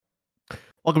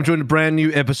Welcome to a brand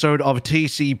new episode of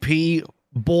TCP.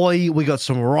 Boy, we got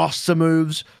some roster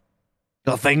moves.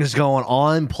 Got things going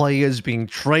on. Players being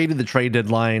traded. The trade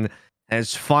deadline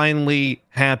has finally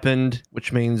happened,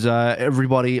 which means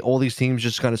all these teams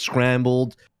just kind of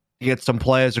scrambled to get some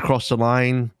players across the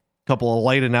line. A couple of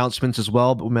late announcements as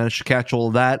well, but we managed to catch all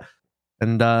of that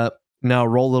and now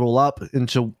roll it all up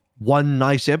into one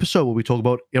nice episode where we talk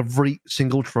about every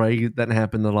single trade that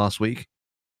happened the last week.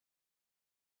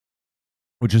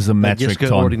 Which is a metric Yiska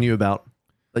ton. already knew about.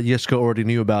 That Yiska already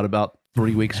knew about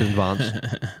 3 weeks in advance.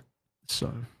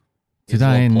 So, did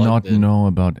I not know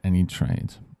about any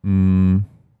trade? No,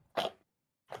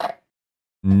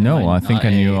 I think I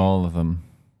knew all of them.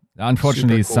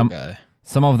 Unfortunately, some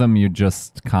of them you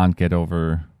just can't get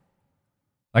over.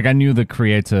 Like, I knew the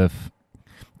creative.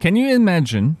 Can you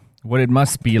imagine what it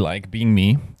must be like being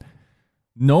me?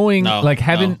 Knowing, not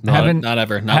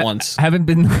once.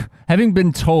 Having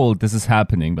been told this is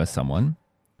happening by someone,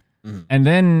 and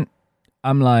then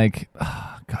I'm like,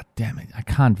 oh, God damn it, I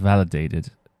can't validate it.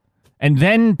 And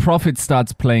then Prophet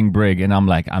starts playing Brig, and I'm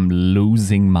like, I'm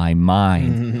losing my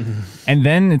mind. And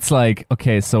then it's like,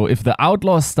 okay, so if the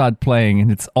Outlaws start playing,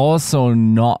 and it's also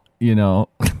not,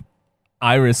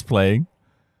 Iris playing,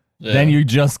 then you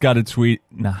just gotta tweet,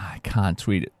 nah, I can't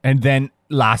tweet it. And then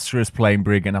Lastra is playing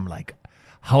Brig, and I'm like,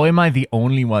 how am I the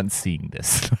only one seeing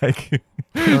this? Like,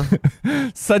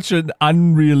 such an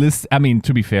unrealistic. I mean,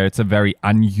 to be fair, it's a very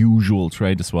unusual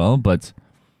trade as well. But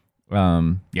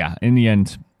in the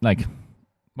end, like,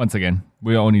 once again,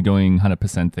 we're only doing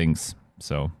 100% things.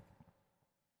 So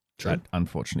that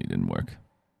unfortunately didn't work.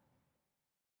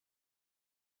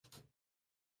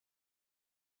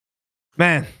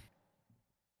 Man.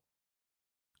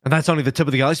 And that's only the tip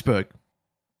of the iceberg.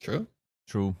 True.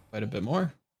 Quite a bit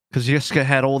more. Because Yiska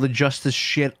had all the justice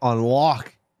shit on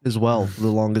lock as well for the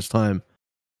longest time.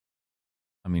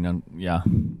 I mean, yeah.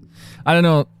 I don't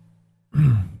know.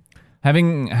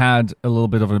 Having had a little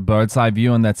bit of a bird's eye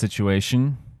view on that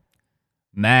situation,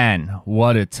 man,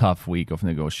 what a tough week of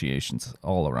negotiations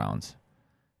all around.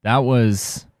 That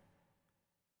was...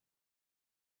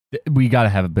 We got to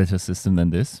have a better system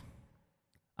than this.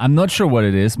 I'm not sure what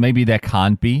it is. Maybe there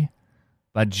can't be.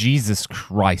 But Jesus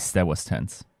Christ, that was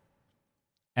tense.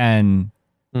 And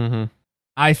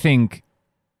I think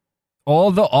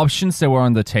all the options that were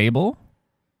on the table,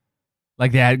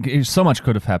 like so much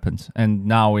could have happened. And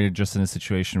now we're just in a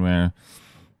situation where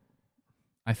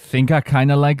I think I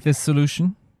kind of like this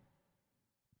solution.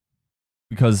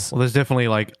 Because there's definitely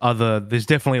other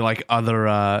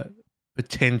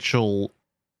potential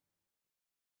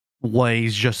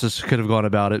ways Justice could have gone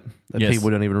about it that people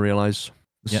don't even realize.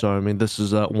 Yep. So, I mean, this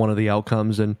is one of the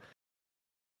outcomes, and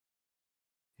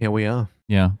here we are.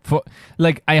 Yeah.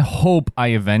 I hope I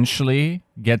eventually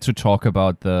get to talk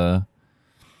about the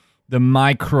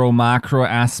macro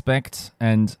aspect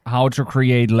and how to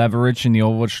create leverage in the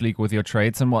Overwatch League with your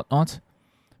trades and whatnot.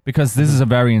 Because this is a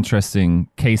very interesting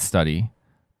case study.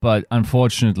 But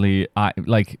unfortunately,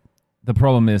 the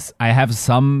problem is I have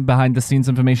some behind the scenes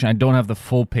information. I don't have the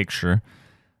full picture.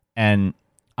 And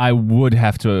I would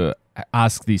have to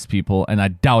ask these people, and I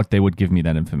doubt they would give me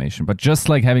that information. But just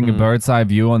like having a bird's eye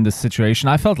view on this situation,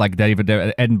 I felt like David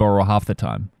at Edinburgh half the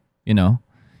time.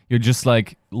 You're just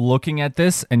like looking at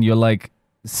this, and you're like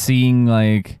seeing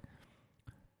I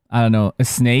don't know, a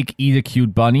snake eat a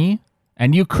cute bunny,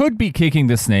 and you could be kicking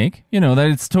the snake. That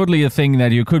it's totally a thing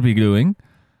that you could be doing,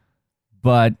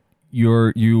 but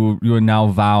you're now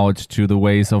vowed to the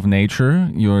ways of nature.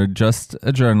 You're just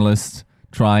a journalist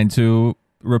trying to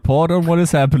report on what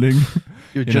is happening.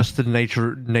 You're just a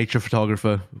nature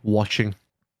photographer watching.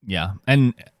 Yeah.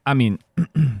 And I mean,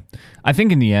 I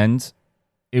think in the end,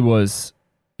 it was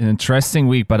an interesting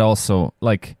week, but also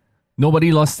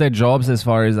nobody lost their jobs as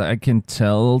far as I can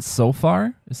tell so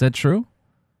far. Is that true?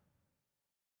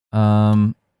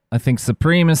 I think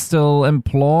Supreme is still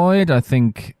employed.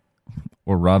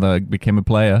 Or rather became a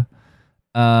player.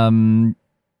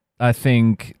 I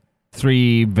think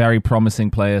 3 very promising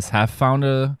players have found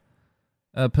a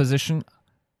position.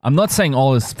 I'm not saying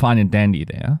all is fine and dandy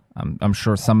there. I'm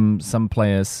sure some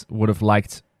players would have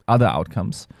liked other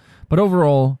outcomes. But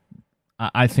overall,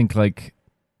 I think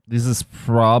this is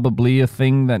probably a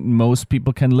thing that most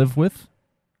people can live with.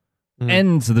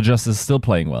 And the Justice is still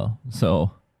playing well.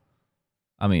 So,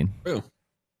 I mean...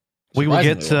 We will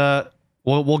get to...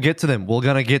 We'll get to them. We're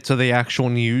going to get to the actual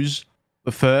news.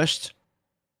 But first,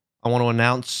 I want to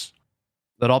announce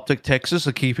that Optic Texas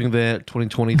are keeping their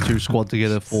 2022 squad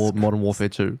together for Modern Warfare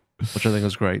 2, which I think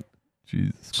is great.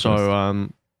 Jesus. So,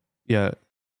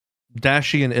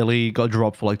 Dashy and Ellie got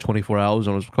dropped for 24 hours,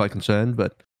 and I was quite concerned,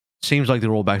 but seems like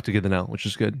they're all back together now, which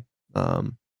is good.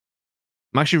 I'm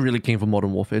actually really keen for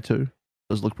Modern Warfare 2.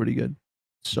 Does look pretty good.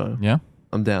 So yeah,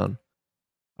 I'm down.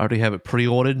 I already have it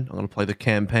pre-ordered. I'm gonna play the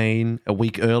campaign a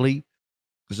week early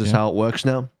because this is how it works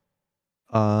now.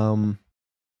 And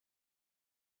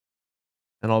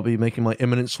I'll be making my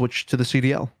imminent switch to the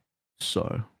CDL.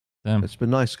 So it's been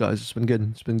nice, guys. It's been good.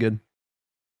 It's been good.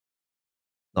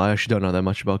 I actually don't know that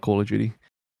much about Call of Duty,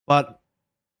 but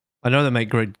I know they make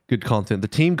good content. The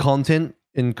team content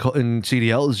in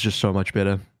CDL is just so much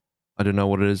better. I don't know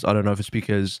what it is. I don't know if it's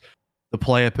because the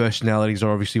player personalities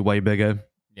are obviously way bigger,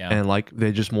 and like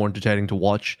they're just more entertaining to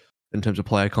watch in terms of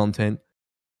player content.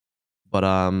 But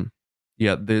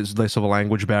yeah, there's less of a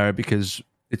language barrier because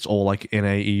it's all like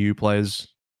NA EU players,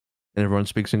 and everyone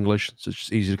speaks English, so it's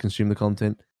just easy to consume the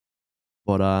content.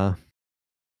 But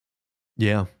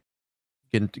yeah,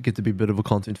 get to be a bit of a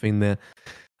content fiend there.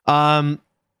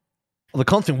 The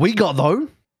content we got though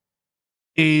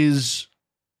is,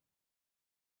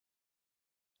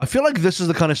 I feel like this is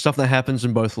the kind of stuff that happens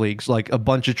in both leagues. Like a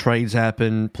bunch of trades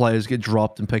happen, players get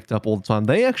dropped and picked up all the time.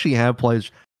 They actually have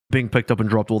players being picked up and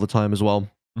dropped all the time as well.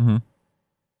 Mm-hmm.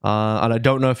 And I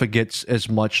don't know if it gets as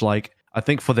much like, I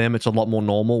think for them it's a lot more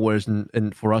normal, whereas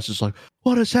for us it's like,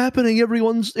 what is happening?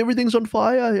 Everything's on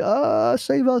fire.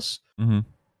 Save us. Mm-hmm.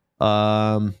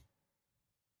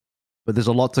 But there's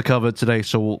a lot to cover today,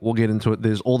 so we'll get into it.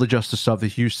 There's all the Justice stuff, the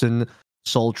Houston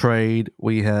Soul trade.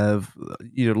 We have,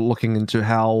 looking into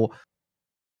how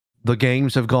the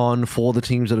games have gone for the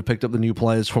teams that have picked up the new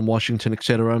players from Washington,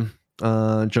 etc.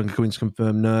 Junker Queen's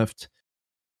confirmed nerfed.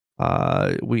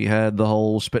 We had the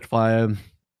whole Spitfire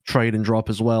trade and drop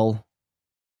as well.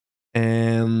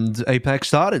 And Apex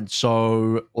started.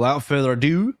 So without further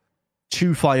ado,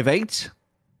 258.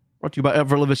 Brought to you by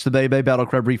Everett Vista Baby, Battle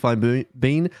Crab, Refine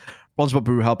Bean, Bronzebot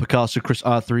Brewhouse, Picasso, Chris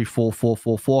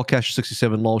R34444, Cash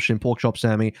 67, Lol Shin, Pork Chop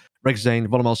Sammy, Rex Zane,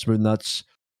 Volamel Smooth Nuts.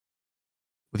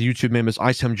 With YouTube members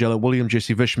Ice Ham Jello, William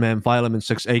Jesse Vishman, Violem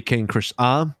 6, AK, and Chris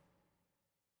R.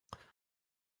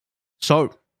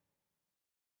 So,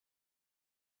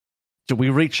 did we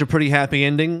reach a pretty happy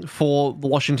ending for the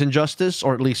Washington Justice,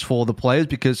 or at least for the players?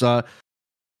 Because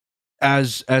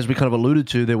as we kind of alluded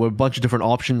to, there were a bunch of different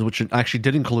options, which actually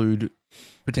did include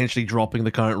potentially dropping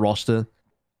the current roster,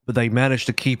 but they managed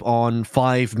to keep on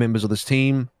 5 members of this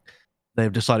team.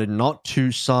 They've decided not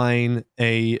to sign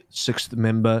a 6th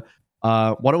member.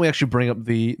 Why don't we actually bring up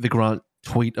the Grant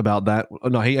tweet about that?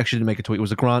 No, he actually didn't make a tweet. It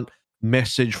was a Grant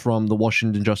message from the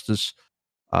Washington Justice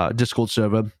Discord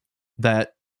server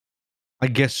that, I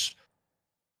guess,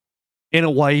 in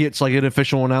a way, it's like an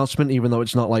official announcement, even though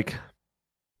it's not like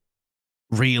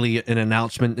really an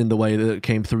announcement in the way that it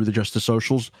came through the Justice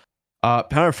socials.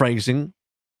 Paraphrasing,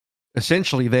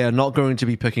 essentially, they are not going to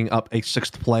be picking up a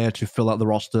 6th player to fill out the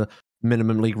roster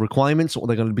minimum league requirements. What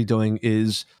they're going to be doing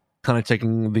is kind of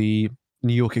taking the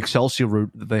New York Excelsior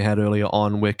route that they had earlier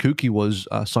on, where Kuki was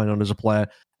signed on as a player,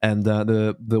 and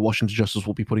the Washington Justice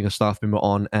will be putting a staff member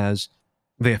on as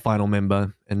their final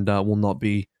member, and will not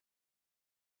be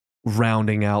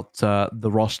rounding out the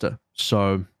roster.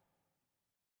 So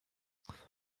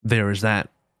there is that.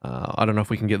 I don't know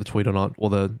if we can get the tweet or not, or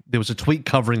there was a tweet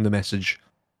covering the message.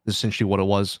 Is essentially what it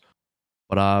was.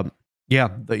 But yeah,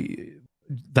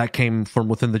 that came from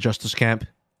within the Justice camp.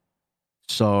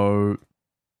 So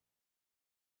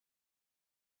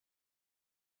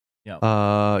yes,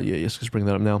 let's bring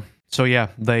that up now. So yeah,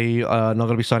 they are not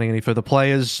going to be signing any further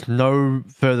players. No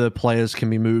further players can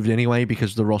be moved anyway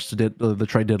because the roster the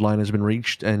trade deadline has been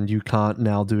reached, and you can't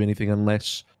now do anything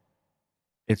unless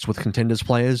it's with contenders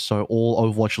players. So all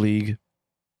Overwatch League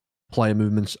player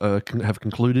movements have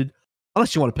concluded,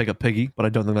 unless you want to pick up Piggy, but I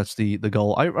don't think that's the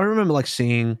goal. I remember like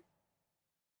seeing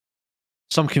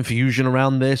some confusion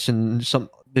around this, and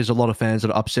there's a lot of fans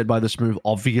that are upset by this move,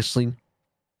 obviously.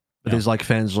 But there's like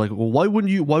fans like, well, why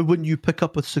wouldn't you pick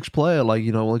up a 6th player? Like,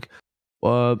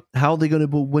 how are they going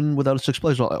to win without a 6th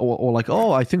player? Or like,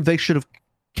 oh, I think they should have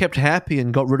kept Happy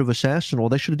and got rid of Assassin, or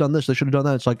they should have done this, they should have done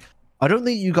that. It's like, I don't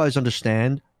think you guys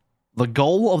understand. The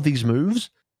goal of these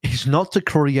moves is not to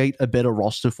create a better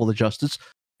roster for the Justice.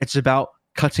 It's about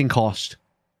cutting cost.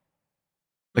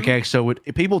 Okay, so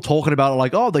people talking about it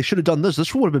like, oh, they should have done this.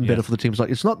 This would have been better for the teams.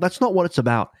 Like, it's not. That's not what it's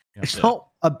about. It's not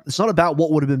about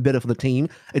what would have been better for the team.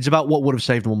 It's about what would have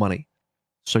saved more money.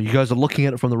 So you guys are looking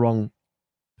at it from the wrong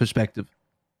perspective.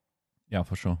 Yeah,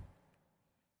 for sure.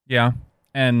 Yeah,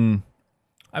 and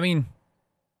I mean,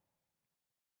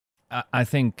 I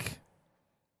think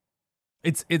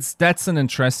that's an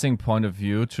interesting point of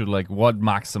view to like what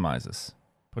maximizes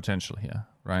potential here,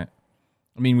 right?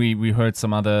 I mean, we heard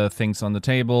some other things on the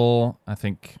table. I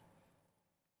think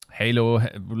Halo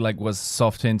like was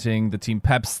soft hinting the Team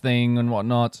Peps thing and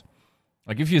whatnot.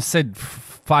 Like if you sit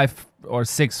 5 or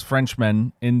 6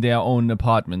 Frenchmen in their own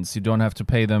apartments, you don't have to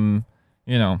pay them,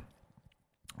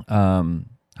 housing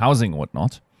and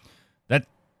whatnot. That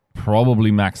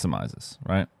probably maximizes,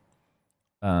 right?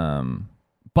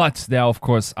 But there are of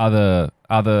course other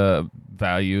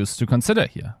values to consider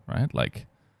here, right? Like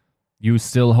you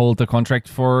still hold the contract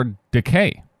for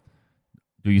Decay.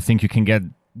 Do you think you can get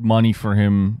money for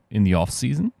him in the off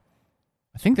season?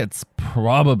 I think that's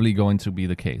probably going to be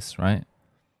the case, right?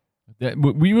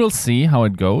 We will see how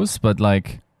it goes, but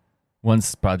like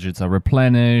once budgets are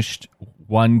replenished,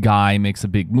 one guy makes a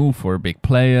big move for a big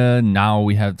player. Now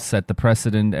we have set the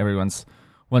precedent. Everyone's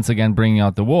once again bringing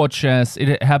out the war chest.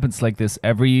 It happens like this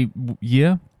every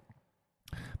year.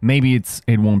 Maybe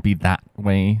it won't be that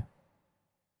way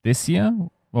this year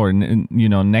or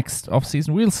next off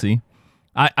season. We'll see.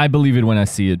 I believe it when I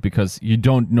see it, because you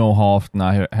don't know how often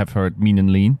I have heard mean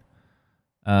and lean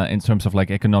in terms of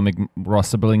like economic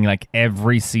roster building. Like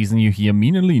every season you hear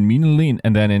mean and lean,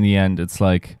 and then in the end it's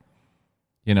like,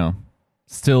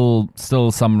 still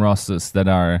some rosters that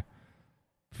are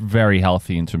very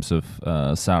healthy in terms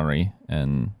of salary,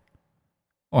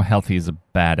 or healthy is a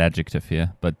bad adjective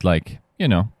here, but like,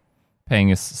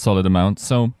 paying a solid amount.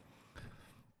 So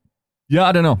yeah,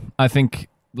 I don't know. I think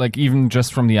like even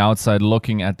just from the outside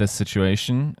looking at this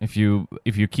situation, if you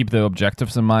keep the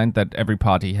objectives in mind that every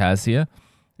party has here,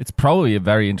 it's probably a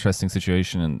very interesting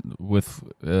situation, and with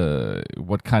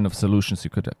what kind of solutions you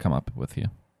could come up with here.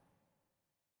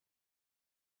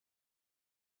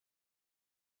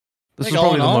 This is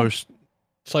probably the most.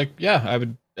 It's like, yeah,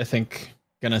 I think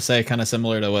gonna say kind of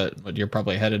similar to what you're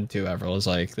probably headed to, Avril, is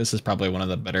like this is probably one of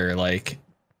the better like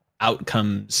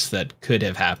outcomes that could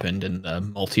have happened in the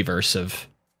multiverse of.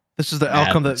 This is the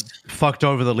outcome that fucked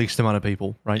over the least amount of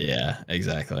people, right? Yeah,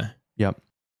 exactly. Yep.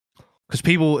 Because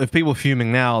if people were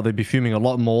fuming now, they'd be fuming a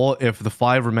lot more if the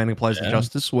 5 remaining players of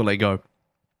Justice were let go.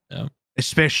 Yeah.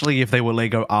 Especially if they were let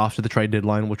go after the trade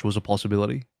deadline, which was a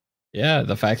possibility. Yeah,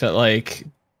 the fact that like,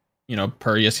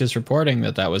 per Yiska's reporting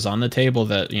that was on the table,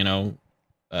 that,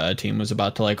 a team was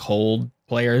about to like hold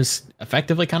players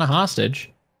effectively kind of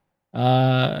hostage,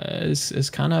 is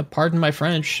kind of, pardon my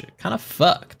French, kind of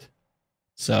fucked.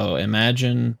 So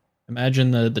imagine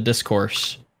the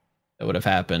discourse that would have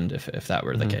happened if that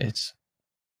were the case.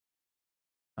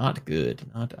 Not good,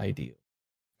 not ideal.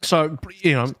 So,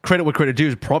 credit where credit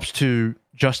due. Props to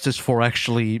Justice for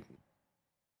actually,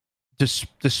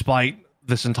 despite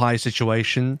this entire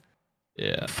situation,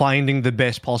 finding the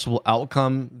best possible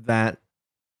outcome that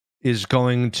is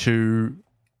going to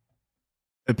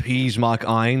appease Mark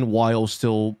Ein while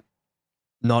still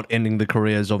not ending the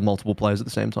careers of multiple players at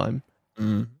the same time.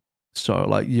 So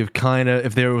like you've kind of,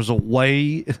 if there was a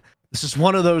way, this is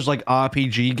one of those like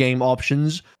RPG game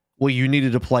options where you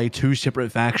needed to play 2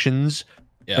 separate factions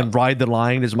and ride the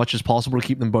line as much as possible to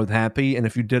keep them both happy. And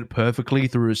if you did it perfectly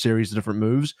through a series of different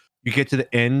moves, you get to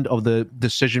the end of the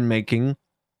decision making,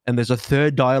 and there's a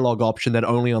third dialogue option that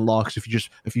only unlocks if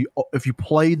you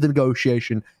play the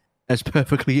negotiation as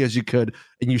perfectly as you could,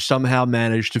 and you somehow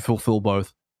manage to fulfill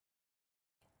both.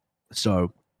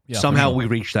 So somehow we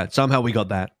reached that. Somehow we got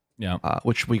that. Yeah.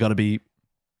 Which we got to be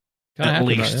at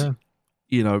least,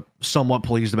 somewhat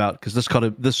pleased about, because this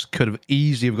could have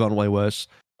easily have gone way worse.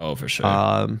 Oh, for sure.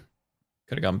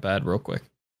 Could have gone bad real quick.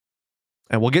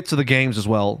 And we'll get to the games as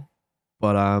well,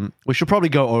 but we should probably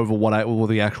go over what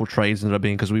the actual trades ended up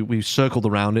being, because we circled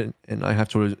around it, and I have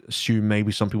to assume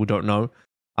maybe some people don't know.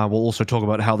 We'll also talk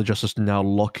about how the Justice now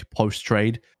look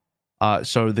post-trade.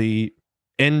 So the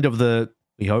end of the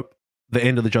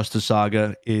Justice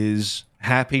saga is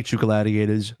Happy to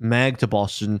Gladiators, Mag to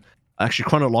Boston. Actually,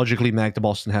 chronologically, Mag to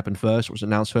Boston happened first. It was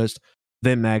announced first.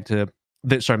 Then Mag to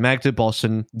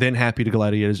Boston, then Happy to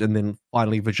Gladiators, and then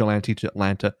finally Vigilante to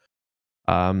Atlanta.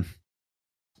 And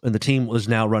the team was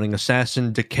now running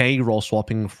Assassin, Decay role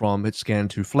swapping from Hitscan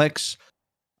to Flex.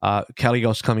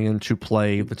 Kaligos coming in to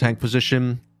play the tank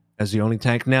position as the only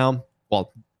tank now.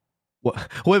 Well,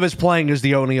 whoever's playing is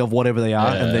the only of whatever they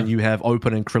are, and then you have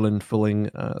Open and Krillin filling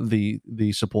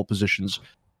the support positions,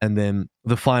 and then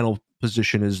the final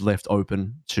position is left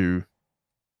open to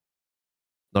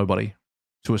nobody,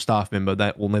 to a staff member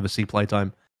that will never see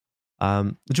playtime.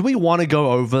 Do we want to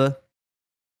go over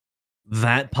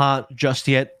that part just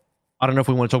yet? I don't know if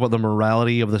we want to talk about the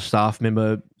morality of the staff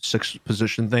member 6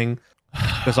 position thing,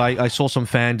 because I saw some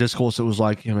fan discourse that was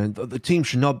like, the team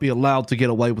should not be allowed to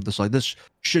get away with this. Like, this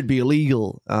should be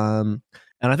illegal. And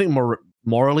I think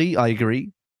morally, I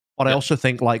agree. But I also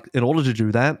think, like, in order to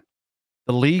do that,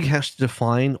 the league has to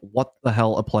define what the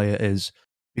hell a player is.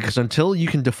 because until you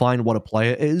can define what a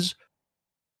player is,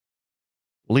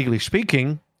 legally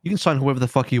speaking, you can sign whoever the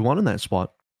fuck you want in that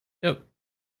spot. Yep.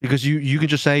 Because you can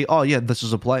just say, oh yeah, this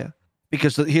is a player.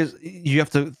 Because you have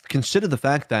to consider the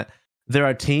fact that there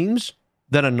are teams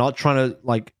that are not trying to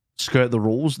like skirt the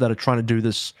rules, that are trying to do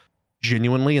this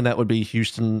genuinely, and that would be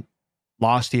Houston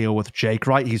last year with Jake,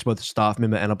 right? He's both a staff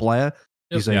member and a player.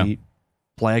 He's a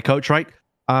player coach, right?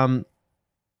 And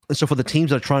so for the teams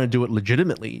that are trying to do it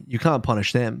legitimately, you can't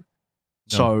punish them.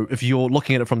 No. So if you're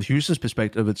looking at it from Houston's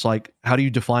perspective, it's like, how do you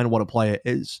define what a player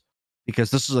is?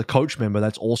 Because this is a coach member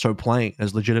that's also playing,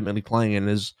 is legitimately playing, and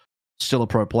is still a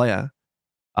pro player.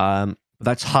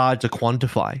 That's hard to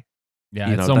quantify.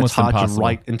 Yeah, it's almost hard impossible. to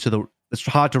write into the. It's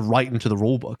hard to write into the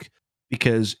rule book,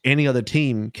 because any other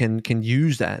team can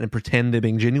use that and pretend they're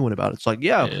being genuine about it. It's like,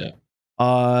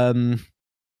 of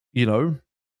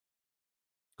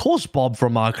course Bob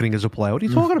from marketing is a player. What are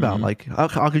you talking about? Like,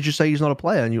 how could you say he's not a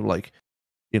player? And you're like,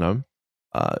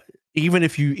 even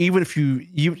if you,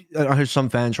 I heard some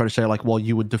fans try to say like, well,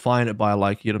 you would define it by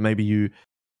like, maybe you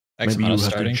have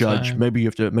to judge. Time. Maybe you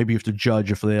have to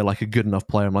judge if they're like a good enough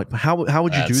player. I'm like, how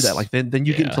would you do that? Like then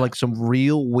you get into like some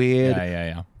real weird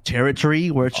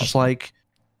territory where it's just like,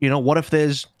 what if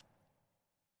there's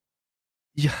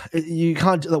you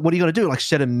can't. What are you going to do? Like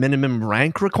set a minimum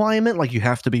rank requirement? Like you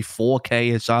have to be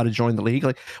 4K SR to join the league?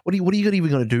 Like what are you even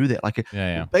going to do there? Like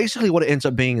basically what it ends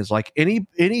up being is like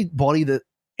anybody that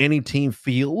any team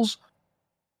feels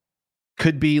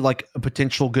could be like a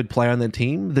potential good player on their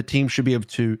team. The team should be able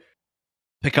to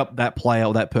pick up that player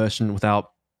or that person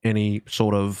without any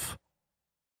sort of,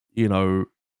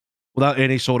 without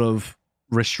any sort of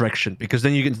restriction, because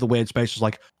then you get into the weird spaces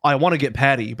like, I want to get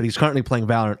Patty, but he's currently playing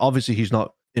Valorant. Obviously, he's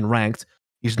not in ranked.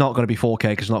 He's not going to be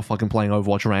 4K because he's not fucking playing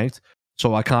Overwatch ranked.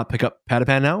 So I can't pick up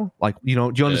Patapan now. Like, do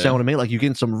you understand what I mean? Like, you get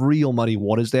in some real muddy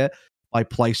waters there by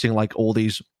placing like all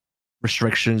these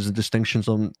restrictions and distinctions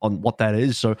on what that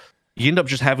is. So you end up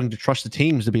just having to trust the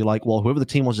teams to be like, well, whoever the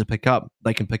team wants to pick up,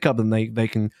 they can pick up, and they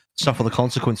can suffer the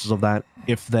consequences of that.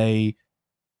 If they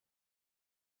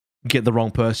get the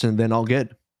wrong person, then I'll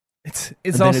get. It's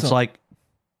also, it's like,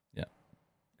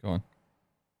 go on.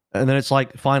 And then it's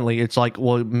like, finally, it's like,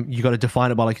 well, you got to define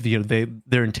it by like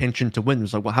their intention to win.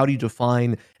 It's like, well, how do you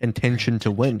define intention to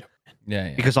win?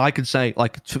 Yeah. Because I could say,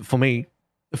 like, for me,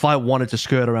 if I wanted to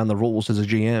skirt around the rules as a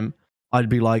GM, I'd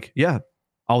be like, yeah,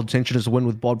 our intention is to win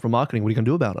with Bob from marketing. What are you gonna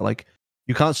do about it? Like,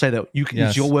 you can't say that.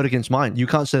 It's your word against mine. You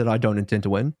can't say that I don't intend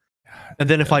to win. And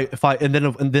then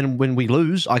and then when we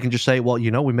lose, I can just say, well,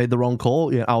 we made the wrong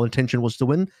call. Our intention was to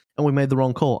win, and we made the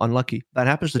wrong call. Unlucky. That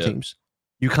happens to teams.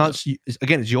 You can't.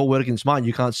 Again, it's your word against mine.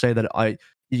 You can't say that I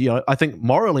think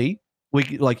morally we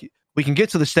can get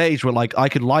to the stage where like I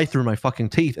could lie through my fucking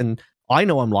teeth, and I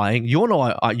know I'm lying. You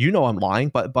know I'm lying,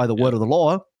 but by the word of the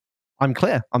law, I'm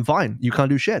clear. I'm fine. You can't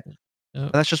do shit.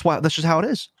 That's just how it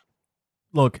is.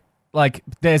 Look, like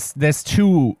there's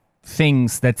two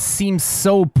things that seem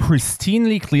so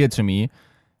pristinely clear to me.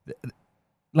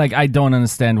 Like, I don't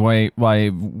understand why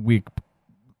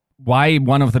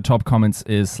one of the top comments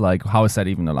is like, how is that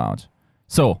even allowed?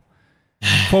 So,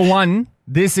 for one,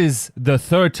 this is the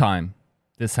third time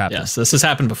this happened. Yes, this has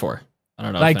happened before. I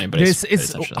don't know if anybody's paid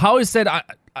attention. How is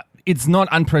that? It's not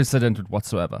unprecedented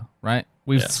whatsoever, right?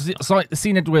 We've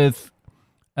seen it with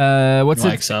what's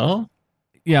it? XL?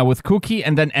 Yeah, with Cookie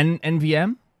and then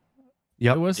NVM.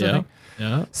 Yep.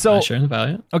 Yeah. So sharing the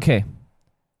value. Okay.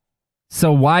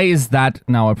 So why is that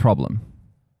now a problem?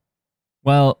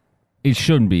 Well, it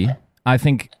shouldn't be. I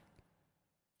think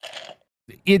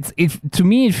to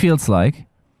me it feels like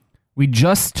we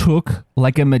just took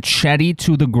like a machete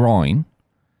to the groin.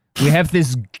 We have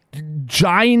this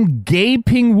giant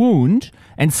gaping wound,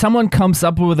 and someone comes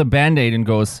up with a band-aid and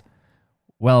goes,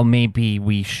 well, maybe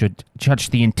we should judge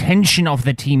the intention of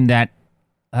the team that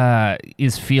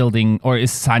is fielding or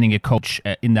is signing a coach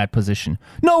in that position.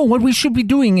 No, what we should be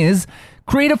doing is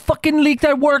create a fucking league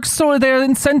that works so there are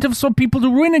incentives for people to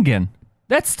win again.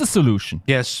 That's the solution.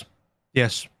 Yes.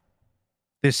 The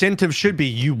incentive should be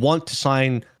you want to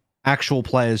sign actual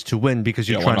players to win because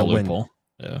you're trying to win.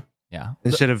 Yeah.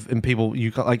 Instead of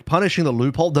punishing the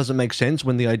loophole doesn't make sense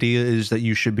when the idea is that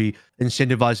you should be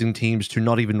incentivizing teams to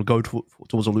not even go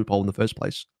towards a loophole in the first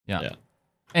place. Yeah.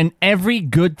 And every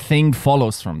good thing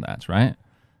follows from that, right?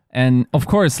 And of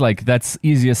course, like, that's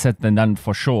easier said than done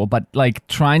for sure. But like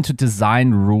trying to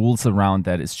design rules around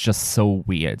that is just so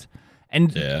weird.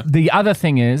 And the other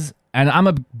thing is, and I'm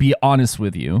gonna be honest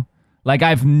with you, like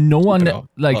I've no one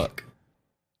like.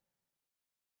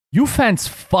 You fans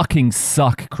fucking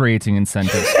suck creating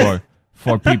incentives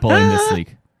for people in this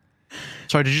league.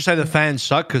 Sorry, did you say the fans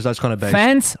suck? Because that's kind of based.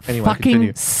 Fans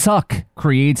fucking suck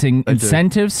creating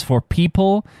incentives for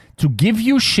people to give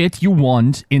you shit you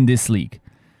want in this league.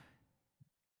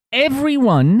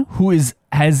 Everyone who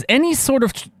has any sort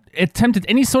of attempted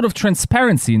any sort of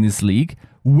transparency in this league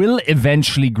will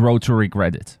eventually grow to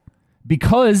regret it.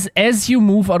 Because as you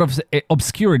move out of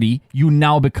obscurity, you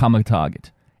now become a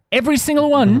target. Every single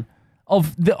one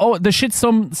of the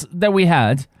shitstorms that we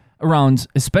had around,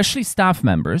 especially staff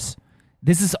members,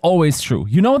 this is always true.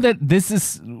 You know that this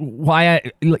is why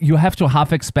you have to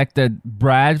half expect that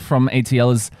Brad from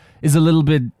ATL is a little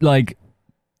bit like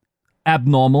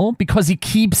abnormal, because he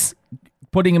keeps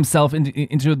putting himself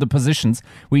into the positions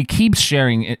where he keeps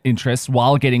sharing interest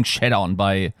while getting shed on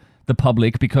by the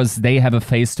public because they have a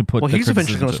face to put. Well, he's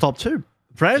eventually going to stop too.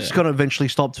 Brad's going to eventually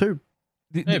stop too.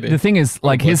 The thing is,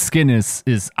 like, his skin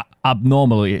is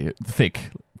abnormally thick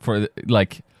for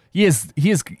like. He has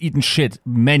eaten shit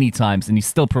many times, and he's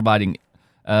still providing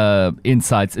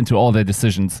insights into all their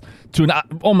decisions to an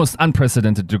almost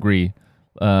unprecedented degree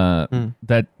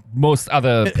that most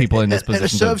other people in this position. It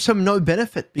serves him no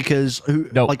benefit because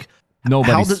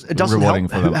nobody's it doesn't rewarding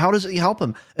help. for them. How does it help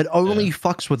him? It only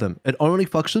fucks with him. It only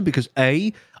fucks with him because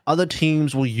A, other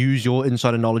teams will use your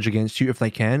insider knowledge against you if they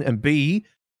can, and B,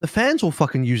 the fans will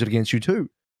fucking use it against you too.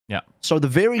 Yeah. So the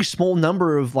very small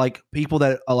number of like people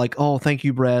that are like, oh, thank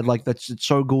you, Brad. Like it's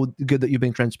so good that you're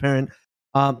being transparent.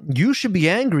 You should be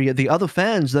angry at the other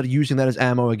fans that are using that as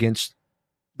ammo against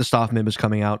the staff members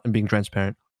coming out and being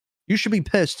transparent. You should be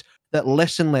pissed that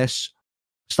less and less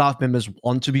staff members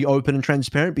want to be open and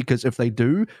transparent, because if they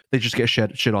do, they just get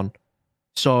shit on.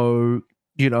 So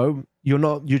you're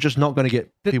just not going to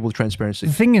get people with transparency.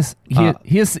 The thing is,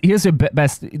 here's your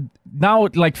best. Now,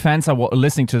 like, fans are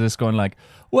listening to this going like,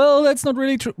 well, that's not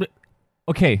really true.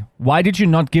 Okay, why did you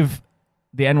not give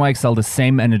the NYXL the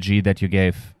same energy that you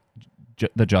gave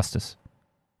the Justice?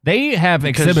 They have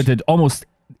exhibited almost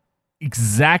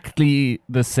exactly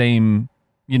the same,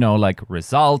 like,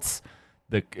 results.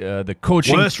 The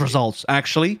coaching, worse results,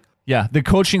 actually. Yeah, the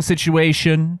coaching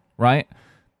situation, right?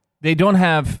 They don't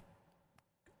have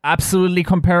absolutely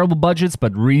comparable budgets,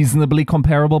 but reasonably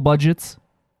comparable budgets,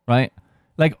 right?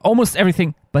 Like almost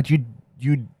everything, but you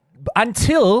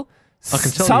until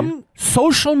some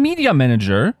social media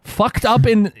manager fucked up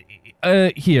in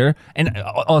here, and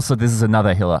also this is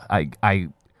another hill.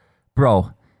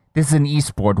 Bro, this is an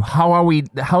esport. How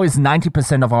is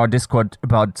 90% of our Discord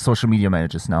about social media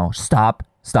managers now? Stop.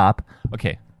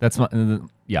 Okay, that's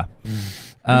yeah.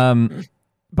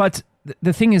 But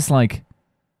the thing is, like,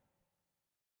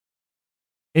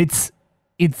 it's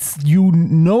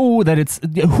that it's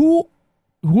who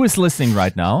is listening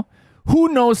right now, who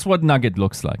knows what Nugget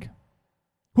looks like,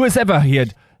 who has ever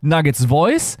heard Nugget's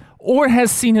voice or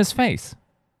has seen his face.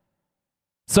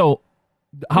 So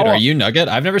how are you, Nugget?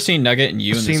 I've never seen Nugget and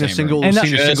you in the same room.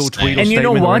 Seen a single tweet or and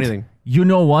statement or anything. You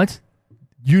know what?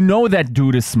 You know that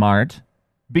dude is smart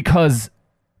because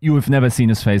you have never seen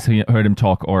his face, heard him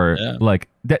talk, or like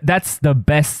that's the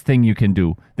best thing you can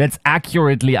do. That's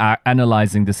accurately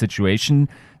analyzing the situation,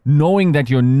 knowing that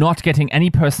you're not getting any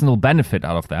personal benefit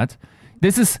out of that.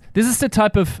 This is the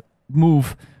type of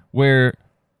move where,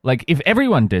 like, if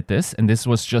everyone did this, and this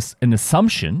was just an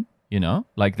assumption,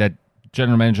 like that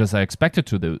general managers are expected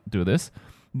to do this,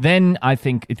 then I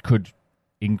think it could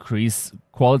increase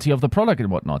quality of the product and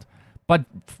whatnot. But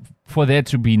for there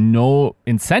to be no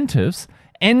incentives,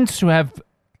 and to have,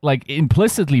 like,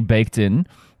 implicitly baked in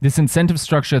this incentive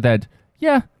structure that,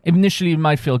 initially it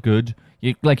might feel good.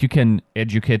 You can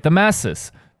educate the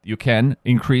masses. You can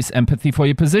increase empathy for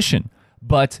your position.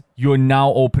 But you're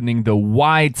now opening the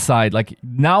wide side. Like,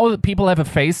 now people have a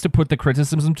face to put the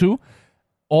criticism to.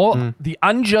 All the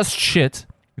unjust shit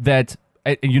that,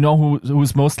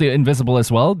 who's mostly invisible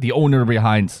as well? The owner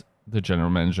behind the general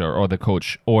manager or the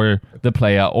coach or the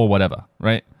player or whatever,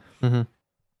 right? Mm-hmm.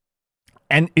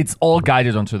 And it's all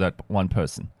guided onto that one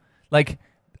person. Like,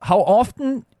 how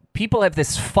often people have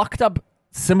this fucked up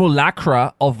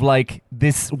simulacra of, like,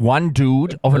 this one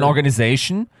dude of an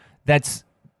organization that's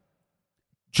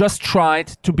just tried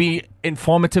to be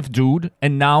informative dude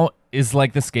and now is,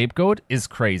 like, the scapegoat is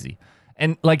crazy.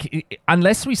 And, like,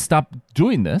 unless we stop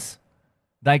doing this,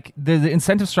 like, the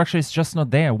incentive structure is just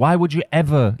not there. Why would you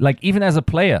ever, like, even as a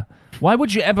player, why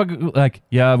would you ever, like,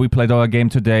 we played our game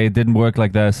today, it didn't work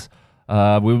like this.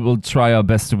 We will try our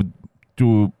best to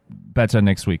do better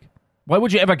next week. Why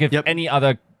would you ever give any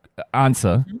other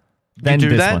answer than you do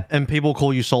this that, one? and people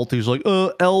call you salty. It's like,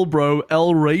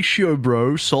 L ratio,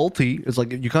 bro, salty. It's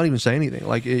like you can't even say anything.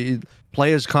 Like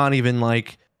players can't even,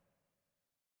 like,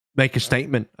 make a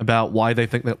statement about why they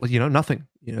think that, nothing.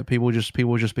 People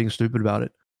were just being stupid about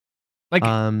it. Like,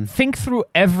 think through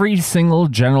every single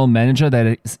general manager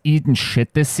that has eaten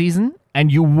shit this season,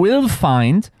 and you will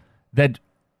find that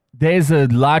there's a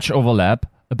large overlap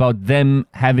about them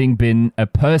having been a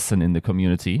person in the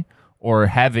community or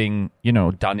having,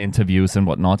 done interviews and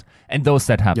whatnot, and those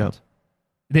that haven't.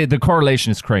 Yeah. The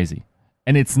correlation is crazy,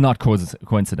 and it's not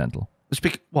coincidental.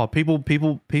 People are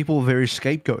very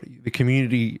scapegoaty. The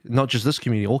community, not just this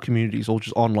community, all communities, all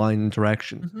just online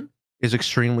interaction is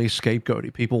extremely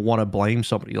scapegoaty. People want to blame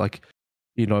somebody. Like,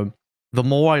 the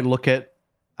more I look at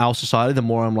our society, the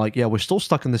more I'm like, yeah, we're still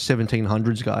stuck in the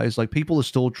 1700s, guys. Like, people are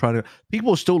still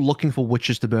looking for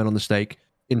witches to burn on the stake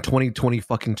in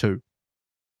 2022.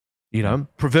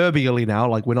 Proverbially now,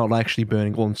 like, we're not actually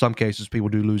burning. Well, in some cases, people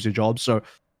do lose their jobs. So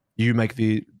you make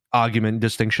the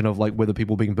distinction of like whether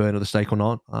people being burned at the stake or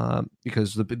not,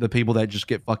 because the people that just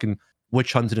get fucking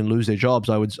witch hunted and lose their jobs,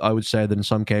 I would say that in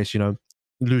some case, you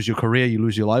lose your career, you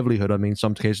lose your livelihood. I mean, in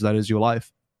some cases that is your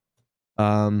life.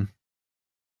 Yeah.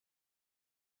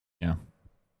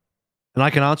 And I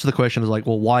can answer the question as like,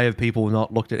 well, why have people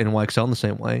not looked at NYXL in the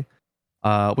same way?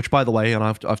 Which, by the way, and I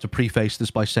have to preface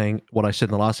this by saying what I said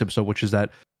in the last episode, which is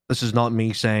that this is not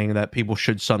me saying that people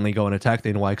should suddenly go and attack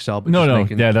the NYXL. But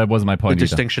yeah, that wasn't my point. The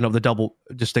distinction of the double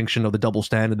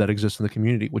standard that exists in the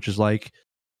community, which is like,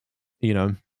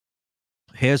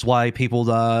 here's why people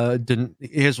didn't.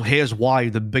 Here's why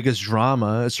the biggest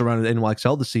drama surrounding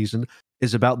NYXL this season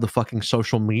is about the fucking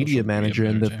social media manager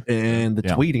and the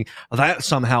tweeting. That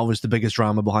somehow is the biggest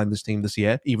drama behind this team this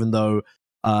year, even though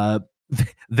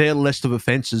their list of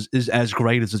offenses is as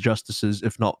great as the Justice's,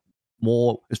 if not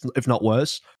more, if not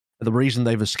worse. The reason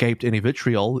they've escaped any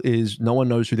vitriol is no one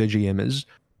knows who their GM is,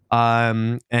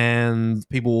 and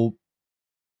people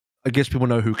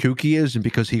know who Kuki is, and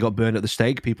because he got burned at the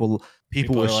stake, people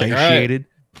were satiated.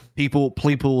 Like,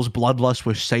 people's bloodlust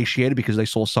was satiated because they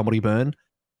saw somebody burn.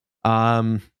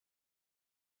 The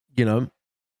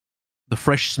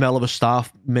fresh smell of a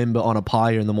staff member on a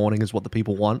pyre in the morning is what the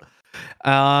people want.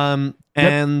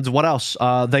 And what else?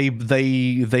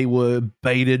 They were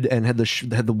baited and had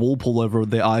the wool pull over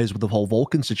their eyes with the whole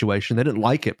Vulcan situation. They didn't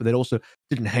like it, but they also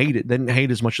didn't hate it. They didn't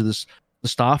hate as much of the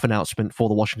staff announcement for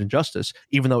the Washington Justice,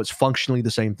 even though it's functionally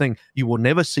the same thing. You will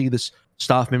never see this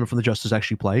staff member from the Justice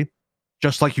actually play,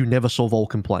 just like you never saw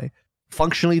Vulcan play.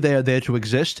 Functionally, they are there to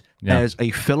exist as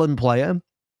a fill-in player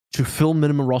to fill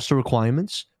minimum roster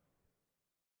requirements.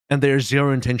 And there's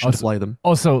zero intention to play them.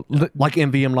 Also, like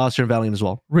MVM last year and Valiant as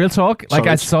well. Real talk, like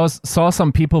I saw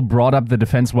some people brought up the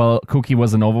defense. Well, Kuki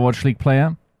was an Overwatch League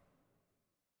player.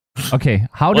 Okay,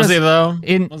 how does was he though?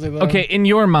 Okay, in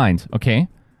your mind, okay,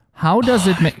 how does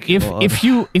it make if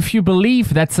you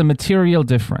believe that's a material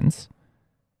difference,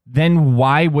 then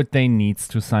why would they need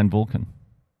to sign Vulcan?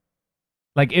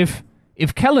 Like if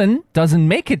Kellen doesn't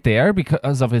make it there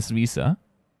because of his visa,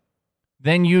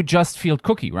 then you just field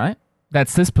Kuki, right?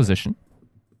 That's his position.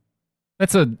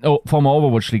 That's a former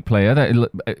Overwatch League player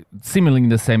that seemingly in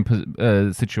the same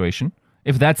situation.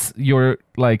 If that's your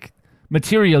like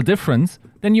material difference,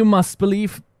 then you must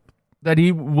believe that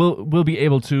he will be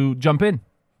able to jump in.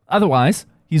 Otherwise,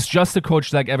 he's just a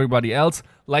coach like everybody else,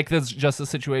 like the Justice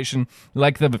situation,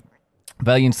 like the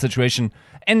Valiant situation,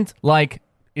 and like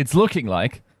it's looking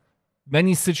like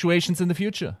many situations in the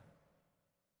future.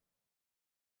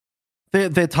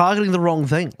 They're targeting the wrong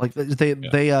thing. Like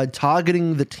they are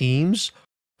targeting the teams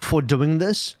for doing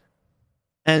this,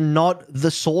 and not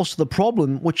the source of the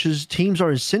problem, which is teams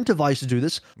are incentivized to do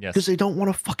this because they don't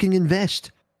want to fucking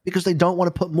invest, because they don't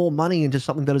want to put more money into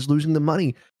something that is losing them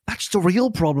money. That's the real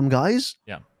problem, guys.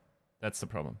 Yeah, that's the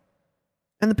problem.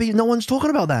 And no one's talking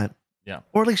about that. Yeah,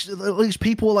 or at least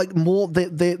people are like more.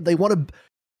 They want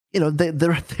to,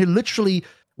 they're literally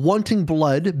wanting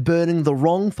blood, burning the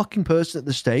wrong fucking person at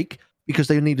the stake, because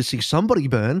they need to see somebody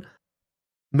burn.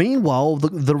 Meanwhile,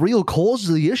 the real cause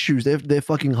of the issues, they're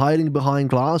fucking hiding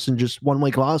behind glass and just one-way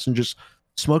glass and just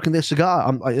smoking their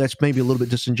cigar. That's maybe a little bit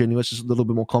disingenuous. It's a little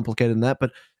bit more complicated than that,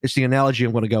 but it's the analogy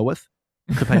I'm going to go with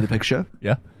to paint a picture.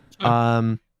 Yeah.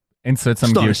 Insert some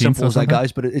it's not as guillotine simple as that,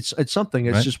 guys, but it's something.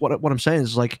 It's just what I'm saying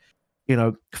is like,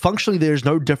 functionally, there's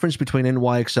no difference between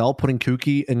NYXL putting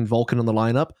Kuki and Vulcan on the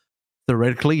lineup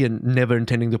theoretically and never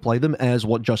intending to play them as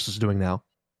what Justice is doing now.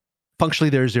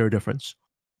 Functionally, there is zero difference.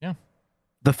 Yeah.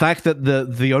 The fact that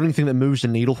the only thing that moves the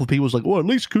needle for people is like, well, at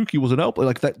least Kuki was an outplay.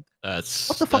 Like that.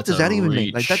 What the fuck does that even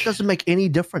mean? Like that doesn't make any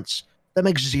difference. That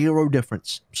makes zero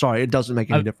difference. Sorry, it doesn't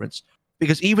make any difference.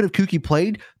 Because even if Kuki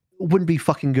played, it wouldn't be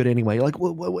fucking good anyway. Like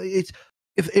it's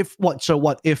if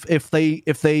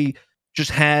they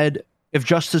just had, if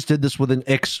Justice did this with an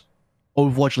X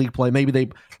Overwatch League play. Maybe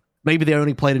they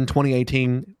only played in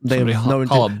 2018. They have no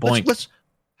call it Boink.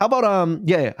 How about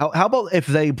how about if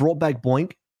they brought back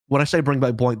Boink? When I say bring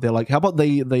back Boink, they're like, how about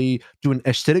they do an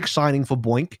aesthetic signing for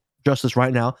Boink? Justice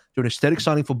right now, do an aesthetic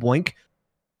signing for Boink.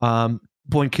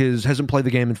 Boink hasn't played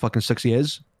the game in fucking 6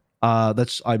 years. I'm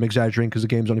exaggerating because the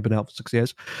game's only been out for 6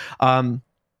 years.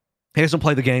 He hasn't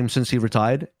played the game since he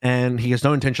retired, and he has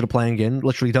no intention of playing again.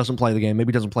 Literally doesn't play the game.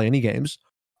 Maybe doesn't play any games.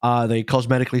 They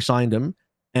cosmetically signed him,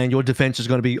 and your defense is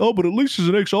going to be, oh, but at least he's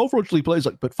an ex-Overwatch League player.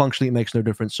 Like, but functionally, it makes no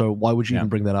difference. So why would you even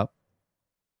bring that up?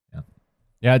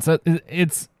 Yeah,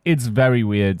 it's very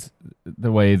weird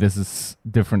the way this is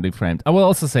differently framed. I will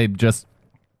also say, just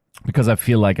because I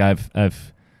feel like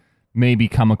I've maybe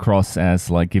come across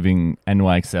as like giving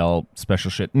NYXL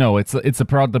special shit. No, it's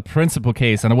the principal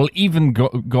case, and I will even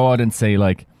go out and say,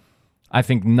 like, I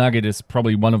think Nugget is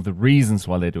probably one of the reasons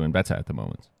why they're doing better at the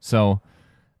moment. So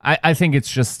I think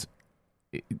it's just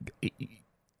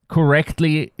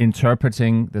correctly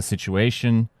interpreting the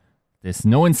situation. There's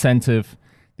no incentive.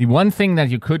 The one thing that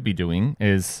you could be doing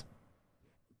is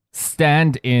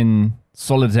stand in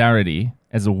solidarity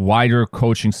as a wider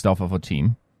coaching staff of a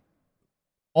team.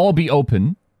 All be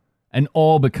open and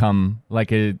all become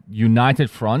like a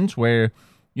united front where,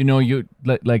 you know, you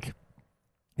like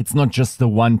it's not just the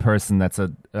one person that's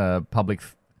a public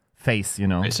face, you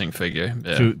know, facing figure,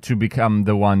 to become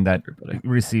the one that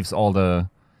receives all the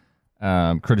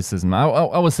criticism.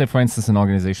 I would say, for instance, an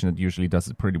organization that usually does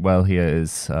it pretty well here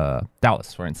is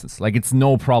Dallas, for instance. Like, it's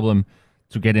no problem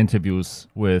to get interviews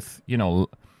with, you know,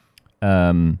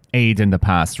 Aid in the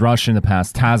past, Rush in the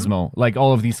past, Tasmo, like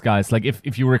all of these guys. Like,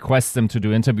 if you request them to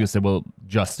do interviews, they will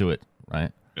just do it,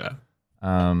 right? Yeah.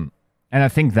 And I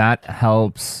think that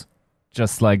helps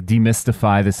just like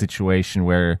demystify the situation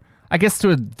where, I guess to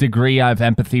a degree, I have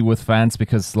empathy with fans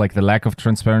because like the lack of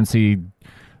transparency,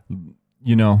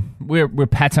 you know, we're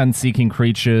pattern-seeking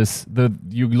creatures.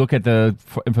 You look at the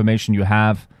information you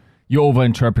have, you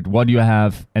overinterpret what you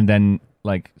have, and then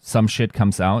like some shit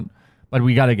comes out. But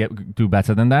we gotta do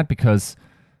better than that, because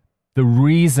the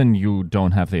reason you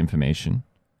don't have the information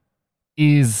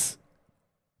is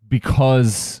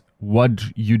because what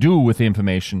you do with the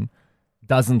information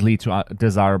doesn't lead to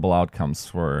desirable outcomes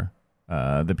for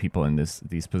the people in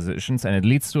these positions, and it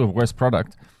leads to a worse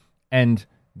product. And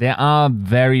there are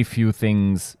very few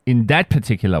things in that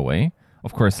particular way.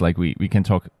 Of course, like we can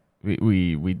talk,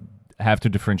 we have to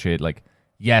differentiate. Like,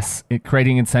 yes,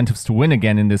 creating incentives to win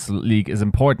again in this league is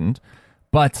important,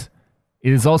 but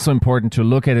it is also important to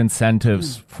look at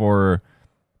incentives for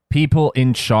people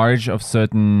in charge of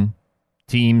certain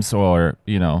teams or,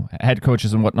 you know, head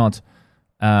coaches and whatnot,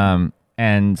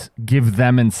 and give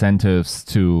them incentives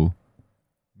to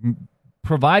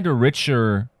provide a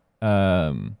richer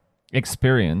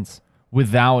experience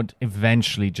without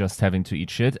eventually just having to eat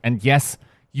shit. And yes,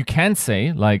 you can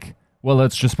say, like, well,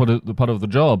 that's just part of the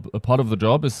job. A part of the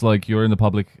job is like you're in the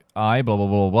public eye, blah, blah,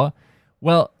 blah, blah.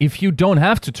 Well, if you don't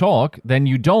have to talk, then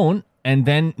you don't, and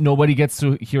then nobody gets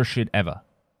to hear shit ever.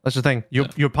 That's the thing.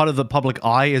 You're part of the public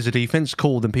eye as a defense,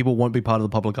 cool, then people won't be part of the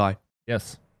public eye.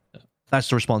 Yes. That's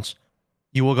the response.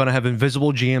 You are going to have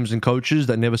invisible GMs and coaches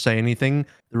that never say anything,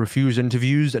 that refuse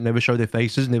interviews, that never show their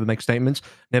faces, never make statements,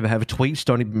 never have tweets,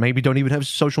 maybe don't even have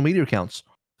social media accounts.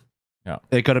 Yeah.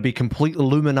 They're going to be complete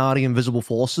Illuminati invisible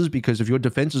forces, because if your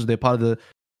defenses, they're part of the,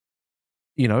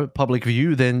 you know, public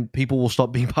view, then people will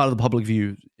stop being part of the public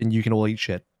view and you can all eat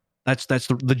shit. That's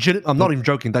the legit. I'm not even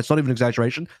joking. That's not even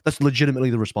exaggeration. That's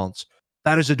legitimately the response.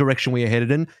 That is the direction we are headed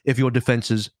in if your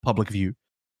defense is public view.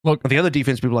 Look, the other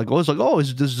defense people are like, oh, it's like, oh,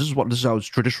 this is how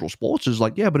traditional sports is.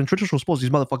 Like, yeah, but in traditional sports,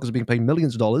 these motherfuckers are being paid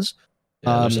millions of dollars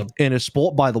in a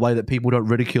sport, by the way, that people don't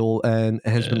ridicule and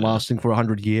has been lasting for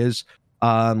 100 years.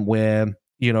 Where,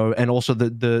 you know, and also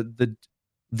the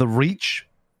reach,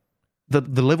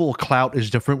 the level of clout is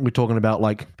different. We're talking about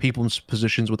like people in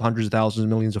positions with hundreds of thousands,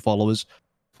 millions of followers,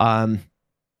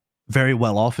 very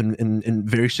well off in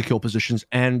very secure positions,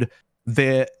 and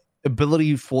their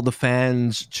ability for the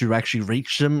fans to actually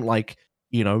reach them, like,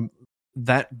 you know,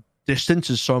 that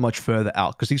distance is so much further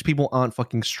out, because these people aren't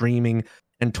fucking streaming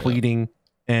and tweeting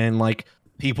and like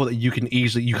people that you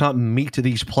can't meet to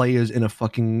these players in a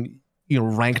fucking, you know,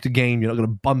 ranked game. You're not going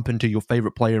to bump into your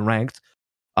favorite player in ranked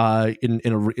in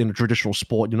a traditional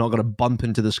sport. You're not going to bump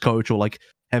into this coach or like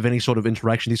have any sort of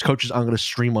interaction. These coaches aren't going to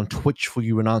stream on Twitch for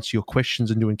you and answer your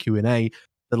questions and doing Q&A.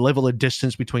 The level of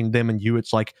distance between them and you,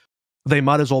 it's like they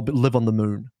might as well live on the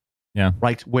moon. Yeah.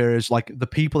 Right. Whereas like the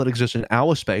people that exist in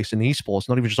our space in esports,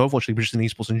 not even just Overwatch League, but just in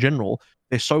esports in general,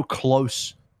 they're so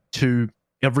close to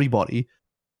everybody.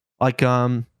 Like,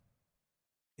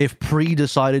 if Pre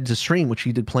decided to stream, which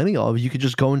he did plenty of, you could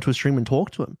just go into a stream and talk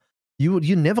to him.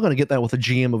 You're never going to get that with a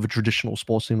GM of a traditional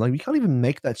sports team. Like, you can't even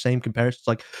make that same comparison. It's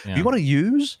like, if you want to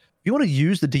use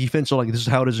the defense, or like, this is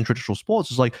how it is in traditional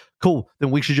sports, it's like, cool, then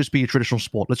we should just be a traditional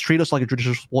sport. Let's treat us like a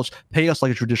traditional sports, pay us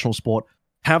like a traditional sport,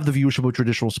 have the viewership of a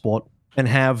traditional sport, and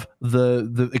have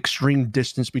the extreme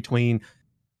distance between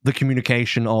the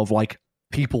communication of like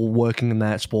people working in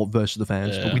that sport versus the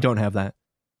fans. But we don't have that.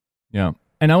 Yeah.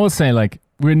 And I will say, like,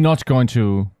 we're not going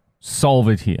to solve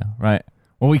it here, right?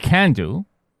 What we can do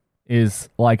is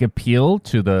like appeal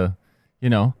to the,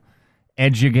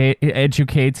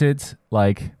 educated,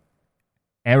 like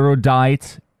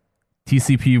erudite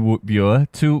TCP viewer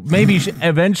to maybe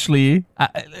eventually,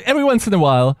 every once in a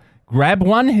while, grab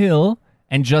one hill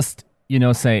and just,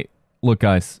 say, look,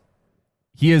 guys,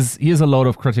 here's a load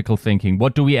of critical thinking.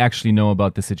 What do we actually know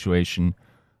about the situation?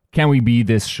 Can we be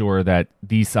this sure that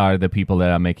these are the people that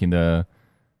are making the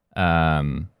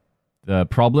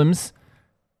problems?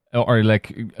 Or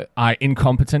like are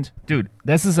incompetent? Dude,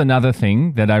 this is another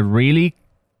thing that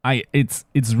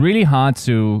it's really hard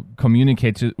to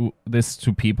communicate this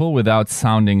to people without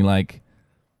sounding like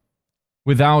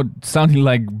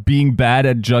being bad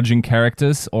at judging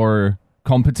characters or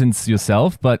competence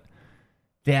yourself. But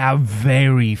there are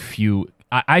very few.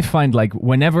 I find, like,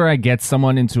 whenever I get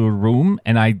someone into a room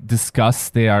and I discuss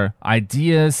their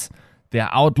ideas, their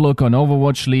outlook on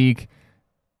Overwatch League,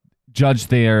 judge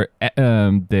their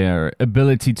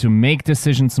ability to make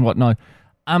decisions and whatnot,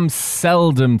 I'm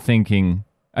seldom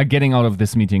getting out of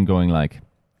this meeting going like,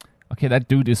 okay, that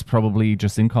dude is probably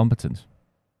just incompetent.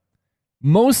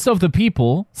 Most of the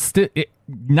people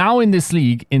now in this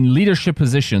league in leadership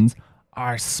positions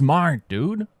are smart,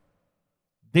 dude.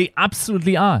 They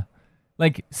absolutely are.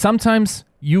 Like, sometimes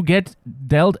you get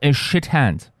dealt a shit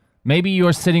hand. Maybe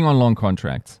you're sitting on long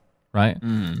contracts, right?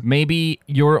 Maybe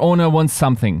your owner wants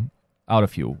something out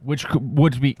of you, which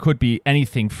could be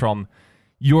anything from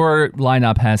your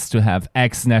lineup has to have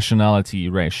X nationality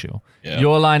ratio. Yeah.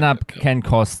 Your lineup can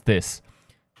cost this.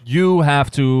 You have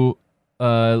to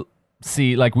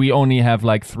see, like, we only have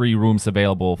like 3 rooms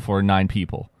available for 9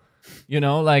 people.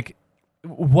 Like,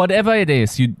 whatever it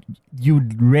is, you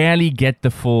rarely get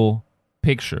the full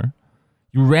picture.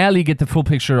 You rarely get the full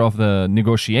picture of the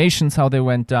negotiations, how they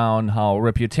went down, how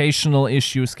reputational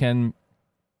issues can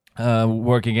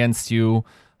work against you,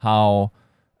 how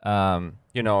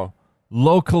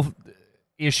local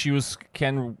issues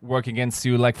can work against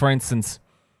you. Like, for instance,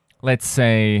 let's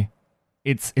say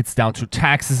it's down to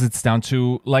taxes, it's down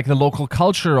to like the local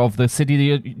culture of the city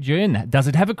you're in. Does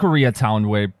it have a Koreatown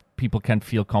where people can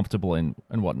feel comfortable in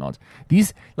and whatnot?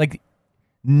 These, like,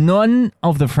 none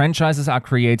of the franchises are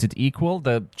created equal.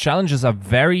 The challenges are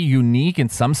very unique in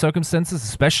some circumstances,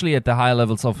 especially at the higher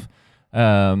levels of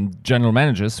general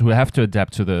managers who have to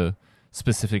adapt to the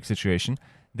specific situation.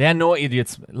 There are no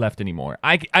idiots left anymore.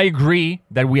 I agree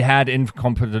that we had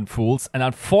incompetent fools, and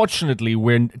unfortunately,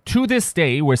 to this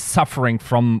day, we're suffering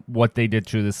from what they did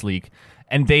to this league.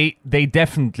 And they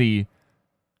definitely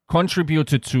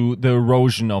contributed to the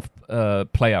erosion of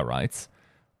player rights.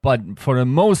 But for the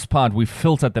most part, we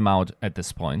filtered them out at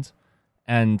this point.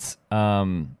 And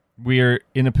we're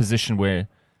in a position where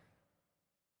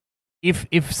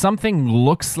if something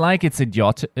looks like it's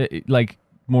like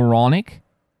moronic,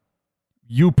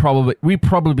 we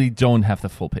probably don't have the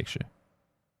full picture.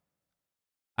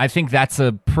 I think that's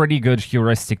a pretty good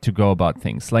heuristic to go about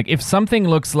things. Like, if something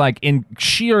looks like in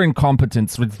sheer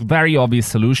incompetence with very obvious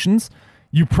solutions,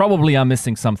 you probably are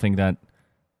missing something that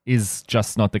is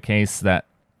just not the case, that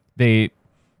they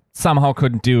somehow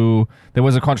couldn't do. There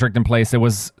was a contract in place. There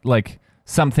was like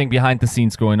something behind the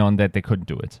scenes going on that they couldn't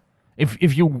do it.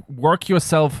 If you work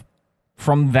yourself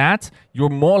from that, you're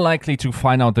more likely to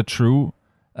find out the true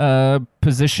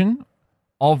position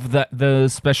of the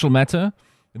special meta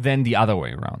than the other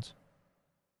way around.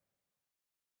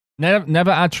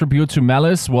 Never attribute to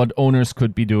malice what owners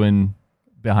could be doing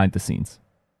behind the scenes.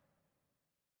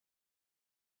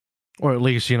 Or at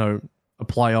least,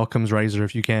 apply Occam's razor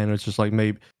if you can. It's just like,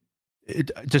 maybe,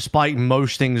 despite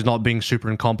most things not being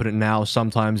super incompetent now,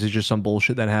 sometimes it's just some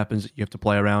bullshit that happens that you have to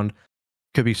play around.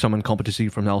 Could be some incompetency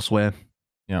from elsewhere.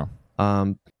 Yeah.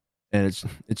 And it's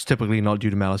typically not due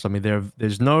to malice. I mean,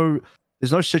 there's no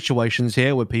situations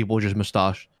here where people are just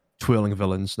mustache twirling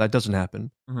villains. That doesn't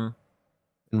happen. Mm-hmm.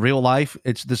 In real life,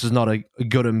 this is not a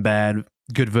good and bad,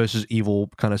 good versus evil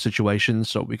kind of situation.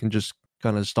 So we can just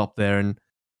kind of stop there and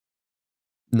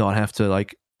not have to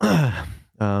like be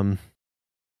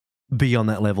on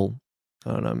that level.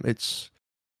 I don't know.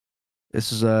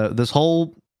 This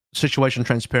whole situation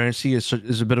transparency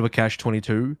is a bit of a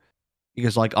catch-22.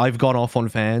 because like I've gone off on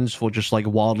fans for just like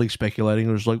wildly speculating.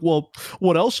 It was like, well,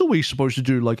 what else are we supposed to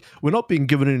do? Like, we're not being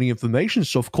given any information,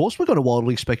 so of course we're going to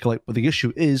wildly speculate. But the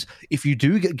issue is, if you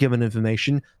do get given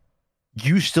information,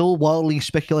 you still wildly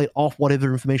speculate off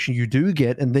whatever information you do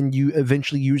get, and then you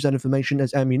eventually use that information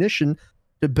as ammunition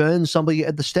to burn somebody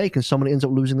at the stake, and somebody ends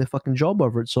up losing their fucking job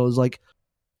over it. So it's like,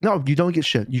 no, you don't get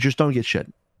shit. You just don't get shit.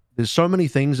 There's so many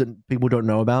things that people don't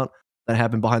know about that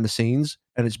happen behind the scenes,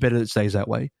 and it's better that it stays that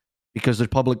way, because the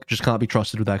public just can't be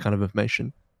trusted with that kind of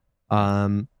information.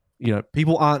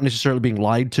 People aren't necessarily being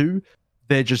lied to.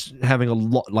 They're just having a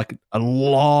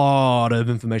lot of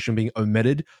information being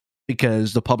omitted,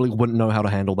 because the public wouldn't know how to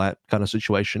handle that kind of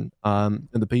situation. And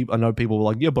I know people were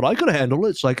like, yeah, but I could handle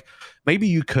it. It's like, maybe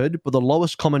you could, but the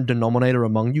lowest common denominator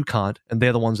among you can't, and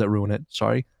they're the ones that ruin it.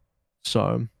 Sorry.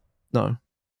 So, no.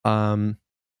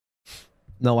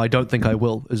 No, I don't think I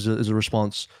will, as a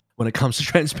response when it comes to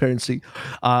transparency.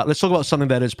 Let's talk about something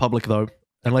that is public, though.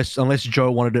 Unless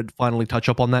Joe wanted to finally touch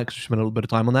up on that, because we spent a little bit of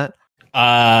time on that.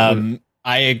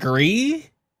 I agree.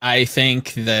 I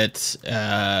think that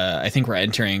we're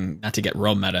entering, not to get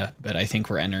real meta, but I think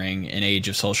we're entering an age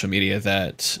of social media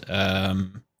that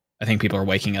I think people are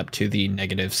waking up to the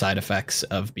negative side effects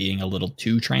of being a little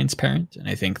too transparent. And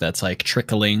I think that's like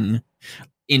trickling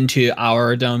into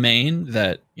our domain,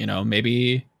 that, you know,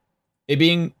 maybe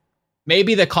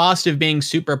the cost of being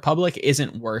super public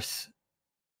isn't worth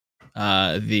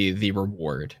the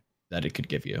reward that it could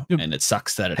give you. And it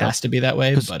sucks that it has to be that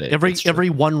way, but every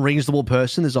one reasonable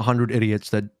person is 100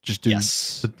 idiots that just do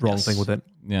the wrong thing with it.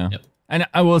 Yeah. Yep. And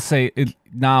I will say, it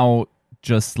now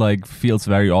just like feels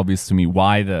very obvious to me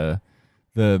why the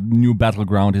new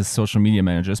battleground is social media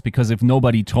managers, because if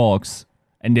nobody talks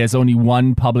and there's only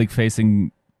one public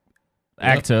facing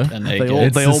actor, and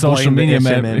they all social media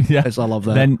manager. Yes, I love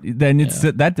that. Then it's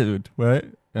that dude, right?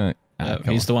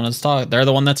 He's the one that's talking. They're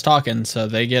the one that's talking, so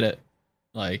they get it.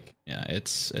 Like, yeah, it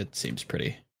seems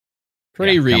pretty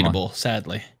readable,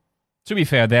 sadly. To be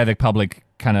fair, the public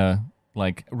kind of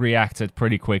like reacted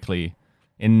pretty quickly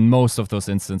in most of those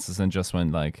instances and just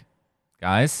went like,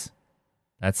 guys,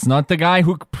 that's not the guy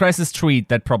who presses tweet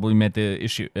that probably made the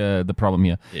issue, the problem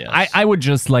here. Yes. I would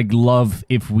just like love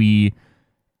if we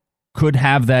could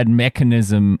have that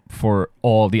mechanism for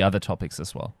all the other topics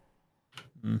as well.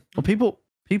 Well,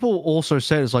 people also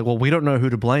say it's like, well, we don't know who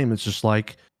to blame. It's just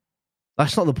like,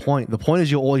 that's not the point. The point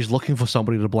is you're always looking for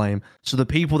somebody to blame. So the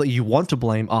people that you want to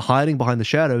blame are hiding behind the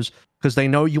shadows because they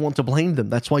know you want to blame them.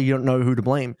 That's why you don't know who to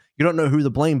blame. You don't know who to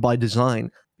blame by design,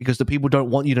 because the people don't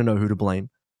want you to know who to blame.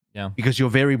 Yeah. Because you're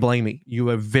very blamey. You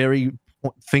are very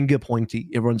finger pointy.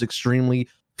 Everyone's extremely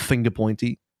finger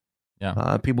pointy.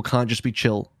 Yeah. People can't just be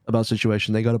chill about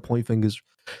situation. They got to point fingers.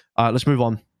 Let's move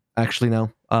on, actually,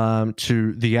 now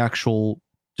to the actual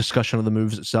discussion of the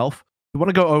moves itself. We want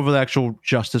to go over the actual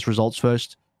Justice results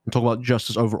first and talk about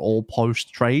Justice overall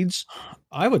post trades.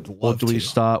 I would love to. Or do we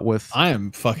start with? I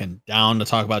am fucking down to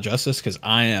talk about Justice because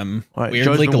I am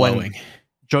weirdly glowing.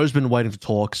 Joe's been waiting to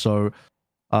talk, so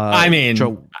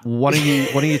Joe, why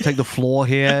don't you take the floor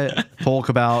here? Talk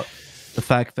about the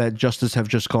fact that Justice have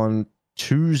just gone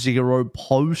 2-0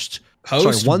 post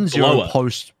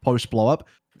 1-0 post blow up.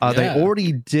 They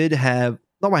already did have.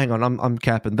 No, hang on. I'm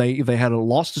capping. They had a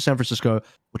loss to San Francisco,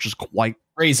 which is quite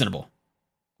reasonable,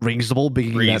 being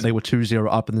that they were 2-0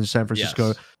 up and then San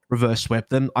Francisco reverse swept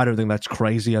them. I don't think that's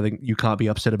crazy. I think you can't be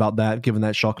upset about that, given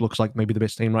that Shock looks like maybe the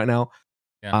best team right now.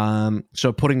 Yeah.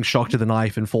 So putting Shock to the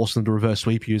knife and forcing them to reverse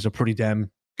sweep you is a pretty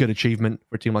damn good achievement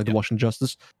for a team like the Washington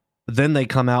Justice. But then they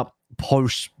come out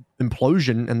post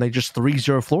implosion and they just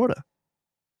 3-0 Florida.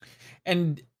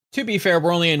 And to be fair,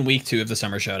 we're only in week 2 of the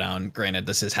Summer Showdown. Granted,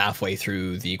 this is halfway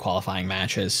through the qualifying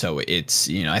matches, so it's,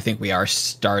 I think we are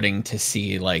starting to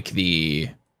see like the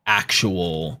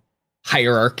actual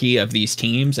hierarchy of these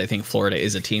teams. I think Florida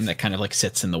is a team that kind of like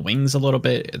sits in the wings a little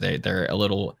bit. They're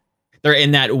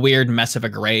in that weird mess of a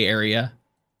gray area.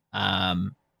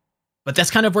 But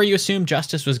that's kind of where you assume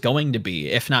Justice was going to be,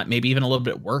 if not maybe even a little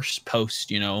bit worse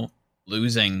post,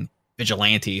 losing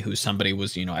Vigilante, who somebody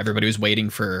was, everybody was waiting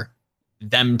for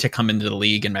them to come into the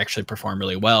league and actually perform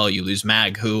really well. You lose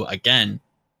Mag, who, again,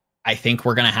 I think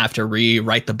we're going to have to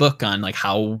rewrite the book on like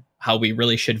how we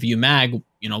really should view Mag,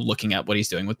 looking at what he's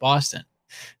doing with Boston.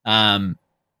 And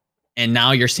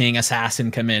now you're seeing Assassin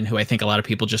come in, who I think a lot of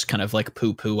people just kind of like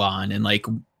poo-poo on, and like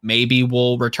maybe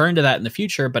we'll return to that in the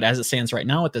future. But as it stands right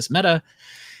now with this meta,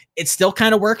 it still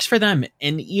kind of works for them.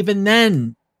 And even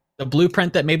then, the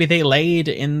blueprint that maybe they laid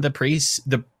in the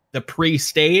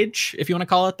pre-stage, if you want to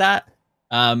call it that,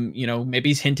 maybe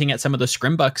he's hinting at some of the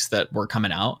scrimbucks that were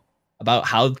coming out. about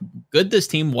how good this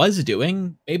team was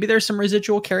doing, maybe there's some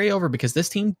residual carryover because this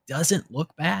team doesn't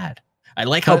look bad. I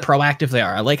like how proactive they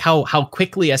are. I like how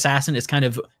quickly Assassin is kind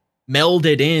of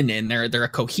melded in, and they're a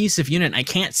cohesive unit. And I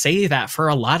can't say that for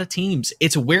a lot of teams.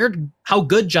 It's weird how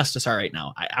good Justice are right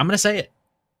now. I'm gonna say it.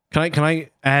 Can I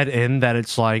add in that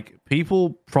it's like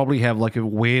people probably have like a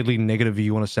weirdly negative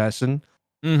view on Assassin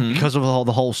because of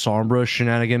the whole Sombra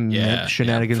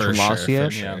shenanigans from last year,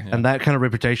 and that kind of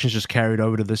reputation is just carried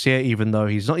over to this year. Even though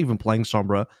he's not even playing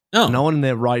Sombra, no one in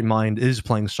their right mind is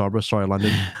playing Sombra. Sorry,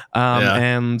 London.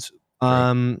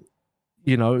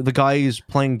 You know, the guy is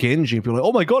playing Genji. People are like,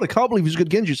 oh my god, I can't believe he's a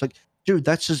good Genji. It's like, dude,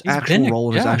 that's his actual role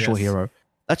and his actual hero.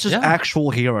 That's his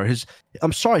actual hero.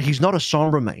 I'm sorry, he's not a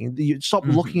Sombra main. You stop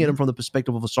looking at him from the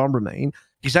perspective of a Sombra main.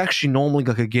 He's actually normally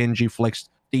like a Genji flexed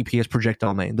DPS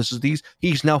projectile main.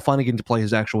 He's now finally getting to play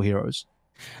his actual heroes.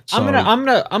 So, I'm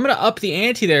gonna up the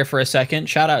ante there for a second.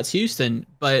 Shout out to Houston,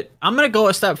 but I'm gonna go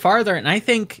a step farther, and I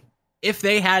think if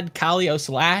they had Kalios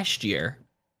last year,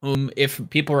 whom if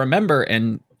people remember,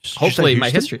 and hopefully my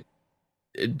history.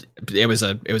 It was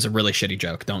a really shitty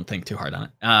joke. Don't think too hard on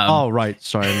it. Oh right,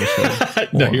 sorry, I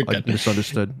missed no, you're good.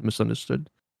 Misunderstood.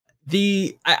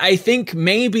 I think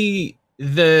maybe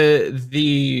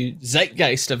the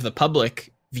zeitgeist of the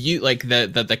public view, like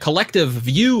the collective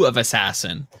view of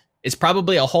Assassin, is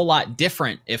probably a whole lot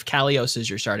different if Kalios is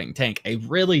your starting tank. I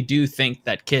really do think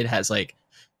that kid has like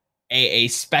a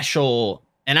special.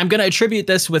 And I'm going to attribute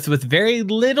this with very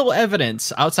little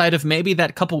evidence outside of maybe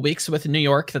that couple weeks with New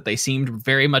York that they seemed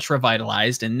very much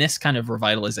revitalized, and this kind of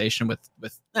revitalization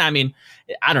with I mean,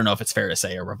 I don't know if it's fair to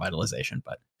say a revitalization,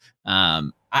 but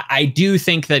I do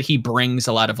think that he brings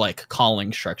a lot of like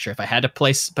calling structure. If I had to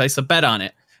place a bet on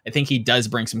it, I think he does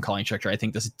bring some calling structure. I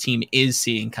think this team is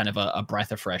seeing kind of a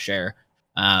breath of fresh air.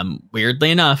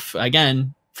 Weirdly enough,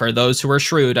 again, for those who are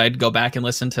shrewd, I'd go back and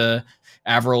listen to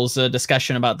Avril's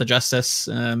discussion about the Justice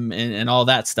and all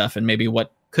that stuff, and maybe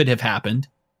what could have happened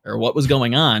or what was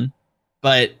going on.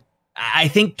 But I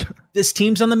think this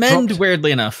team's on the mend,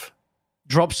 weirdly enough.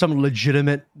 Dropped some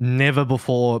legitimate, never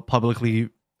before publicly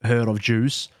heard of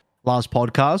juice last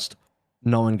podcast.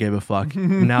 No one gave a fuck.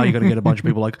 Now you're going to get a bunch of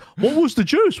people like, what was the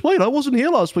juice? Wait, I wasn't here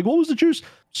last week. What was the juice?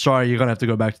 Sorry, you're going to have to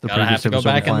go back to the previous episode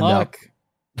and find out.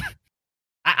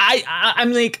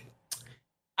 I'm like,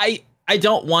 I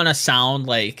don't want to sound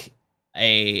like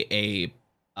a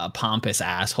pompous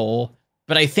asshole,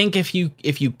 but I think if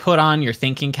you put on your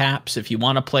thinking caps, if you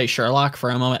want to play Sherlock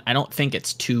for a moment, I don't think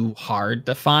it's too hard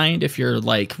to find if you're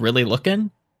like really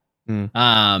looking.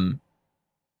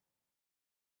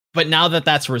 But now that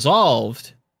that's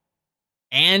resolved,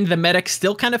 and the medic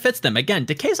still kind of fits them. Again,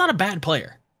 Decay's not a bad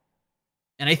player,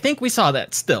 and I think we saw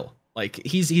that still. Like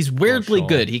he's weirdly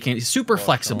good. He's super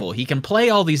flexible. He can play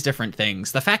all these different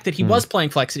things. The fact that he was playing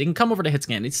flex, he can come over to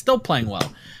Hitscan. He's still playing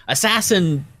well.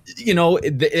 Assassin, you know,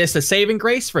 it's a saving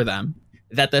grace for them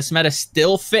that this meta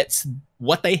still fits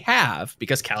what they have,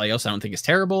 because Kalios I don't think is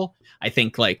terrible. I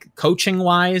think like coaching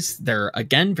wise, they're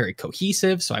again very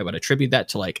cohesive. So I would attribute that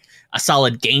to like a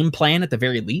solid game plan at the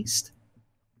very least.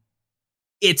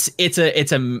 It's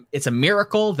a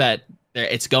miracle that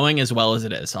it's going as well as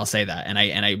it is. I'll say that, and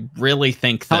I really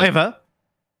think that. However,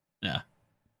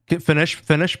 finish,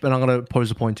 but I'm gonna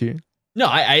pose a point to you. No,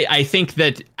 I think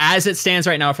that as it stands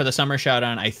right now for the Summer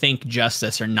Showdown, I think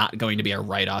Justice are not going to be a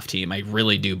write-off team. I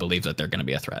really do believe that they're going to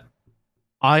be a threat.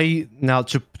 Now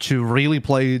to really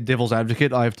play devil's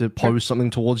advocate, I have to pose something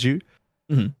towards you.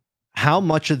 How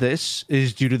much of this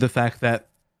is due to the fact that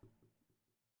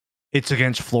it's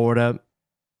against Florida?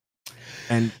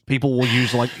 And people will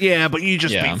use like, but you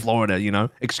just beat Florida, you know,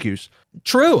 excuse.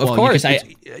 True, of course.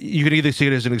 You could either see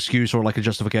it as an excuse or like a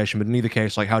justification, but in either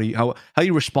case, like how do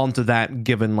you respond to that?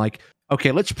 Given like,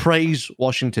 okay, let's praise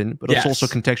Washington, but let's also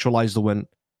contextualize the win.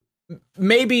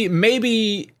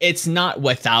 Maybe it's not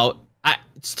without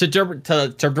to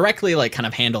directly like kind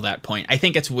of handle that point. I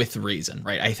think it's with reason,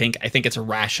 right? I think it's a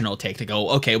rational take to go,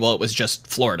 okay, well, it was just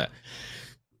Florida,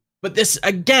 but this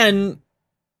again.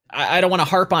 I don't want to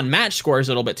harp on match scores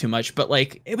a little bit too much, but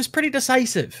like it was pretty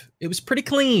decisive. It was pretty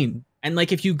clean. And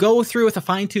like if you go through with a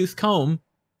fine-tooth comb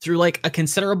through like a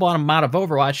considerable amount of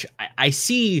Overwatch, I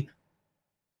see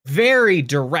very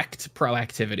direct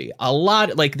proactivity. A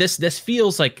lot like this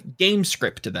feels like game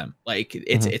script to them. Like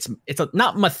it's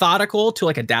not methodical to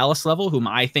like a Dallas level, whom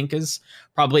I think is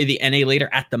probably the NA leader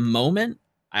at the moment.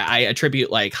 I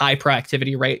attribute like high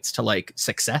proactivity rates to like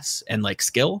success and like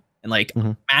skill and like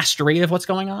mastery of what's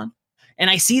going on. And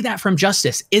I see that from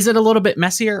Justice. Is it a little bit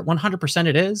messier? 100%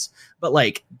 it is. But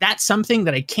like, that's something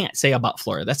that I can't say about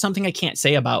Florida. That's something I can't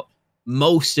say about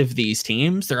most of these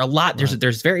teams, there are a lot.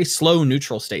 There's very slow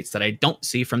neutral states that I don't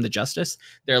see from the Justice.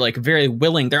 They're like very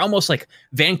willing. They're almost like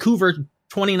Vancouver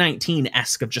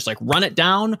 2019-esque of just like run it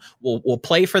down. We'll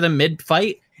play for the mid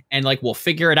fight and like we'll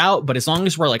figure it out. But as long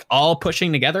as we're like all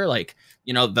pushing together, like,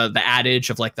 you know, the adage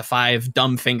of like the 5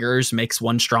 dumb fingers makes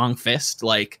one strong fist,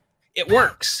 like it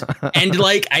works. And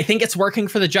like I think it's working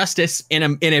for the Justice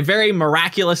in a very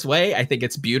miraculous way. I think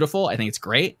it's beautiful. I think it's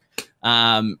great.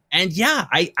 And yeah,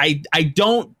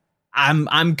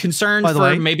 I'm concerned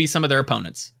for maybe some of their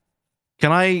opponents.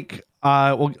 Can I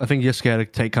well, I think you're scared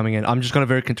of take coming in. I'm just going to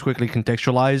very quickly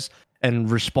contextualize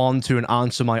and respond to and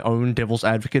answer my own devil's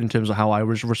advocate in terms of how I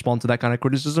respond to that kind of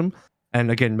criticism. And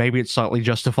again, maybe it's slightly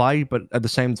justified, but at the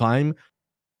same time,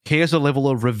 here's a level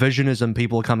of revisionism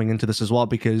people are coming into this as well,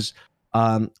 because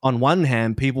on one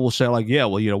hand, people will say like, yeah,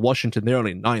 well, you know, Washington, they're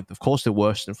only 9th. Of course, they're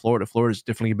worse than Florida. Florida is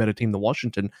definitely a better team than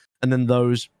Washington. And then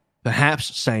those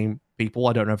perhaps same people,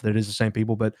 I don't know if that is the same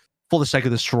people, but for the sake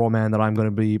of the straw man that I'm going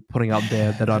to be putting up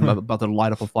there, that I'm about to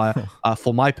light up a fire,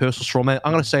 for my personal straw man,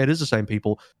 I'm going to say it is the same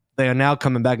people. They are now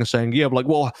coming back and saying, yeah, like,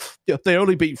 well, if they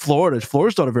only beat Florida,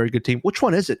 Florida's not a very good team. Which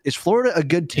one is it? Is Florida a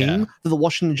good team that the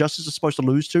Washington Justice is supposed to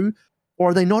lose to?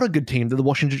 Or are they not a good team that the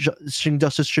Washington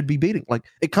Justice should be beating? Like,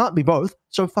 it can't be both,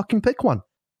 so fucking pick one.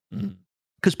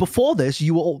 Because before this,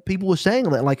 people were saying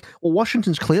that, like, well,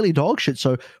 Washington's clearly dog shit,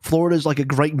 so Florida's like a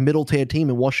great middle tier team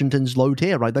and Washington's low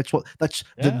tier, right? That's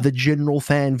the general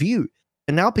fan view.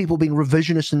 And now people being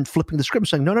revisionist and flipping the script,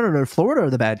 saying, no, Florida are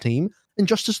the bad team and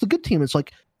Justice the good team. It's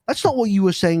like, that's not what you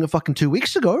were saying fucking 2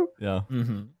 weeks ago. Yeah.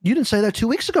 You didn't say that 2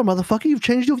 weeks ago, motherfucker. You've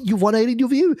changed you've 180'd your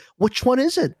view. Which one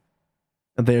is it?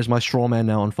 And there's my straw man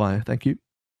now on fire. Thank you.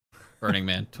 Burning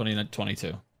Man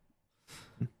 2022.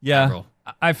 Yeah.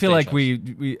 I feel like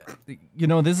we you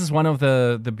know, this is one of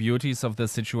the beauties of the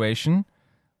situation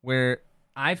where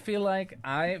I feel like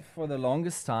I, for the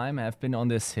longest time, have been on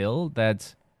this hill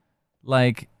that,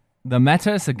 like, the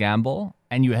meta is a gamble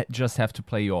and you just have to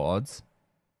play your odds.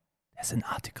 There's an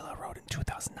article I wrote in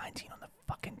 2019 on the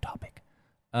fucking topic.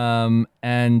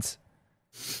 And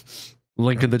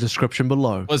link in the description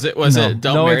below. Was it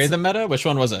Don't Marry the Meta? Which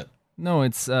one was it? No,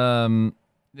 it's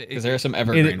because there are some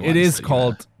evergreen ones. It is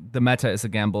called The Meta is a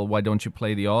Gamble. Why don't you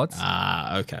play the odds?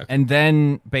 Okay. And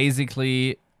then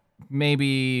basically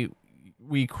maybe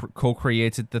we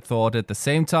co-created the thought at the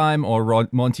same time, or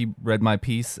Monty read my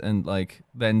piece and like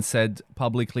then said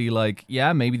publicly like,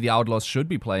 yeah, maybe the Outlaws should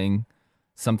be playing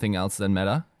something else than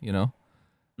meta, you know.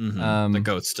 The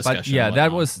goats discussion. But yeah,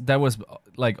 that was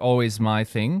like always my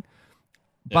thing.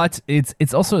 Yeah. But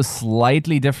it's also a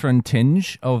slightly different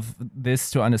tinge of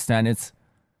this to understand. It's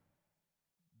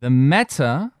the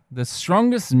meta, the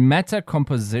strongest meta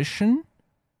composition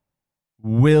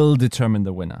will determine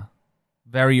the winner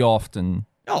very often.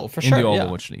 Oh, for in sure. the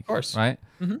Overwatch League, of course. Right?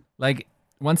 Like,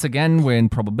 once again, we're in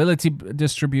probability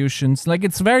distributions. Like,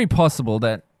 it's very possible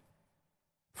that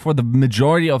for the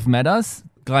majority of metas,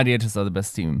 Gladiators are the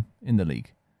best team in the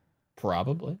league.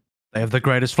 Probably. They have the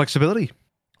greatest flexibility.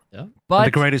 Yeah. But and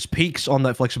the greatest peaks on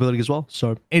that flexibility as well.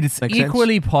 So it is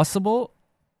equally possible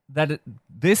that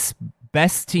this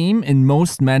best team in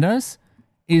most metas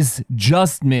is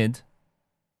just mid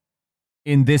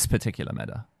in this particular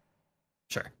meta.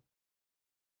 Sure.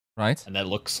 Right? And that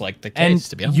looks like the case,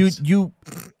 to be honest.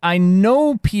 I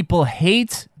know people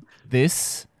hate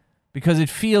this because it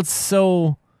feels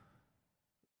so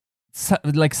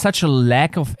like such a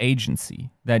lack of agency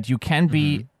that you can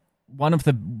be one of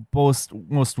the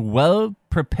most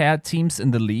well-prepared teams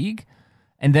in the league,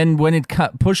 and then when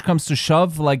push comes to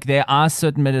shove, like there are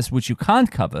certain metas which you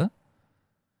can't cover.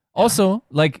 Yeah. Also,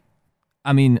 like,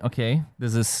 I mean, okay,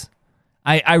 this is...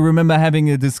 I remember having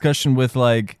a discussion with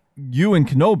like you and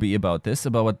Kenobi about this,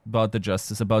 about the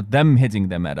Justice, about them hitting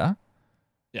their meta.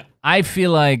 Yeah. I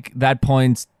feel like that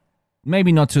point,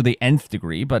 maybe not to the nth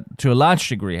degree, but to a large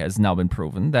degree has now been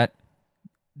proven that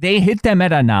they hit their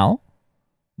meta now.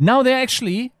 Now they're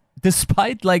actually,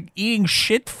 despite like eating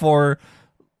shit for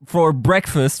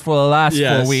breakfast for the last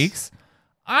 4 weeks,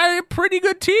 are a pretty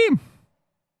good team.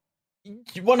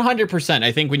 100%.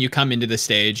 I think when you come into the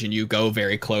stage and you go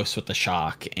very close with the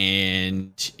shock,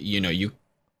 and you know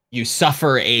you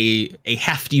suffer a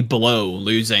hefty blow,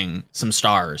 losing some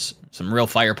stars, some real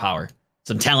firepower,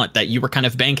 some talent that you were kind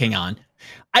of banking on.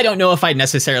 I don't know if I'd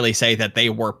necessarily say that they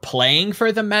were playing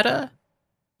for the meta,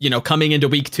 you know, coming into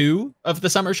week 2 of the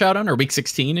Summer Showdown, or week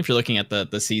 16 if you're looking at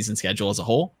the season schedule as a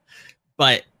whole.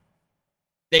 But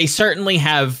they certainly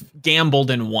have gambled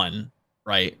and won,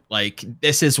 right? Like,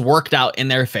 this has worked out in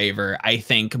their favor, I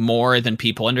think, more than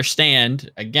people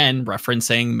understand. Again,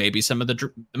 referencing maybe some of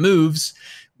the moves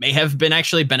may have been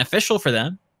actually beneficial for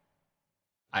them.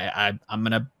 I'm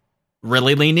gonna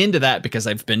really lean into that because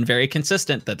I've been very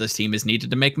consistent that this team has needed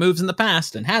to make moves in the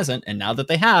past and hasn't, and now that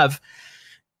they have,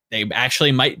 they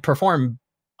actually might perform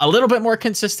a little bit more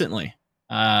consistently.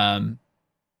 And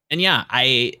yeah,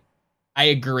 I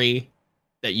agree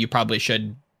that you probably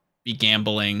should be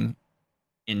gambling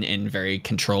in very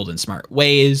controlled and smart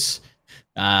ways.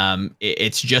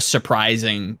 It's just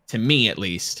surprising to me, at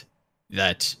least,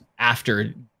 that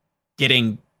after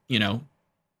getting,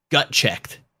 gut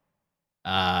checked,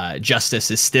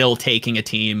 Justice is still taking a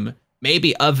team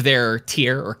maybe of their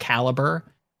tier or caliber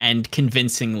and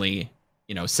convincingly,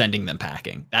 sending them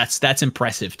packing. That's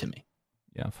impressive to me.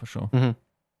 Yeah, for sure. Mm-hmm.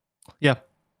 Yeah.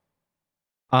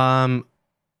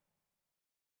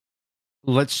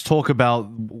 Let's talk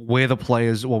about where the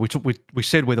players. Well, we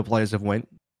said where the players have went.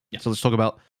 Yeah. So let's talk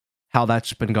about how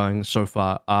that's been going so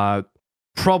far.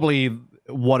 Probably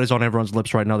what is on everyone's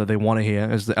lips right now that they want to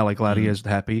hear is the LA Gladiators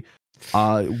happy.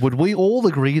 Would we all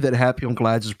agree that happy on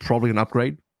Glads is probably an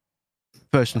upgrade?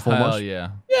 First and foremost. Hell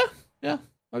yeah. Yeah.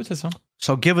 I would say so.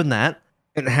 So given that,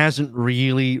 it hasn't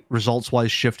really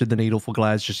results-wise shifted the needle for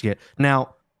Glads just yet.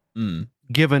 Now,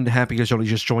 given Happy has only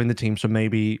just joined the team, so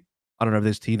maybe, I don't know if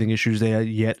there's teething issues there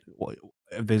yet, or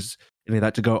if there's any of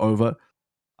that to go over.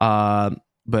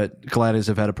 But Gladiators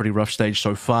have had a pretty rough stage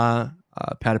so far.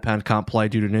 Patapan can't play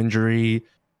due to an injury.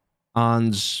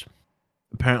 Arn's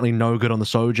apparently no good on the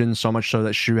Sojin, so much so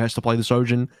that Shu has to play the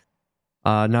Sojin.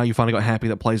 Now you finally got Happy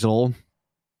that plays it all.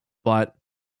 But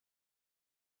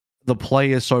the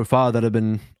players so far that have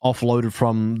been offloaded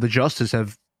from the Justice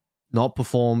have not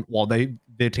performed. Well,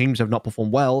 their teams have not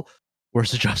performed well,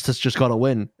 whereas the Justice just got a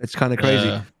win. It's kind of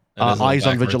crazy. Eyes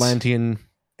on Vigilante in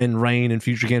Rain in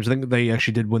future games. I think they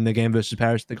actually did win their game versus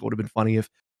Paris. I think it would have been funny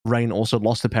if Rain also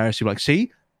lost to Paris. You're like,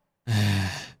 see?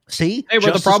 See? They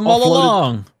were the problem all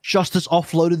along. Justice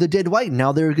offloaded the dead weight.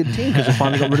 Now they're a good team because they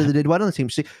finally got rid of the dead weight on the team.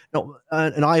 See, no,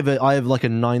 and I have like a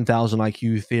 9,000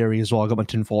 IQ theory as well. I got my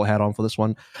tinfoil hat on for this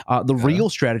one. The real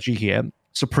strategy here,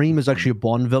 Supreme is actually a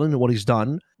Bond villain, and what he's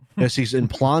done is he's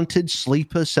implanted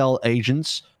sleeper cell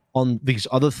agents on these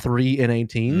other 3 NA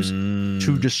teams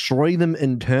to destroy them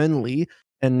internally.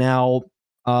 And now,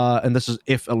 and this is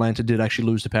if Atlanta did actually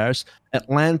lose to Paris,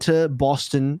 Atlanta,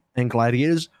 Boston, and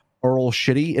Gladiators are all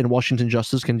shitty, and Washington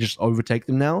Justice can just overtake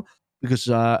them now because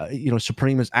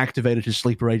Supreme has activated his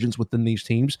sleeper agents within these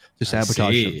teams to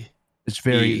sabotage them. It's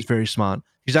very smart.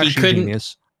 He's actually a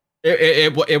genius.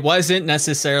 It wasn't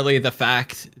necessarily the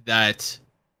fact that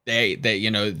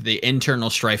the internal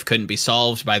strife couldn't be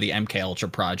solved by the MK Ultra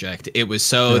project. It was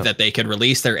so that they could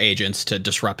release their agents to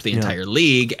disrupt the entire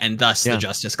league, and thus the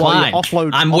Justice climbed.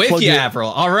 I'm with you,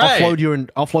 Avril. All right,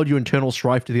 offload your internal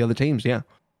strife to the other teams. Yeah.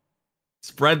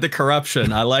 Spread the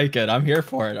corruption. I like it. I'm here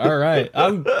for it. All right.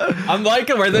 I'm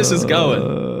liking where this is going.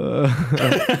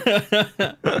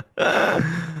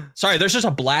 Sorry, there's just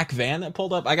a black van that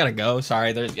pulled up. I gotta go.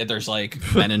 Sorry, there's like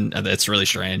men in. It's really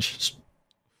strange.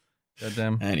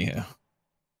 Goddamn. Anyhow,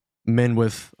 men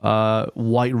with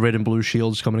white, red, and blue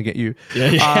shields coming to get you.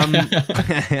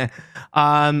 Yeah.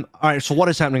 All right. So what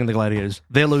is happening in the Gladiators?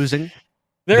 They're losing.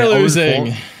 They're losing.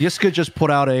 Yiska just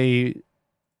put out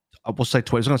we'll say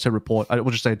tweet. I was going to say report. I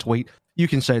will just say a tweet. You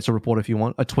can say it's a report if you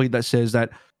want. A tweet that says that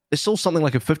there's still something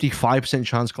like a 55%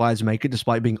 chance Glides make it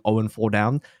despite being 0-4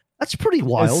 down. That's pretty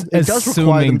wild. It does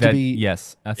require them to be...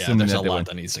 Yes. Assuming there's a lot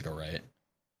that needs to go right.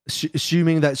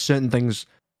 Assuming that certain things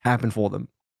happen for them.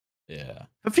 Yeah.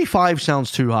 55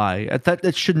 sounds too high.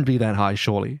 That shouldn't be that high,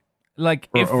 surely. Like,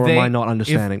 or am I not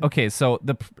understanding? Okay, so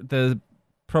the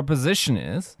proposition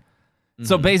is...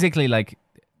 So basically, like...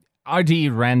 RD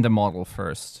ran the model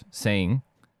first, saying,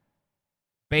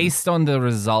 based on the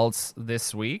results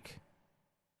this week,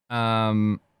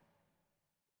 this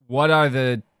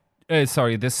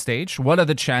stage, what are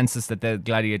the chances that the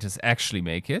Gladiators actually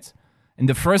make it? And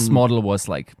the first model was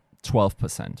like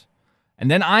 12%.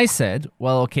 And then I said,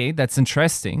 well, okay, that's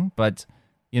interesting, but,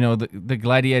 the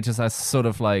Gladiators are sort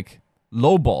of like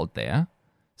lowballed there.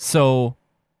 So,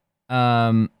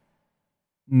 what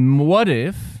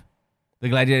if the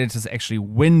Gladiators actually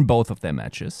win both of their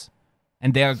matches,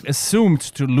 and they are assumed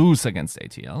to lose against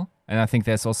ATL? And I think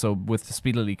there's also, with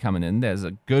Speedily coming in, there's a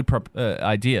good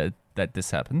idea that this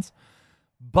happens.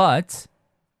 But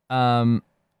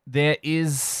there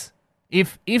is,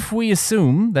 if we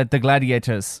assume that the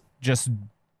Gladiators just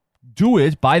do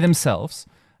it by themselves,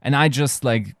 and I just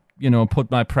put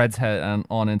my Preds head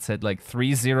on and said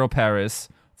 3-0 Paris,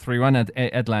 3-1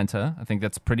 Atlanta. I think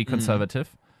that's pretty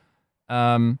conservative.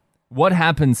 What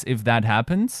happens if that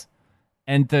happens?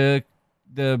 And the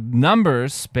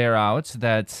numbers bear out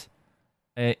that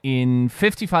in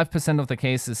 55% of the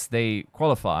cases they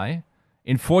qualify,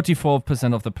 In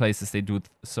 44% of the places, they do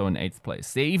so in 8th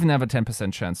place. They even have a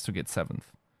 10% chance to get 7th.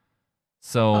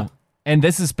 So, and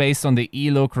this is based on the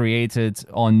ELO created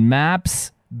on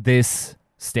maps this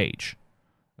stage.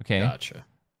 Okay? Gotcha.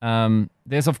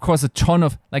 There's, of course, a ton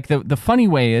of... Like, the funny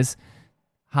way is,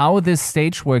 how this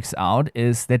stage works out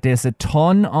is that there's a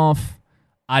ton of...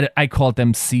 I call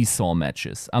them seesaw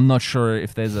matches. I'm not sure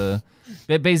if there's a...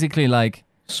 They're basically like...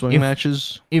 Swing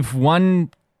matches? If one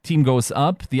team goes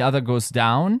up, the other goes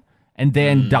down, and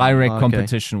they're in direct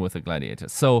competition with the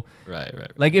Gladiators. So, right.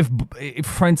 like, if,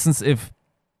 for instance, if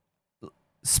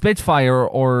Spitfire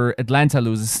or Atlanta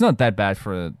loses, it's not that bad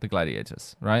for the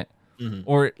Gladiators, right? Mm-hmm.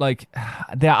 Or, like,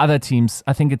 there are other teams.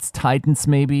 I think it's Titans,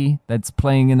 maybe, that's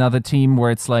playing another team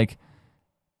where it's like,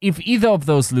 if either of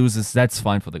those loses, that's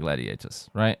fine for the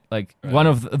Gladiators, right? Like, one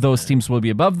of those teams will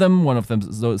be above them, one of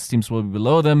those teams will be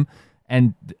below them,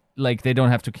 and, like, they don't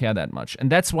have to care that much.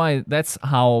 And that's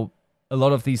how a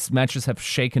lot of these matches have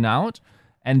shaken out,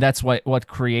 and that's what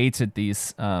created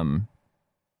these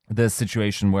the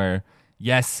situation where,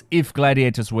 yes, if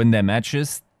Gladiators win their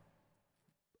matches,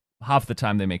 half the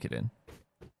time they make it in.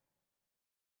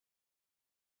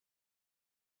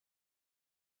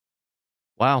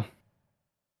 Wow.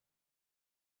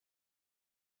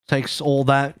 Takes all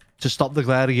that to stop the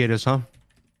Gladiators, huh?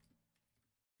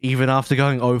 Even after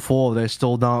going 0-4, they're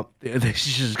still not... They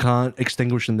just can't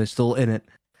extinguish them. They're still in it.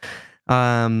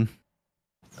 I'm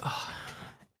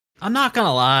not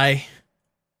gonna lie.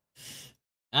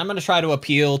 I'm gonna try to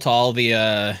appeal to all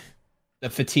the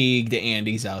fatigued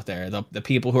Andys out there. The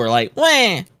people who are like,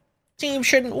 "Wah, team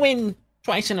shouldn't win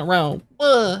twice in a row.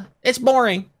 It's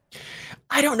boring."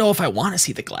 I don't know if I want to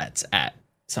see the Glads at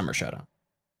Summer Showdown.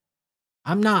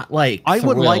 I'm not like I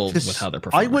would like to with how they're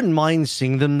performing. I wouldn't mind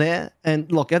seeing them there.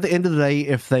 And look, at the end of the day,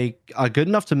 if they are good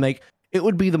enough to make, it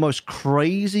would be the most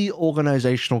crazy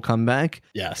organizational comeback.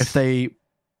 Yes. If they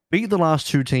beat the last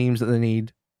two teams that they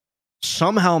need,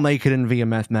 somehow make it in via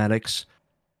mathematics,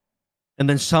 and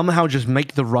then somehow just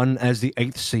make the run as the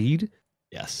 8th seed.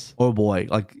 Yes. Oh boy,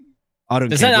 like I don't.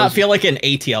 Does that not feel like an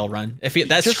ATL run? If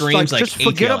that just screams like just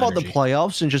forget ATL about energy. the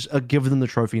playoffs and just give them the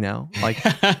trophy now. Like,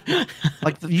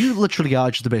 like you literally are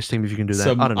just the best team if you can do that.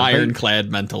 Some I don't know. ironclad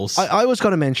mentals. I was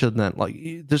going to mention that.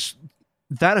 Like this,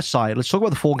 that aside, let's talk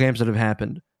about the 4 games that have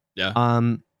happened. Yeah.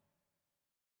 Am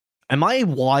I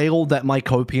wild that my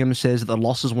copium says that the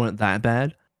losses weren't that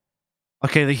bad?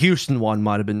 Okay, the Houston one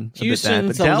might have been a bit bad,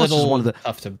 but Dallas is one of the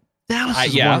tough to. Dallas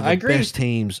is one of the best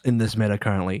teams in this meta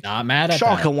currently. Not mad at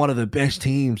Shock that. are one of the best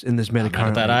teams in this meta Not mad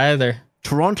currently. at that either.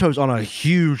 Toronto's on a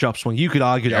huge upswing. You could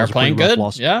argue They're playing good.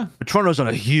 Loss. Yeah. But Toronto's on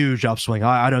a huge upswing.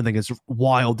 I don't think it's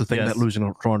wild to think that losing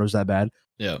to Toronto's that bad.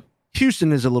 Yeah.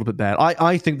 Houston is a little bit bad.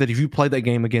 I think that if you play that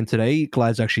game again today,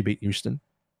 Glad's actually beat Houston.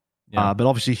 Yeah. But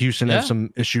obviously Houston has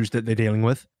some issues that they're dealing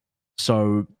with.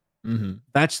 So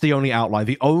that's the only outlier.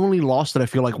 The only loss that I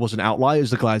feel like was an outlier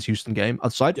is the Glad's Houston game.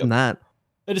 Aside from that,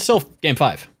 it is still game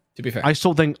 5. To be fair, I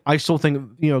still think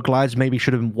Glad's maybe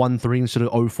should have won 3 instead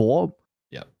of 0-4.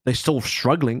 Yeah, they're still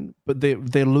struggling, but they're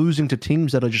losing to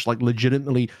teams that are just like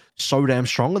legitimately so damn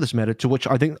strong in this meta. To which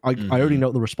I think I already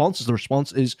know the response is. The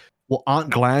response is, well, aren't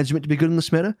Glads meant to be good in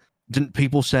this meta? Didn't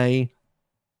people say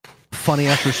Funny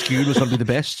After Skewed was going to be the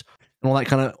best and all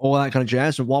that kind of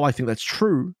jazz? And while I think that's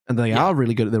true, and they are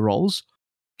really good at their roles,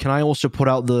 can I also put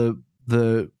out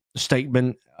the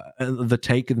statement, the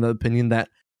take, and the opinion that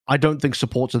I don't think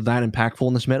supports are that impactful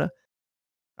in this meta?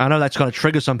 I know that's going to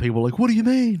trigger some people. Like, what do you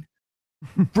mean?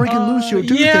 Freaking Lucio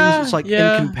do things. It's like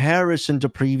in comparison to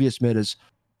previous metas,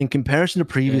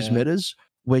 metas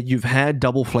where you've had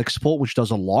double flex support, which does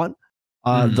a lot.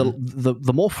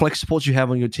 The more flex supports you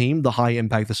have on your team, the higher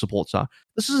impact the supports are.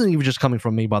 This isn't even just coming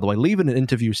from me, by the way. Leave in an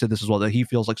interview said this as well, that he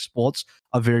feels like supports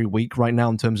are very weak right now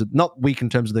in terms of, not weak in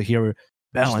terms of the hero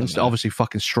balance, they're obviously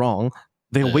fucking strong.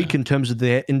 They're weak in terms of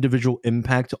their individual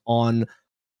impact on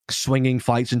swinging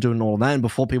fights and doing all that. And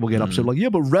before people get upset, like, yeah,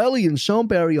 but Rally and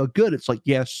Soundberry are good. It's like,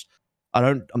 yes,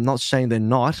 I'm not saying they're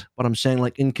not, but I'm saying,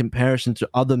 like, in comparison to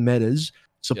other metas,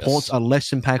 supports are less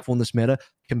impactful in this meta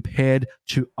compared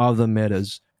to other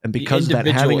metas. And because of that,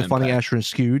 having a Funny Asher and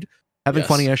Skewed,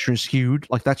 Funny Asher and Skewed,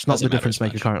 like, that's not the difference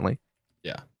maker currently.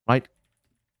 Yeah. Right?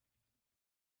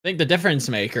 I think the difference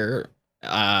maker,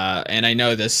 and I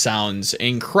know this sounds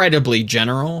incredibly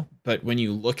general, but when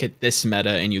you look at this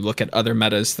meta and you look at other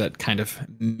metas that kind of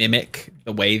mimic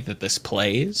the way that this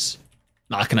plays,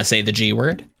 not going to say the G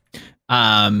word,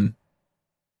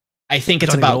 I think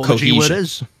it's about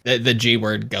cohesion. The G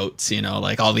word goats,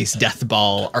 like all these death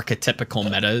ball archetypical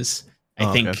metas.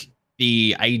 I think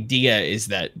the idea is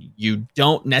that you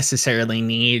don't necessarily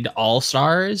need all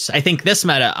stars. I think this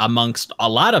meta, amongst a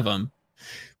lot of them,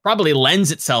 probably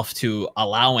lends itself to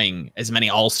allowing as many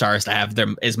all-stars to have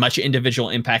them as much individual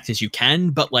impact as you can,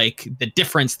 but like the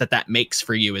difference that makes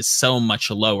for you is so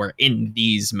much lower in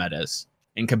these metas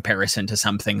in comparison to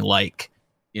something like,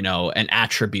 you know, an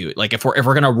attribute. Like if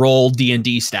we're gonna roll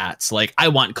D&D stats, like I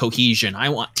want cohesion, I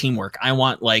want teamwork, I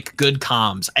want like good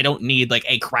comms. I don't need like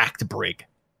a cracked brig.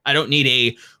 I don't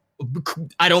need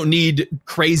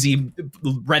crazy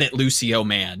Reddit Lucio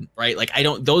man, right? Like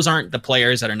those aren't the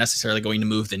players that are necessarily going to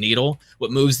move the needle.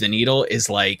 What moves the needle is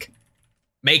like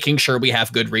making sure we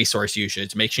have good resource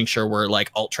usage, making sure we're like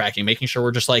alt tracking, making sure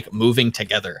we're just like moving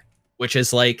together, which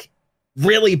is like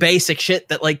really basic shit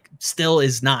that like still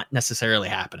is not necessarily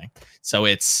happening. So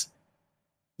it's,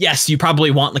 yes, you probably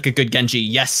want like a good Genji.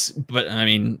 Yes. But I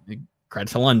mean,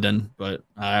 credit to London, but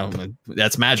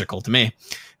that's magical to me.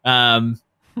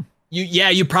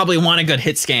 You probably want a good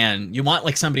hit scan. You want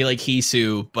like somebody like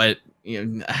Hisu, but you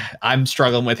know, I'm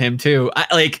struggling with him too.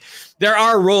 Like there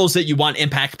are roles that you want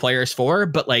impact players for,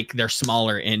 but like they're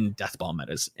smaller in Deathball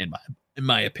metas in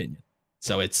my opinion.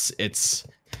 So it's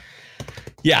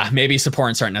yeah, maybe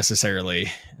supports aren't necessarily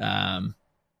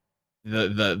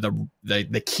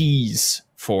the keys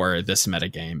for this meta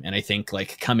game. And I think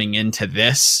like coming into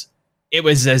this, it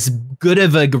was as good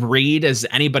of a read as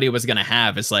anybody was going to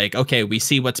have. It's like, okay, we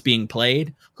see what's being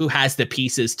played, who has the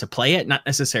pieces to play it, not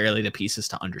necessarily the pieces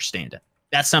to understand it.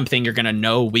 That's something you're going to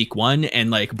know week one.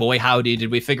 And like, boy, howdy, did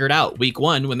we figure it out week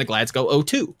one when the Glads go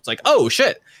 0-2. It's like, oh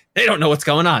shit, they don't know what's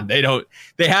going on. They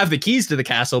have the keys to the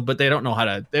castle, but they don't know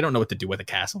what to do with a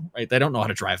castle, right? They don't know how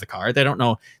to drive the car. They don't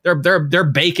know. They're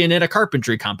baking in a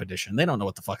carpentry competition. They don't know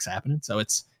what the fuck's happening. So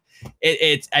it's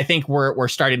I think we're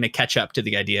starting to catch up to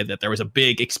the idea that there was a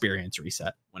big experience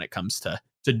reset when it comes to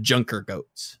Junker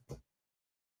goats.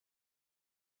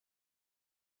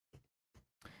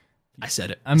 I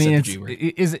said it. I mean,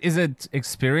 is it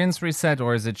experience reset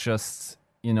or is it just,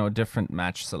 you know, different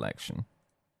match selection?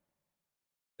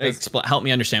 Help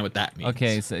me understand what that means.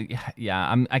 Okay, so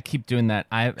yeah, I keep doing that.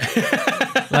 I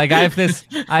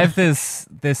have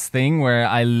this thing where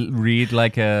I read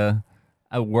like a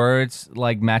word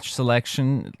like match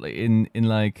selection in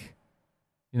like,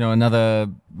 you know, another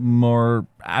more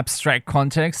abstract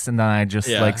context, and then I just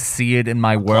like see it in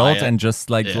my world and just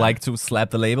like to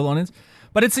slap the label on it.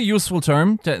 But it's a useful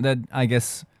term that I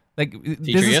guess like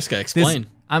Teacher Yiska, explain.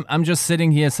 I'm just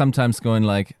sitting here sometimes going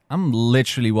like, I'm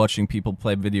literally watching people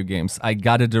play video games. I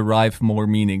gotta derive more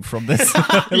meaning from this.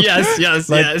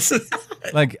 yes.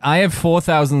 Like I have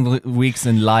 4,000 weeks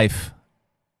in life.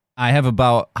 I have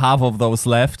about half of those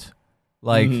left.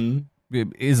 Like,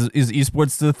 is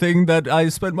esports the thing that I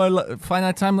spent my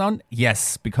finite time on?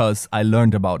 Yes, because I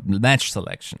learned about match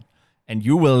selection. And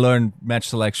you will learn match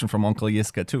selection from Uncle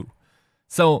Yiska too.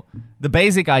 So the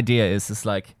basic idea is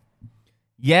like,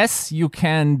 yes, you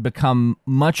can become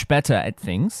much better at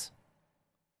things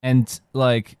and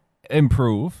like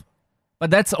improve,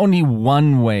 but that's only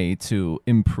one way to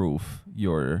improve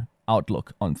your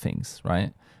outlook on things,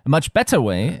 right? A much better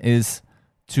way is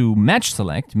to match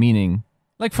select, meaning,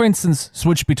 like for instance,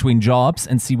 switch between jobs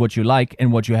and see what you like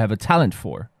and what you have a talent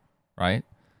for, right?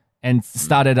 And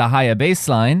start at a higher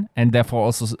baseline and therefore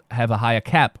also have a higher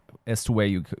cap as to where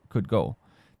you could go.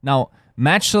 Now,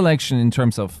 match selection in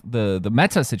terms of the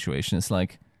meta situation is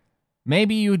like,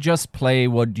 maybe you just play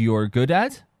what you're good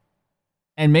at,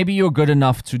 and maybe you're good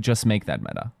enough to just make that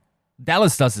meta.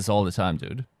 Dallas does this all the time,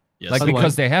 dude. Yes. Like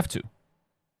because they have to.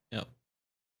 Yeah.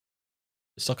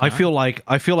 I feel like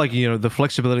you know, the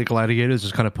flexibility of gladiators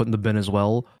is kind of put in the bin as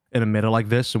well in a meta like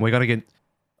this, and we're gonna get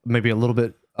maybe a little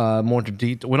bit more into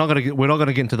detail. We're not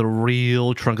gonna get into the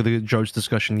real trunk of the Joe's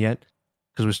discussion yet,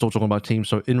 because we're still talking about teams.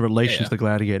 So in relation to the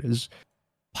gladiators,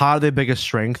 part of their biggest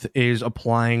strength is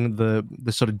applying the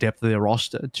sort of depth of their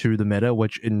roster to the meta,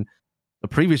 which in the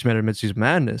previous meta, Mid-Season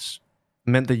Madness,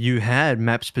 meant that you had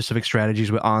map-specific strategies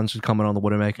where Arns would come in on the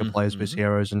Widowmaker, play Space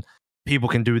Heroes, and people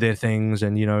can do their things.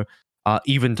 And, you know,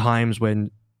 even times when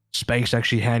Space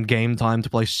actually had game time to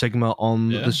play Sigma on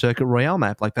the Circuit Royale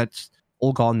map. Like, that's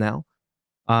all gone now.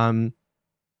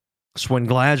 So when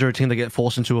Glads are a team that get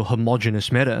forced into a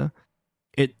homogenous meta,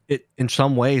 it in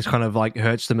some ways kind of like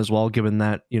hurts them as well, given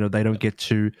that, you know, they don't get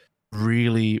to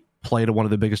really play to one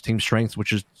of the biggest team strengths,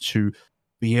 which is to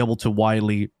be able to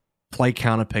widely play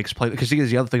counter picks. Because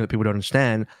here's the other thing that people don't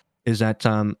understand is that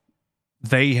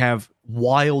they have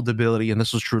wild ability, and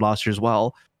this was true last year as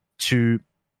well, to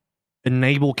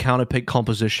enable counter pick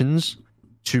compositions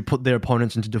to put their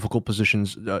opponents into difficult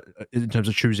positions in terms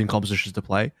of choosing compositions to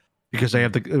play, because they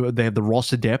have the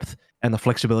roster depth and the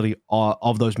flexibility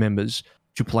of those members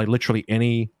to play literally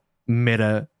any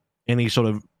meta, any sort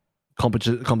of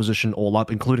composition all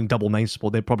up, including double main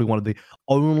support. They're probably one of the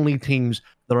only teams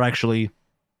that are actually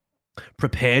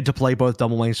prepared to play both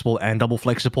double main support and double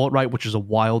flex support, right? Which is a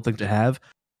wild thing to have.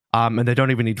 And they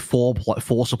don't even need four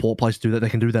support players to do that. They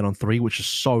can do that on 3, which is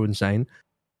so insane.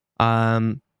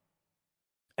 And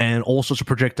all sorts of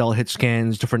projectile hit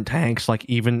scans, different tanks, like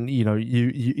even,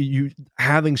 you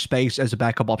having space as a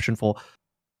backup option for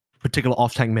particular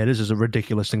off-tank metas is a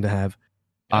ridiculous thing to have.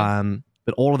 Yeah.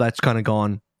 But all of that's kind of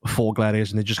gone for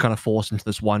Gladiators, and they're just kind of forced into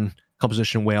this one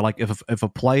composition where, like, if a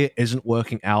player isn't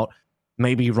working out,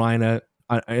 maybe Reiner,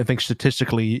 I think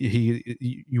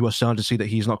statistically, you are starting to see that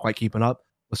he's not quite keeping up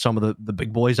with some of the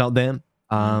big boys out there.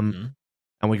 And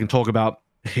we can talk about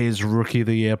his rookie of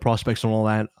the year prospects and all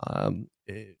that.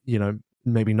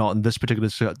 Maybe not in this particular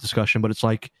discussion, but it's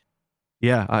like,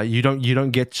 you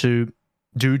don't get to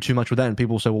do too much with that. And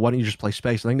people say, well, why don't you just play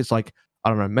Space? I think it's like, I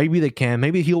don't know. Maybe they can.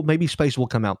 Maybe Space will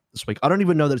come out this week. I don't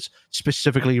even know that it's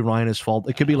specifically Reiner's fault.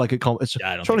 It could be like it's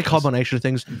sort of a combination of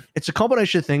things. It's a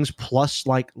combination of things plus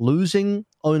like losing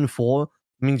 0-4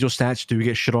 means your stats do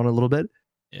get shit on a little bit.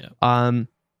 Yeah.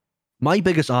 My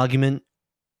biggest argument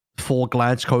for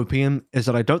Glad's Copium is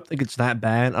that I don't think it's that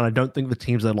bad, and I don't think the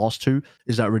teams they lost to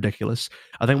is that ridiculous.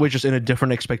 I think we're just in a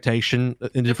different expectation,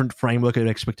 in a different framework of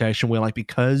expectation, where like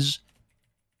because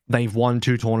they've won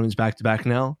 2 tournaments back to back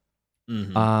now.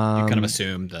 You kind of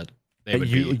assume that they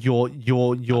would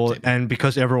you're and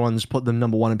because everyone's put them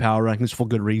number 1 in power rankings for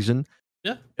good reason.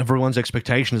 Yeah. Everyone's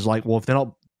expectation is like, well, if they're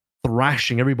not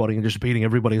thrashing everybody and just beating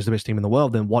everybody as the best team in the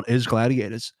world, then what is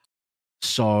Gladiators?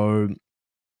 So,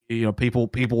 people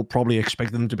probably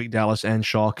expect them to beat Dallas and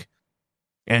Shock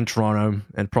and Toronto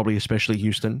and probably especially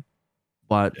Houston.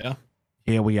 But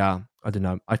here we are. I don't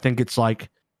know. I think it's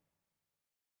like,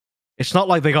 it's not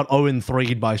like they got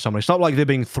 0-3'd by somebody. It's not like they're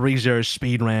being 3-0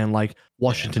 speed ran like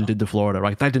Washington did to Florida,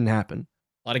 right? That didn't happen.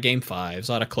 A lot of game 5s,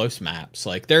 a lot of close maps.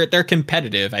 Like they're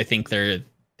competitive. I think there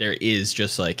is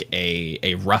just like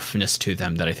a roughness to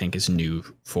them that I think is new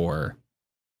for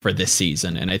this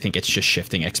season, and I think it's just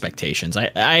shifting expectations.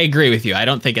 I agree with you. I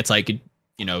don't think it's like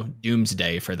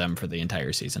doomsday for them for the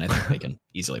entire season. I think they can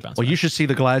easily bounce back. You should see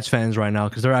the Glads fans right now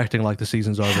because they're acting like the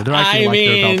season's over. They're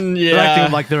acting they're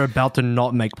acting like they're about to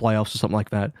not make playoffs or something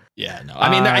like that. Yeah, no. I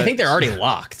mean, I think they're already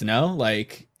locked. No,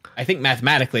 like I think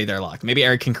mathematically they're locked. Maybe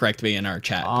Eric can correct me in our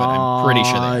chat, but I'm pretty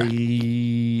sure they are.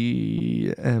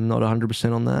 I am not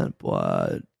 100% on that,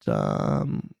 but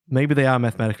maybe they are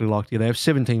mathematically locked. Yeah, they have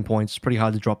 17 points. It's pretty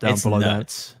hard to drop down below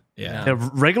that. Yeah. Their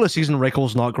regular season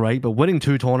record's not great, but winning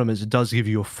 2 tournaments, it does give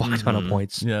you a fuck ton of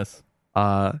points. Yes.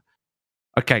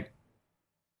 Okay.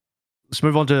 Let's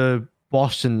move on to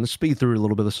Boston. Let's speed through a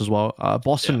little bit of this as well.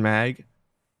 Boston Mag.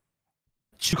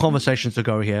 2 conversations to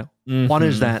go here. One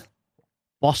is that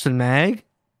Boston Mag,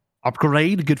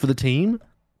 upgrade, good for the team.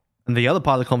 And the other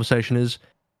part of the conversation is,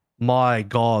 my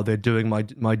God, they're doing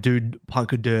my dude Punk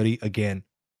dirty again.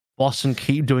 Boston,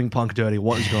 keep doing Punk dirty.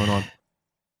 What is going on?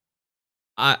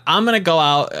 I'm going to go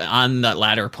out on that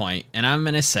latter point, and I'm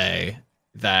going to say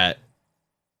that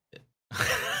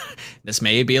this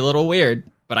may be a little weird,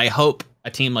 but I hope a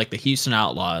team like the Houston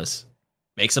Outlaws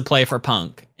makes a play for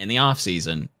Punk in the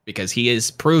offseason, because he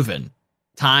is proven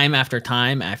time after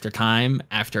time after time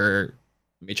after,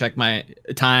 let me check my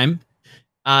time.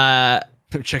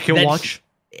 Check your watch.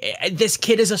 This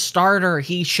kid is a starter.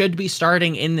 He should be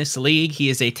starting in this league. He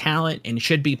is a talent and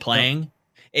should be playing.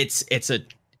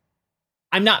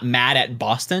 I'm not mad at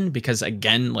Boston because,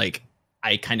 again, like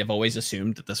I kind of always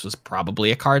assumed that this was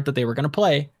probably a card that they were going to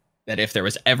play, that if there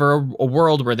was ever a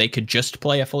world where they could just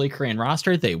play a fully Korean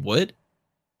roster, they would.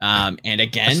 And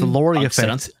again, it's the Laurie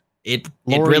effect. It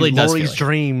really does. Laurie's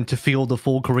dream to field the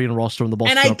full Korean roster in the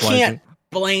Boston Uprising. And I can't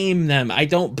blame them. I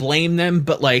don't blame them,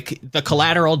 but like the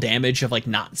collateral damage of like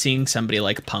not seeing somebody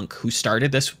like Punk, who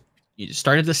started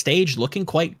the stage looking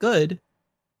quite good,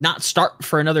 not start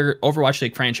for another Overwatch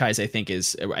League franchise, I think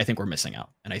we're missing out.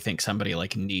 And I think somebody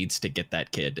like needs to get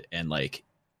that kid and like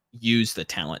use the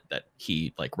talent that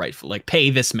he like rightfully, like pay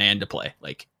this man to play.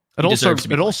 Like it also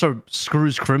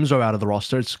screws Crimzo out of the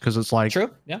roster. It's because it's like,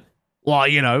 true. Yeah. Well,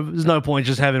 there's no point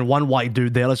just having one white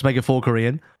dude there. Let's make it full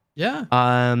Korean. Yeah.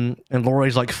 And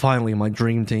Laurie's like, finally, my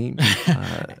dream team.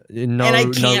 No, and I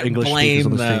can't no English blame speakers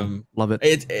on this them. team. Love it.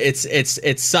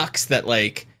 It sucks that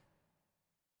like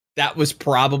that was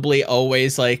probably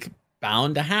always like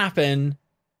bound to happen.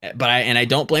 But I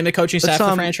don't blame the coaching staff,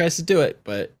 the franchise to do it.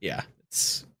 But yeah,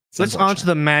 let's answer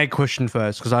the Mag question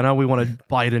first, because I know we want to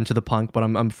bite into the Punk, but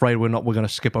I'm afraid we're going to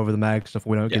skip over the Mag stuff if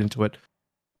we don't get into it.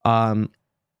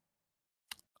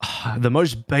 The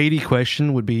most baity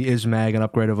question would be, is Mag an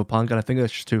upgrade over Punk? And I think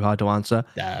that's just too hard to answer.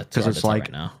 Yeah, because it's like,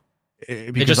 right now.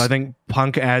 because I think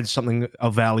Punk adds something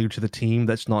of value to the team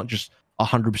that's not just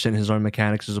 100% his own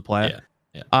mechanics as a player.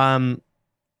 Yeah.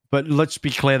 But let's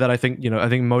be clear that I think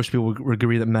most people would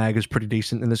agree that Mag is pretty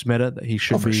decent in this meta. That he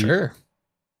should be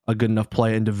a good enough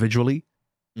player individually.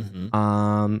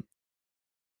 Mm-hmm.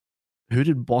 Who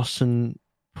did Boston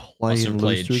play? Boston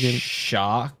played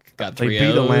Shock. Got 3-0. They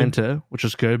beat Atlanta, which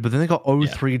was good, but then they got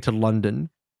 0-3 to London,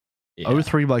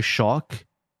 0-3 by Shock,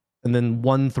 and then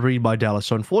 1-3 by Dallas.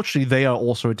 So unfortunately, they are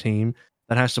also a team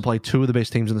that has to play two of the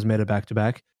best teams in this meta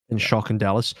back-to-back, in Shock and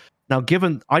Dallas. Now,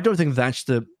 I don't think that's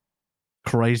the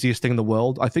craziest thing in the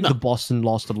world. I think the Boston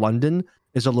loss to London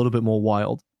is a little bit more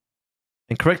wild.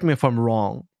 And correct me if I'm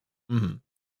wrong,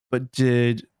 but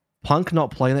did Punk not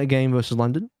play that game versus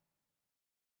London?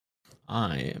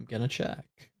 I am gonna check.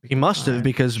 He must have,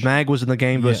 because Mag was in the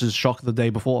game versus Shock the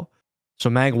day before. So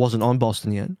Mag wasn't on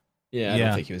Boston yet. Yeah, I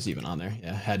don't think he was even on there.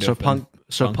 Yeah,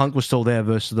 Punk was still there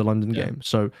versus the London game.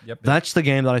 So that's the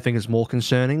game that I think is more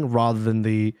concerning, rather than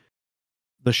the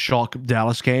Shock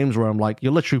Dallas games, where I'm like,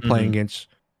 you're literally playing against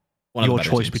your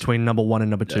choice between number 1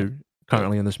 and number 2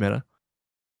 currently in this meta.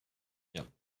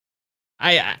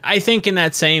 I think in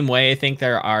that same way, I think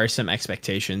there are some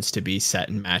expectations to be set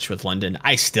and matched with London.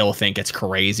 I still think it's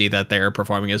crazy that they're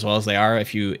performing as well as they are.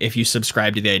 If you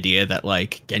subscribe to the idea that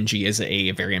like Genji is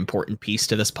a very important piece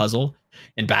to this puzzle,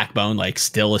 and Backbone like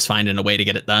still is finding a way to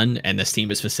get it done, and this team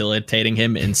is facilitating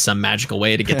him in some magical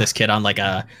way to get this kid on like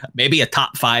maybe a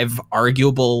top 5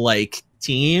 arguable like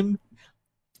team.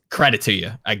 Credit to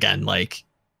you again, like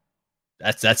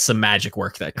that's some magic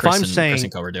work that Chris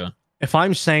and Co are doing. If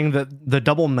I'm saying that the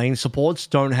double main supports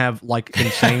don't have like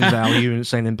insane value and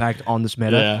insane impact on this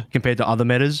meta compared to other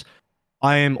metas,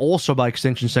 I am also by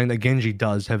extension saying that Genji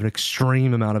does have an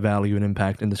extreme amount of value and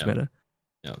impact in this meta.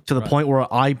 To the point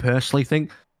where I personally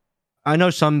think, I know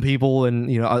some people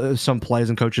and some players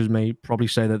and coaches may probably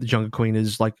say that the Jungle Queen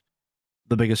is like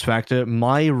the biggest factor.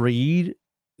 My read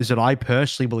is that I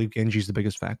personally believe Genji is the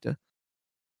biggest factor.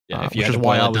 Yeah, which is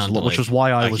why I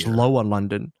was low on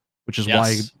London, which is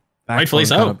why rightfully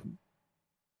so. Kind of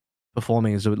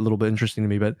performing is a little bit interesting to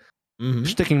me, but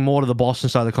sticking more to the Boston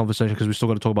side of the conversation, because we still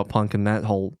got to talk about Punk in that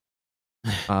whole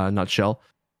nutshell.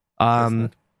 They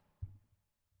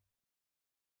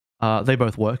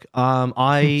both work.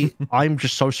 I'm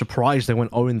just so surprised they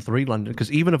went 0-3 London,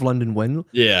 because even if London win, which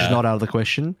is not out of the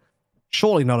question,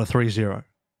 surely not a 3-0.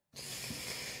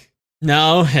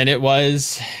 No, and it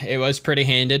was pretty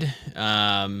handed.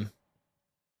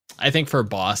 I think for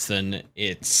Boston,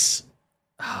 it's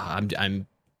I'm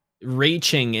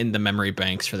reaching in the memory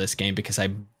banks for this game, because I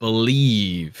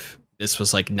believe this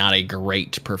was like not a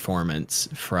great performance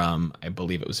from, I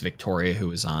believe it was Victoria, who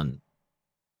was on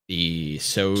the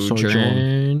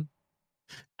Sojourn.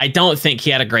 I don't think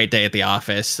he had a great day at the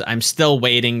office. I'm still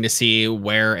waiting to see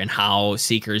where and how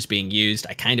Seeker is being used.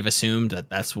 I kind of assumed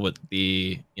that that's what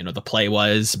the play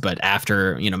was, but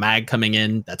after Mag coming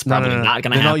in, that's probably not going to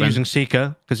happen. They're not using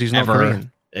Seeker because he's not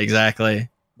Korean. Exactly.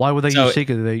 Why would they use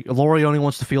Seeker? Laurie only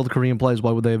wants to field Korean players. Why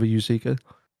would they ever use Seeker?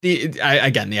 The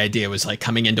idea was like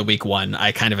coming into week 1.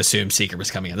 I kind of assumed Seeker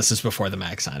was coming in. This is before the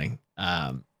Mag signing.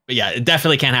 But yeah, it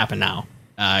definitely can't happen now.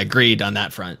 Agreed on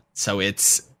that front. So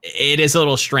it is a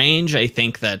little strange. I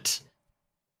think that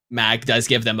Mag does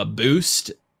give them a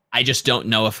boost. I just don't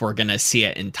know if we're going to see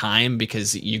it in time,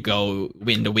 because you go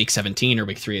into week 17 or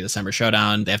week 3 of the Summer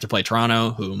Showdown. They have to play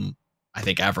Toronto, whom I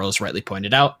think Avril has rightly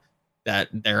pointed out that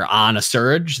they're on a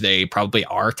surge. They probably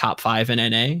are top 5 in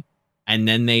NA. And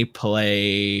then they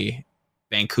play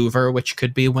Vancouver, which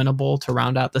could be winnable to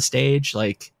round out the stage.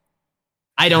 Like,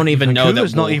 I don't even know that.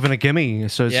 Vancouver's not even a gimme.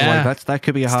 So it's like that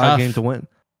could be a hard game to win.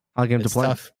 Hard game to play.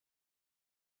 Tough.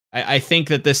 I think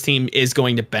that this team is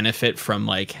going to benefit from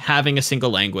like having a single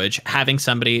language, having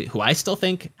somebody who I still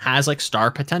think has like star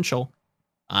potential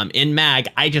in Mag.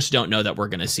 I just don't know that we're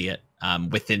going to see it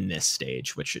within this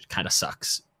stage, which kind of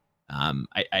sucks.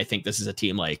 I think this is a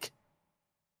team like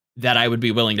that I would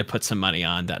be willing to put some money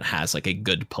on, that has like a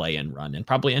good play and run and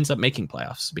probably ends up making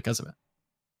playoffs because of it.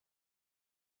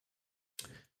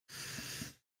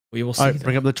 We will see. All right,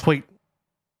 bring up the tweet.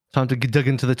 Time to dig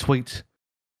into the tweet.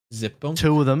 Zipbunk.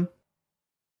 2 of them.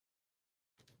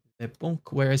 Zipbunk.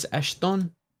 Where is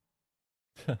Ashton?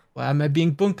 Why am I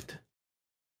being bunked?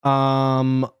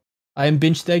 I am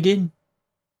benched again.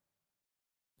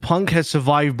 Punk has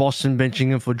survived Boston benching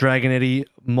him for Dragon Eddie,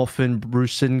 Muffin,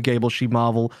 Brucein, Gable, She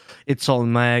Marvel, Itzol,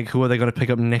 and Mag. Who are they going to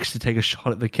pick up next to take a shot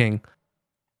at the king?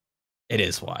 It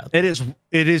is wild. It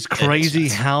is crazy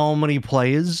how many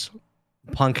players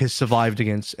Punk has survived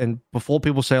against. And before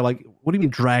people say like, what do you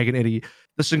mean Dragon Eddie?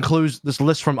 This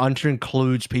list from Unter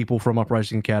includes people from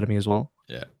Uprising Academy as well.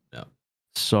 Yeah.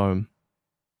 So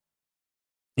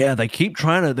yeah, they keep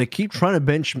trying to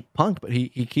bench Punk, but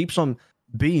he keeps on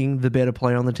being the better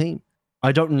player on the team.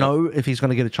 I don't know if he's going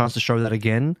to get a chance to show that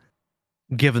again,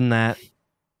 given that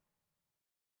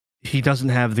he doesn't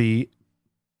have the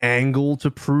angle to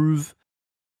prove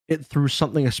it through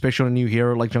something, especially on a new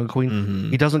hero like Junker Queen. Mm-hmm.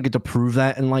 He doesn't get to prove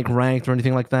that in like ranked or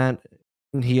anything like that.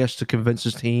 And he has to convince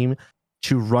his team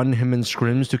to run him in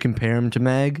scrims to compare him to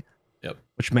Mag. Yep.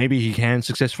 Which maybe he can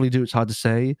successfully do. It's hard to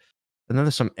say. And then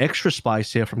there's some extra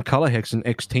spice here from Color Hex, an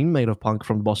ex-teammate of Punk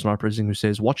from the Boston Uprising, who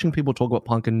says, watching people talk about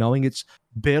Punk and knowing it's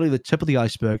barely the tip of the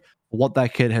iceberg for what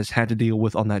that kid has had to deal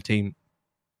with on that team.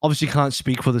 Obviously can't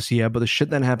speak for this year, but the shit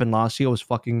that happened last year was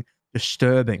fucking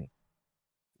disturbing.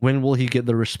 When will he get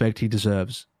the respect he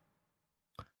deserves?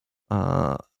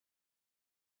 Of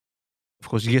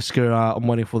course, Yiska, I'm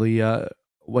waiting for the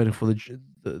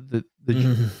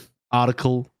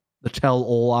article, the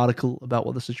tell-all article about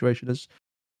what the situation is.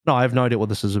 No, I have no idea what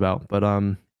this is about, but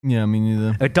yeah, me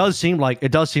neither. It does seem like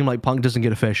Punk doesn't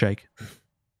get a fair shake.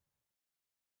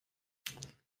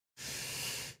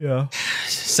 Yeah.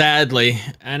 Sadly.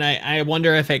 And I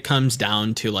wonder if it comes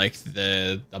down to like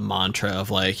the mantra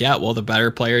of like, yeah, well, the better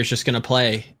player is just gonna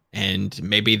play. And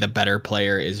maybe the better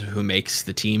player is who makes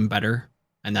the team better.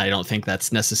 And I don't think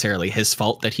that's necessarily his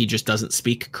fault that he just doesn't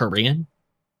speak Korean.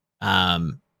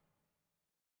 But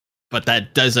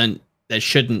that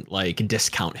shouldn't like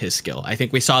discount his skill. I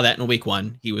think we saw that in week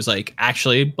 1. He was like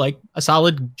actually like a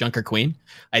solid Junker Queen.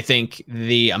 I think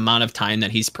the amount of time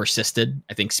that he's persisted,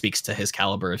 I think speaks to his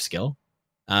caliber of skill.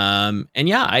 And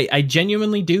yeah, I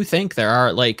genuinely do think there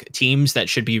are like teams that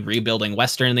should be rebuilding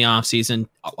Western in the offseason,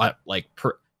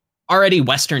 already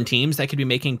Western teams that could be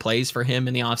making plays for him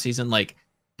in the offseason. Like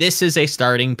this is a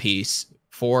starting piece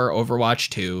for Overwatch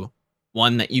 2,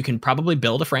 one that you can probably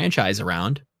build a franchise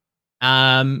around.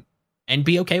 And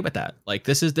be okay with that. Like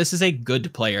this is a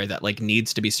good player that like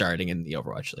needs to be starting in the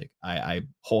Overwatch League. I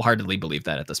wholeheartedly believe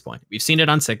that at this point. We've seen it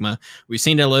on Sigma. We've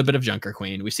seen it a little bit of Junker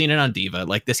Queen. We've seen it on D.Va.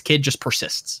 Like this kid just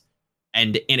persists.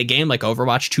 And in a game like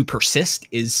Overwatch, to persist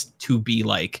is to be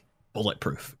like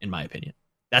bulletproof, in my opinion.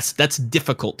 That's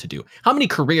difficult to do. How many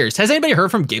careers? Has anybody heard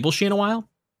from Gableshe in a while?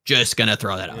 Just gonna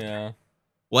throw that out there.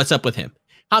 What's up with him?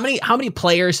 How many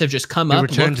players have just come up,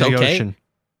 looked okay? Ocean.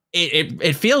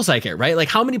 It feels like it, right? Like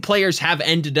how many players have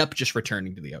ended up just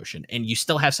returning to the ocean, and you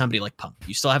still have somebody like Punk.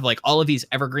 You still have like all of these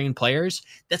evergreen players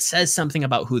that says something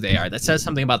about who they are, that says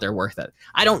something about their worth. That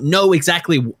I don't know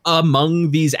exactly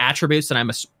among these attributes that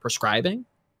I'm prescribing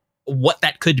what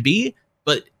that could be,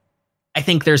 but I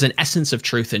think there's an essence of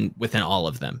truth within all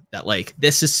of them. That like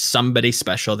this is somebody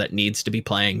special that needs to be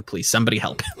playing. Please, somebody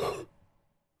help.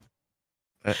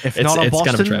 If not on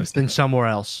Boston, then somewhere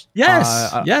else.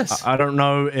 Yes, yes. I don't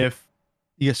know if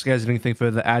ESK has anything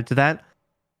further to add to that,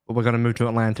 but we're going to move to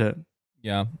Atlanta.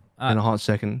 Yeah, in a hot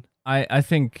second. I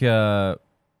think you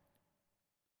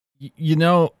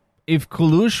know, if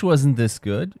Kulush wasn't this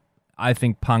good, I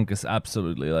think Punk is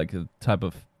absolutely like a type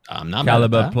of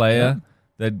caliber player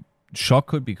that Shock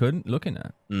could be looking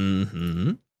at.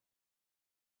 Mm-hmm.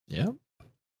 Yeah.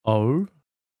 Oh,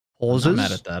 pauses. I'm not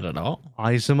mad at that at all.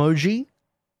 Eyes emoji.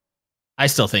 I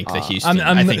still think that Houston.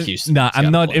 I think Houston. No,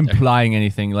 I'm not implying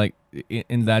anything like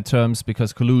in that terms,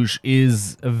 because Kalush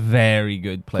is a very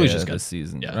good player this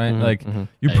season, right? Mm-hmm, like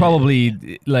you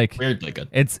probably like weirdly good.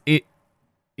 It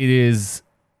is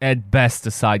at best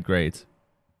a side grade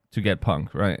to get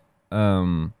Punk, right?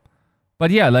 But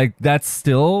yeah, like that's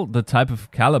still the type of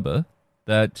caliber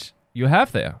that you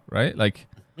have there, right? Like,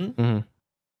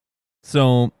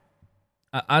 so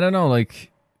I don't know, like.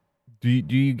 Do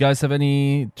you guys have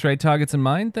any trade targets in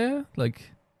mind there? Like,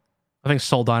 I think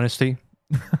Seoul Dynasty.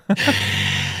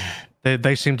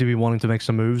 they seem to be wanting to make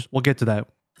some moves. We'll get to that.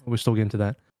 We're still getting to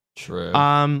that. True.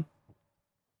 I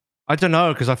don't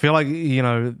know, because I feel like, you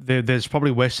know, there's probably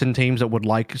Western teams that would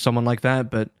like someone like that,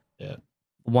 but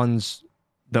ones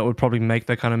that would probably make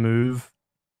that kind of move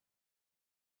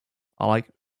I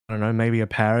don't know, maybe a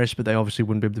Paris, but they obviously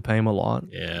wouldn't be able to pay him a lot.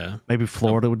 Yeah. Maybe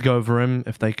Florida would go over him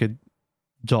if they could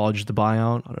dodge the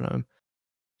buyout. I don't know.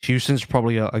 Houston's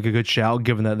probably a good shout,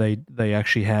 given that they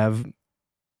actually have.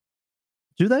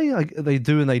 Do they? Like, they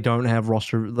do and they don't have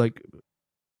roster like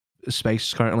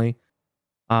space currently.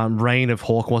 Reign if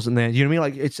Hawk wasn't there. You know what I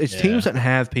mean? Like it's teams that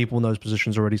have people in those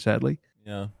positions already. Sadly.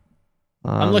 Yeah.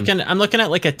 I'm looking at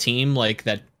like a team like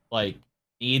that like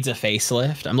needs a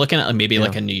facelift. I'm looking at maybe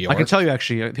like a New York. I can tell you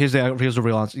actually. Here's the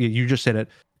real answer. You just said it.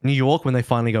 New York when they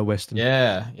finally go Western.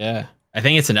 Yeah. I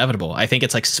think it's inevitable. I think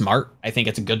it's like smart. I think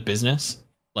it's a good business.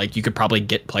 Like you could probably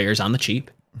get players on the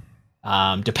cheap.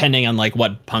 Depending on like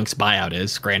what Punk's buyout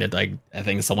is. Granted, like I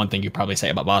think it's the one thing you probably say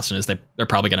about Boston is they're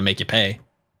probably going to make you pay,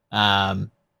 and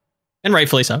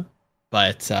rightfully so.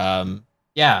 But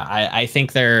yeah, I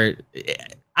think they're.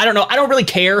 I don't know. I don't really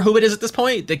care who it is at this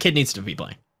point. The kid needs to be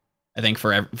playing. I think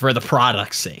for the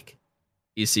product's sake,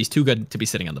 he's too good to be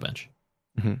sitting on the bench.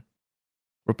 Mm-hmm.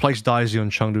 Replace Daisy on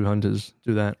Chengdu Hunters.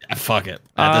 Do that. Yeah, fuck it.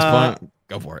 At this point,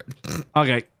 go for it.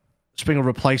 Okay. Speaking of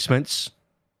replacements,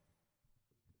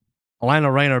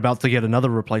 Atlanta Reign are about to get another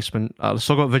replacement. Let's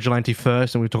talk about Vigilante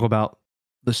first, and we talk about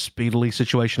the Speedily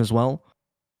situation as well.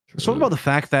 Let's talk about the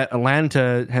fact that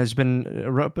Atlanta has been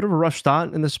a bit of a rough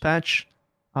start in this patch.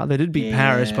 They did beat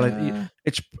Paris, but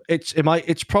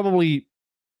it's probably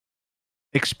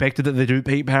expected that they do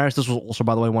beat Paris. This was also,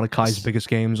 by the way, one of Kai's biggest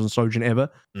games on Sojin ever.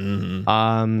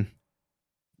 Mm-hmm.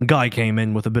 Guy came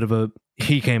in with a bit of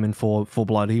he came in for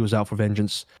blood. He was out for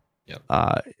vengeance. Yep.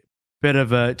 Bit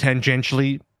of a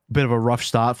tangentially, bit of a rough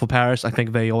start for Paris. I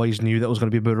think they always knew that was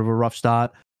going to be a bit of a rough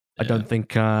start. Yeah. I don't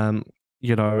think,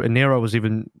 Nero was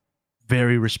even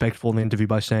very respectful in the interview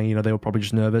by saying, they were probably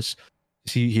just nervous.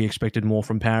 He expected more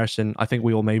from Paris, and I think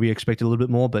we all maybe expected a little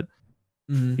bit more, but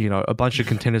a bunch of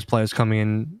contenders players coming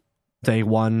in day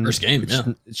one. First game,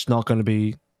 it's not going to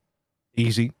be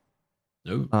easy.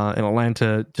 No. In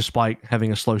Atlanta, despite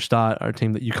having a slow start, are a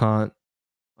team that you can't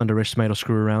underestimate or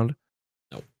screw around.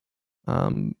 No.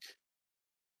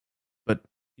 But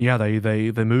yeah,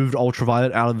 they moved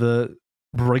Ultraviolet out of the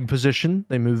brig position.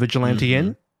 They moved Vigilante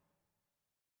in,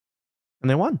 and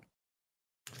they won.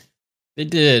 They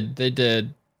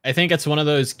did. I think it's one of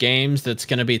those games that's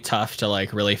going to be tough to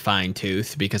like really fine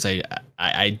tooth because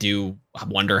I do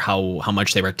wonder how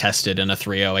much they were tested in a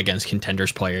 3-0 against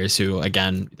contenders players who,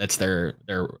 again, that's their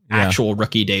actual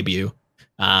rookie debut.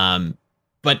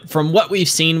 But from what we've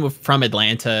seen from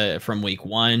Atlanta from week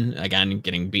 1, again,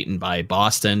 getting beaten by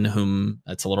Boston, whom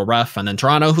that's a little rough, and then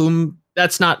Toronto, whom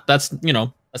that's not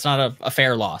a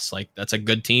fair loss. Like that's a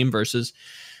good team versus.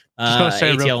 Just gonna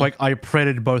say ATL. real quick, I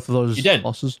predicted both of those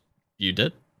losses. You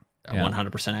did. Yeah.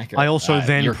 100% accurate. I also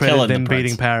then predicted them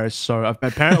beating Paris. So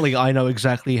apparently, I know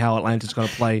exactly how Atlanta's going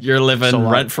to play. You're living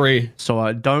rent free.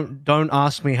 So don't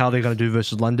ask me how they're going to do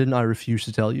versus London. I refuse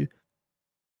to tell you.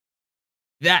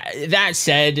 That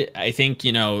said, I think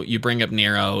you bring up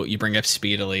Nero, you bring up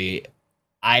Speedily.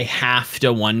 I have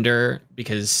to wonder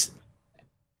because.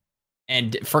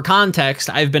 And for context,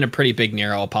 I've been a pretty big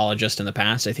Nero apologist in the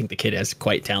past. I think the kid is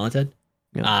quite talented.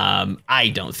 Yeah. I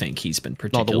don't think he's been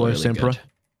particularly not the worst good. Emperor.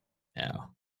 No,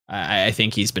 I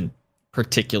think he's been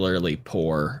particularly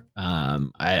poor.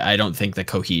 I don't think the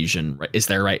cohesion is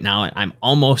there right now. I'm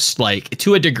almost like,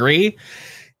 to a degree,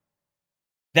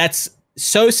 that's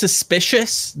so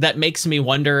suspicious that makes me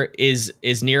wonder, is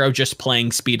Nero just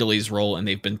playing Speedily's role and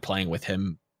they've been playing with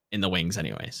him in the wings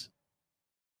anyways?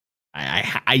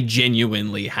 I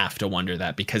genuinely have to wonder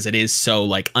that because it is so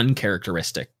like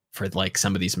uncharacteristic for like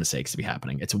some of these mistakes to be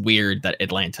happening. It's weird that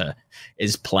Atlanta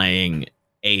is playing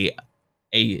a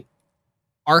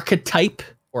archetype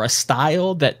or a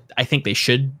style that I think they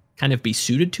should kind of be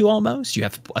suited to almost. You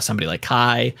have somebody like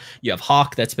Kai, you have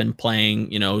Hawk that's been playing,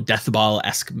 Death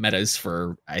Ball-esque metas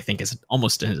for I think is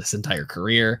almost his entire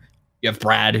career. You have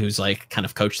Brad who's like kind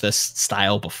of coached this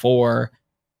style before.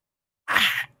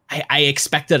 I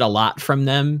expected a lot from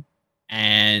them,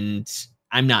 and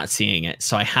I'm not seeing it.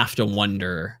 So I have to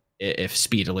wonder if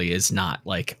Speedily is not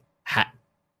like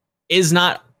is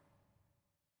not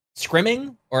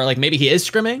scrimming, or like maybe he is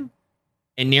scrimming,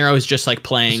 and Nero is just like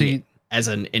playing as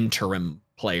an interim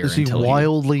player. Does he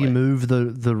wildly move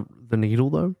the needle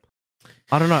though?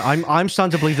 I don't know. I'm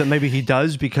starting to believe that maybe he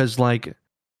does because like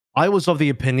I was of the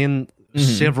opinion.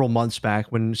 Several months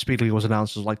back when Speedily was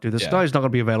announced, was like, dude, this guy's not going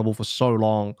to be available for so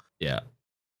long. Yeah.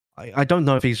 I don't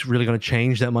know if he's really going to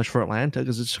change that much for Atlanta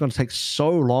because it's going to take so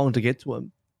long to get to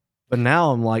him. But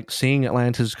now I'm like seeing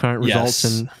Atlanta's current results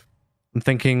and I'm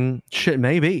thinking, shit,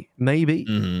 maybe.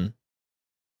 Mm-hmm.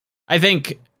 I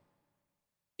think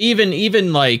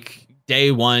even like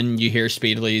day one, you hear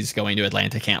Speedily's going to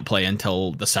Atlanta, can't play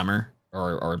until the summer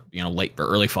or late or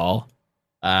early fall.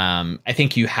 I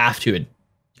think you have to.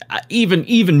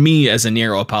 Even me as a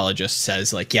Nero apologist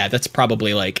says like, yeah, that's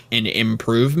probably like an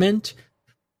improvement.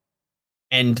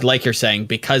 And like you're saying,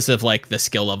 because of like the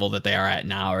skill level that they are at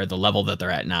now, or the level that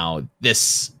they're at now,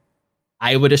 this,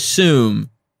 I would assume,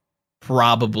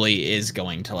 probably is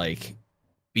going to like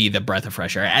be the breath of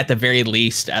fresh air. At the very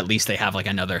least, they have like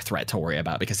another threat to worry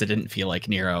about, because it didn't feel like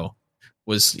Nero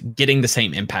was getting the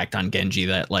same impact on Genji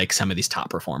that like some of these top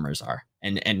performers are.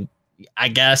 And I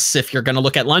guess if you're going to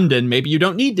look at London, maybe you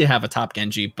don't need to have a top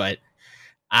Genji, but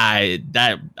I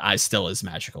still is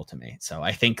magical to me. So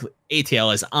I think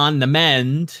ATL is on the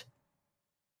mend,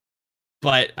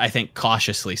 but I think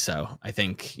cautiously so. I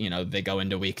think, they go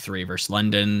into week 3 versus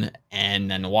London and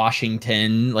then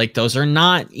Washington. Like, those are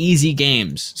not easy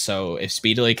games. So if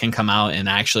Speedily can come out and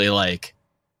actually like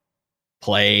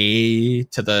play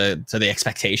to the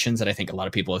expectations that I think a lot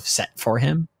of people have set for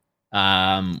him,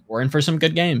 we're in for some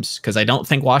good games, because I don't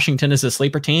think Washington is a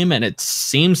sleeper team, and it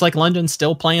seems like London's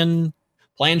still playing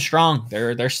strong.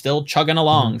 They're still chugging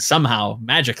along somehow,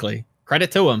 magically.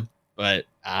 Credit to them, but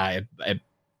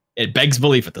it begs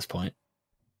belief at this point.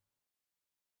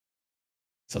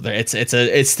 So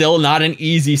it's still not an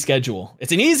easy schedule.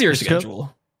 It's an easier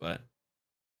schedule, but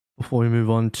before we move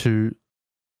on to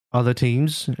other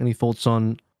teams, any thoughts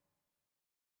on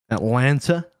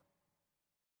Atlanta?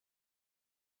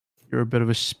 You're a bit of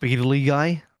a Speedily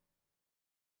guy.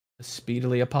 A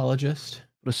Speedily apologist.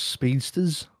 The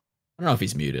Speedsters. I don't know if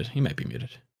he's muted. He might be muted.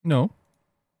 No.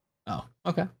 Oh,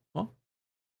 okay. Well,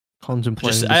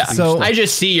 contemplating. I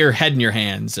just see your head in your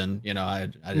hands, and I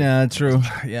yeah, true.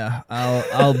 Yeah,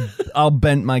 I'll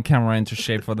bend my camera into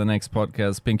shape for the next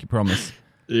podcast. Pinky promise.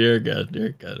 You're good.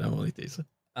 You're good. I'm only teasing.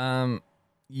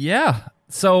 Yeah.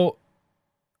 So,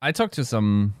 I talked to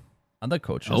some other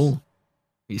coaches. Oh,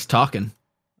 he's talking.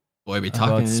 Boy, be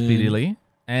talking about Speedily,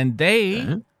 and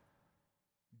they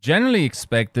generally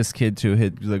expect this kid to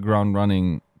hit the ground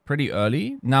running pretty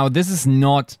early. Now, this is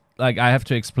not, like, I have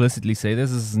to explicitly say, this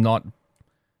is not,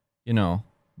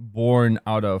 born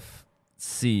out of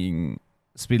seeing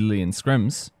Speedily in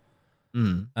scrims.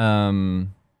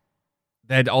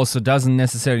 That also doesn't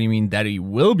necessarily mean that he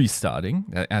will be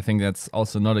starting. I think that's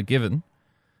also not a given.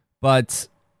 But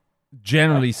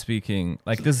generally speaking,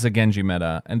 like, this is a Genji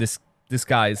meta, and this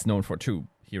guy is known for 2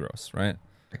 heroes, right?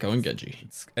 Echo and Genji.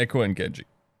 It's Echo and Genji.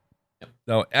 Yep.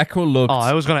 Now, Echo looked... Oh,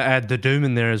 I was going to add the Doom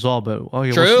in there as well, but... Oh,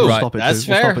 yeah, true. We'll stop it that's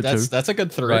too. fair. We'll that's a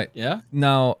good 3. Right. Yeah.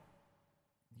 Now,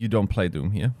 you don't play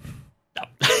Doom here. No.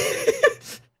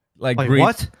 Like, wait,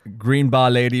 what? Green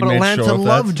Bar Lady but made Atlanta sure of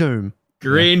love that. Doom.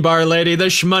 Green Bar Lady, the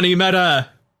shmoney meta.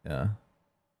 Yeah.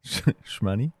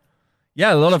 Shmoney?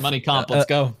 Yeah, a lot of... Shmoney comp, let's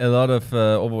go. A lot of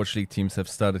Overwatch League teams have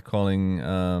started calling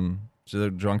the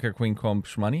Drunker Queen comp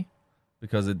Shmoney,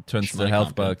 because it turns the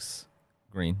health bugs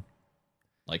green.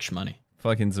 Like shmoney.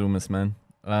 Fucking Zoomies, man.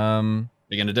 What are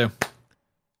you gonna do?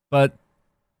 But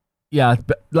yeah,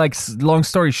 like, long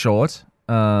story short,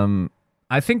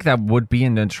 I think that would be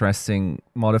an interesting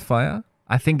modifier.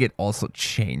 I think it also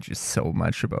changes so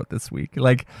much about this week.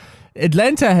 Like,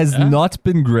 Atlanta has not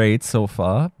been great so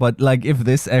far, but like, if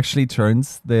this actually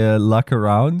turns their luck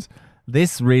around,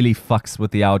 this really fucks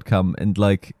with the outcome, and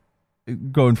like,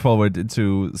 going forward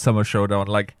into Summer Showdown,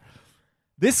 like,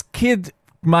 this kid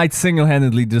might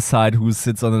single-handedly decide who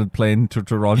sits on a plane to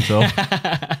Toronto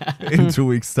in 2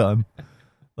 weeks' time.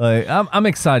 Like, I'm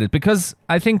excited, because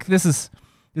I think this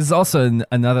is also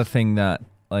another thing that,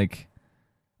 like,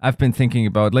 I've been thinking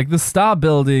about. Like, the star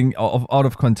building out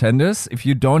of contenders, if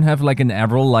you don't have like an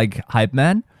Avril like hype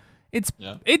man, it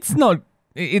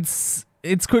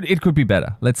could be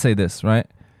better. Let's say this, right?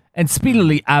 And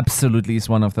Speedily absolutely is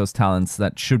one of those talents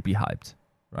that should be hyped,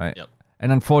 right? Yep.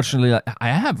 And unfortunately, I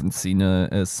haven't seen a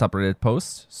subreddit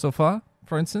post so far,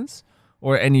 for instance,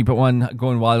 or anyone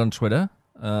going wild on Twitter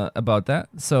about that.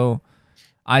 So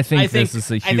I think this is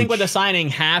a huge... I think when the signing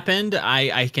happened,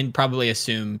 I can probably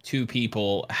assume 2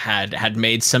 people had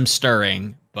made some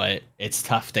stirring, but it's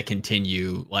tough to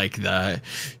continue like the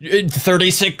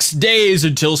 36 days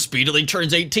until Speedily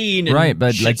turns 18 and right,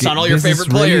 but like, on all your favorite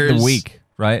players. Really the week,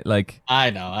 right? Like, I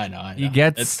know. He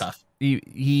gets... It's tough.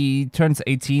 He turns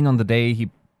 18 on the day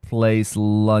he plays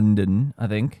London, I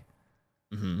think.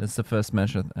 Mm-hmm. That's the first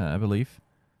match, I believe.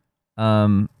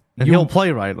 And he'll play,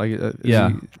 right? Like,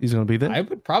 yeah, he's going to be there. I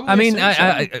would probably. I mean,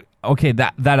 okay,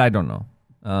 that I don't know.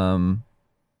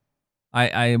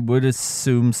 I would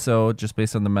assume so, just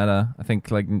based on the meta. I think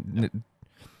like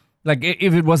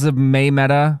if it was a May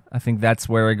meta, I think that's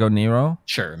where I go Nero.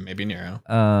 Sure, maybe Nero.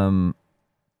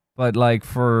 But like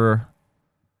for,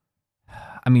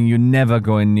 I mean, you never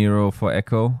go in Nero for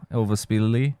Echo over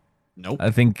Speedily. Nope.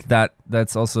 I think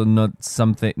that's also not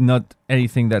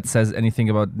anything that says anything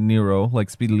about Nero. Like,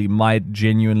 Speedily might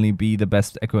genuinely be the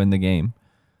best Echo in the game.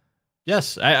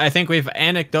 Yes, I think we've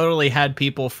anecdotally had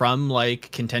people from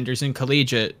like contenders in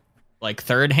collegiate, like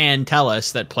third hand, tell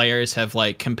us that players have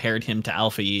like compared him to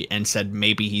Alpha Yi and said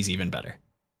maybe he's even better,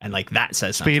 and like that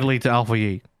says something. Speedily to Alpha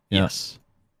Yi. Yes,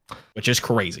 which is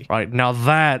crazy. Right, now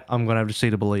that I'm gonna have to see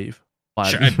to believe.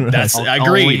 Sure, that's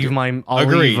agreed.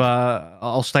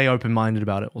 I'll stay open minded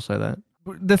about it. We'll say that.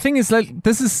 The thing is, like,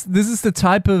 this is the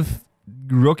type of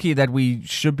rookie that we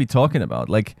should be talking about.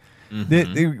 Like,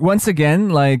 once again,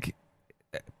 like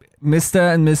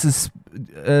Mr. and Mrs.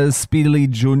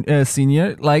 Speedily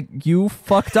Senior, like you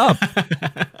fucked up.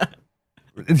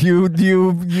 you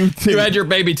had your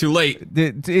baby too late.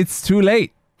 It's too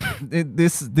late.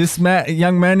 This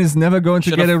young man is never going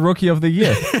to get a Rookie of the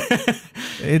Year.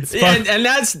 It's and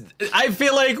that's. I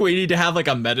feel like we need to have like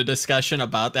a meta discussion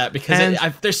about that because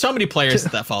there's so many players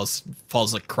that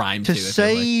falls like crime to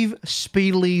save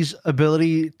Speedly's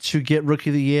ability to get Rookie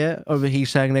of the Year over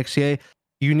Hesag next year.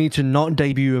 You need to not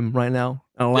debut him right now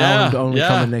and allow him to only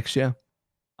come in next year.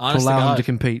 Honest to allow him to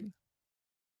compete.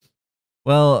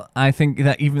 Well, I think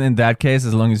that even in that case,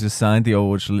 as long as you signed, the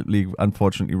Overwatch League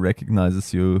unfortunately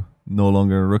recognizes you no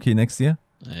longer a rookie next year.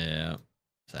 Yeah,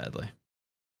 sadly.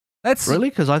 That's really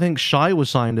because I think Shy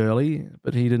was signed early,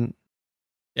 but he didn't.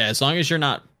 Yeah, as long as you're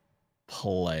not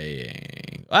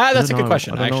playing. That's a good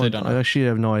question. I actually don't know. I actually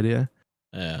have no idea.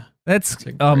 Yeah. That's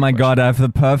oh my god, I have the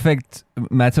perfect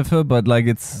metaphor, but like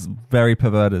it's very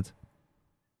perverted.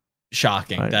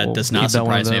 Shocking. Right, that does not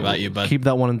surprise me about you, but keep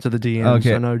that one into the DMs.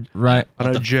 Okay. I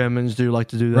know Germans do like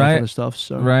to do that kind of stuff.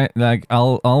 So like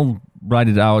I'll write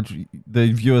it out.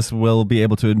 The viewers will be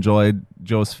able to enjoy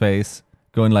Joe's face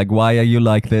going like, "Why are you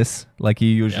like this?" Like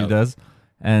he usually does,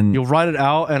 and you'll write it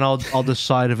out, and I'll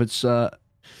decide if it's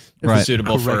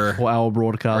suitable for our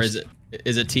broadcast. Or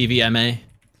is it TVMA?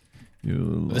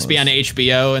 Will this be on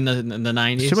HBO in the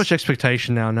 90s? Too much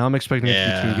expectation now. Now I'm expecting it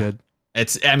to be too good.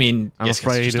 I'm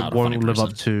afraid it won't live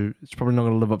up to. It's probably not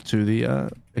going to live up to the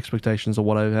expectations of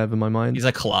what I have in my mind. He's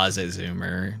a closet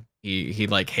zoomer. He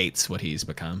like hates what he's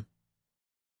become.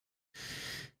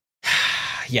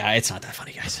 Yeah, it's not that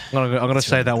funny, guys. I'm gonna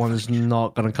say that one is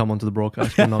not gonna come onto the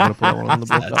broadcast. We're not gonna put that one on the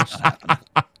broadcast.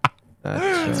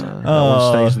 That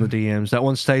one stays in the DMs. That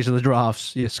one stays in the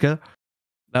drafts. Yiska.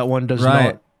 That one does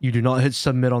not. You do not hit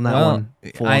submit on that one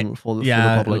for the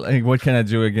public. Like, what can I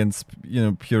do against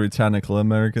puritanical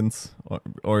Americans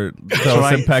or those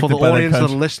for impacted the by audience that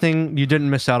that are listening? You didn't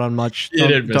miss out on much. You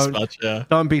didn't miss much. Yeah.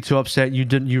 Don't be too upset. You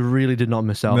didn't. You really did not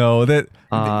miss out. No,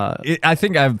 I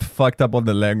think I've fucked up on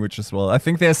the language as well. I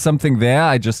think there's something there.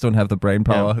 I just don't have the brain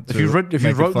power. Yeah. If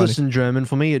you wrote this in German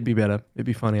for me, it'd be better. It'd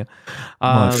be funnier.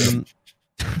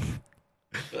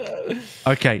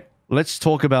 Okay, let's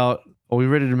talk about. Are we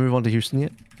ready to move on to Houston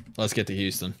yet? Let's get to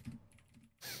Houston.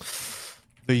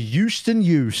 The Houston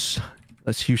Use.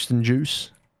 That's Houston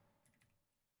Juice.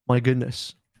 My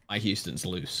goodness. My Houston's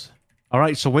loose. All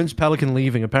right, so when's Pelican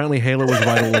leaving? Apparently Halo was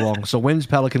right all along. So when's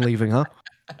Pelican leaving, huh?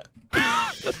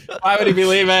 Why would he be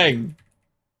leaving?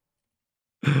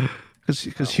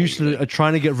 Because Houston are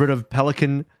trying to get rid of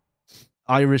Pelican,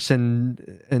 Iris, and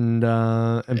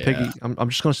Piggy. I'm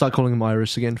just gonna start calling him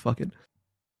Iris again. Fuck it.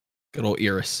 Good old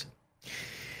Iris.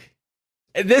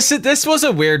 This was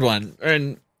a weird one,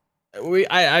 and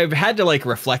I've had to like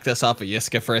reflect this off of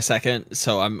Yiska for a second.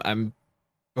 So I'm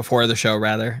before the show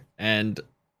rather, and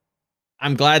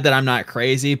I'm glad that I'm not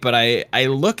crazy. But I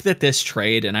looked at this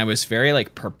trade and I was very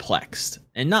like perplexed,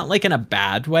 and not like in a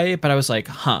bad way, but I was like,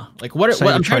 huh, like what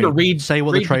I'm trying to read. Say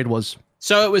what the trade was.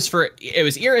 So it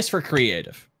was Iris for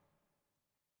creative.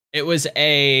 It was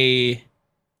a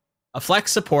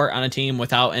flex support on a team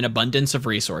without an abundance of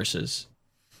resources.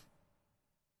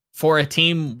 For a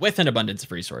team with an abundance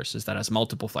of resources that has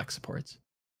multiple flex supports,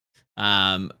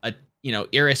 Iris,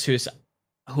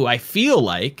 who I feel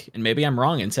like, and maybe I'm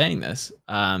wrong in saying this,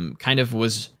 kind of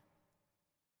was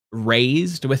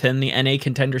raised within the NA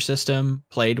contender system,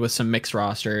 played with some mixed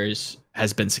rosters,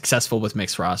 has been successful with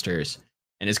mixed rosters,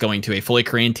 and is going to a fully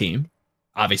Korean team.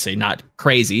 Obviously not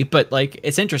crazy, but like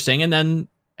it's interesting. And then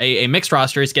a mixed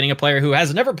roster is getting a player who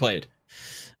has never played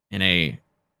in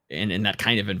that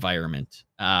kind of environment.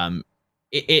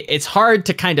 It's hard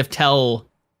to kind of tell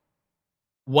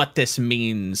what this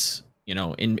means,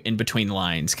 in between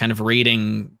lines, kind of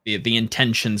reading the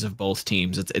intentions of both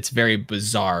teams. It's very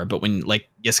bizarre, but when, like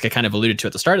Yiska kind of alluded to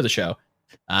at the start of the show,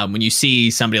 when you see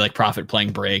somebody like Prophet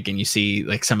playing Brig and you see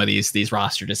like some of these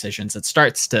roster decisions, it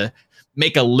starts to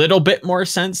make a little bit more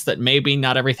sense that maybe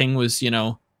not everything was,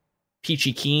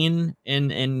 peachy keen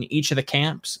in each of the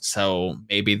camps. So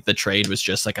maybe the trade was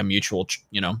just like a mutual,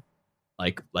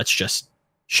 like let's just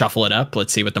shuffle it up.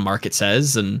 Let's see what the market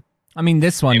says. And I mean,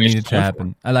 this one needed to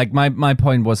happen. Like my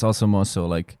point was also more so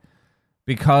like,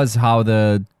 because how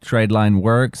the trade line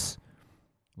works,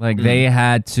 like they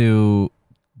had to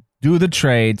do the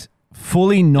trade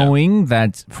fully knowing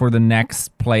that for the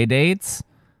next play dates,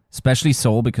 especially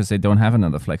Seoul, because they don't have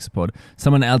another flex support,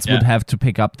 someone else would have to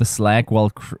pick up the slack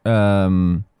while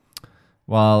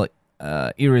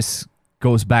Iris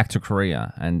goes back to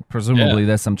Korea, and presumably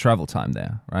there's some travel time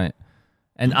there, right?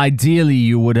 And ideally,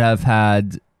 you would have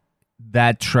had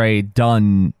that trade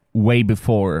done way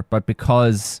before, but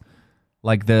because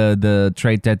like the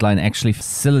trade deadline actually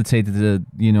facilitated the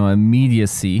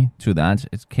immediacy to that,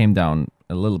 it came down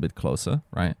a little bit closer,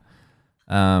 right?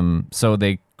 So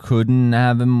they couldn't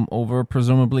have him over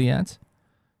presumably yet.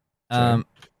 Sure.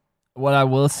 What I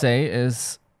will say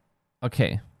is,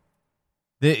 okay,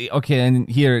 and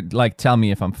here, like, tell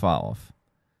me if I'm far off.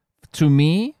 To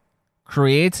me,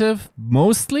 creative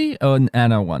mostly an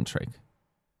Ana one trick.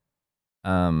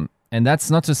 And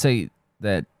that's not to say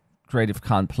that creative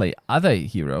can't play other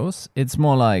heroes. It's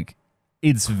more like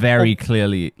it's very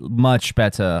clearly much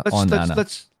better on Ana.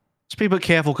 Let's be a bit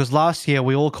careful, because last year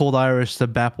we all called Iris the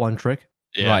BAP one trick.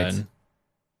 Yeah, right.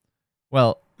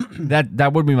 Well,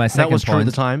 that would be my second point. That was true at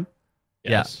the time.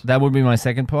 Yes. Yeah, that would be my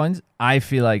second point. I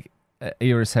feel like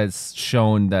Iris has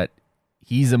shown that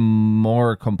he's a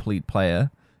more complete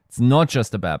player. It's not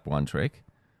just a BAP one trick.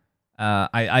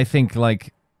 I think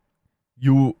like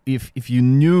if you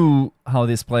knew how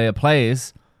this player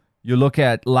plays, you look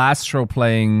at Lastro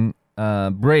playing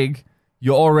Brig,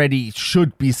 you already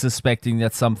should be suspecting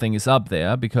that something is up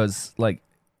there, because like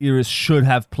Iris should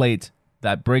have played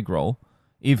that Brig role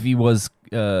if he was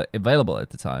available at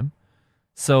the time.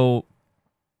 So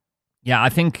yeah,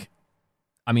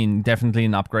 I mean, definitely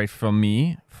an upgrade from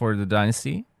me for the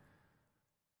Dynasty.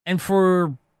 And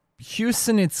for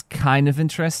Houston, it's kind of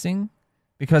interesting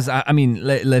because I mean,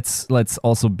 let's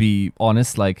also be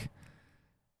honest. Like,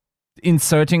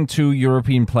 inserting 2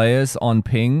 European players on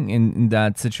ping in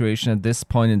that situation at this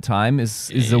point in time is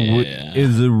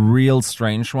a real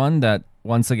strange one. That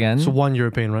once again, So 1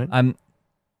 European, right? I'm.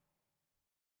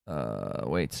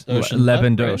 Wait,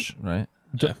 Leb, Doge, right?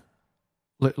 Yeah.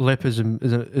 Lip is in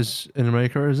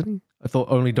America, isn't he? I thought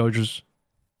only Doge was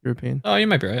European. Oh, you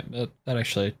might be right. That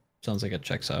actually sounds like it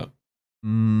checks out.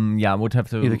 Yeah, I would have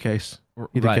to. Either case.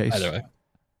 Right. Either way.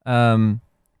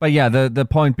 But yeah, the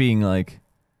point being, like,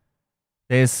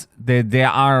 there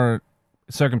are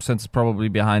circumstances probably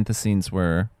behind the scenes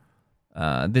where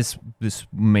this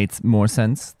made more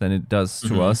sense than it does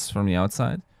to us from the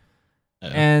outside. Yeah.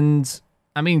 And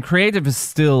I mean, creative is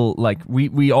still like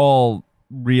we all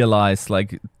realized,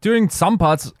 like, during some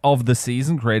parts of the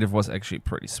season, creative was actually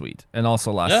pretty sweet, and also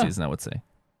last season, I would say,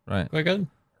 right? Quite good.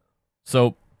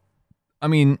 So, I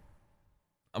mean,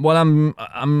 what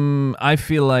I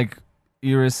feel like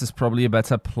Iris is probably a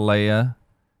better player.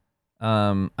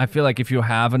 I feel like if you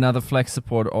have another flex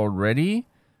support already,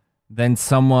 then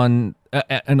someone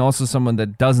and also someone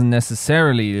that doesn't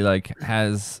necessarily like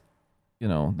has,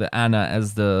 the Ana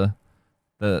as their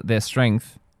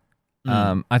strength.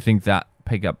 I think that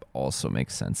pickup also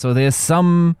makes sense. So there's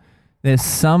some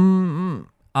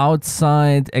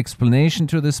outside explanation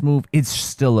to this move. It's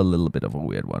still a little bit of a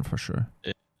weird one for sure.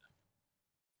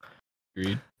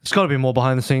 Agreed. It's got to be more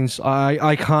behind the scenes.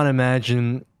 I can't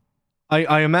imagine.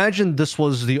 I imagine this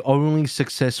was the only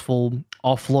successful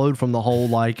offload from the whole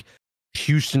like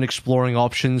Houston exploring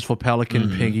options for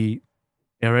Pelican, Piggy,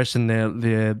 Eris, and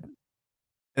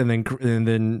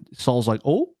then Sol's like,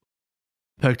 oh,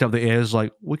 perked up the ears,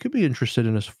 like, we could be interested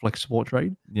in a flex support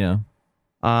trade. Yeah.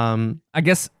 I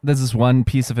guess this is one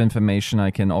piece of information I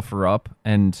can offer up,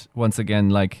 and once again,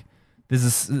 like,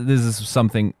 this is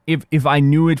something. If I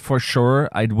knew it for sure,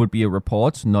 it would be a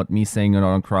report, not me saying it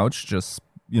on Crouch, just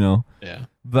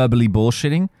verbally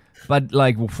bullshitting. But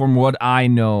like, from what I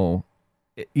know,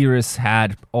 Iris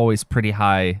had always pretty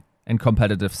high and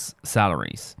competitive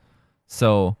salaries,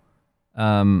 so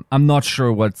I'm not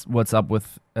sure what's up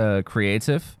with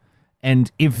creative.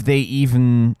 And if they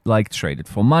even like traded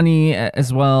for money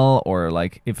as well, or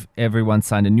like if everyone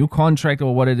signed a new contract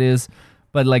or what it is.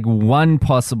 But like, one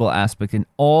possible aspect in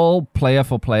all player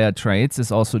for player trades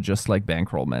is also just like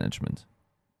bankroll management.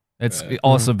 It's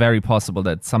also very possible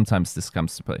that sometimes this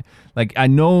comes to play. Like, I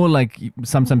know, like,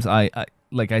 sometimes I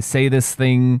say this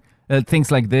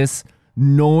things like this,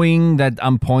 knowing that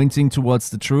I'm pointing towards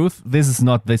the truth. This is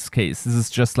not this case. This is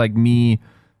just like me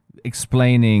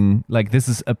explaining, like, this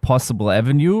is a possible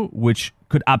avenue, which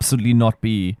could absolutely not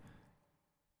be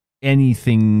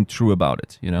anything true about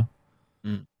it,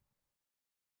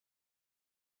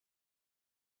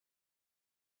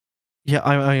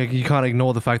 Yeah, you can't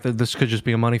ignore the fact that this could just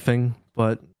be a money thing,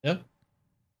 but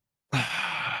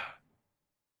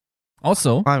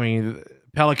also, I mean,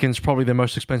 Pelican's probably their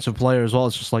most expensive player as well.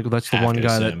 It's just like, that's the one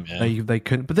guy that they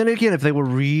couldn't. But then again, if they were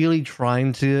really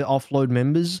trying to offload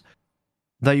members,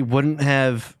 they wouldn't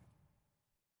have.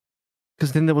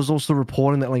 Because then there was also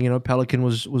reporting that, like, Pelican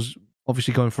was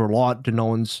obviously going for a lot, to no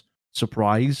one's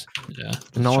surprise. Yeah,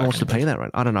 And no one wants to pay that,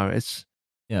 right? I don't know. It's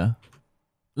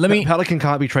Pelican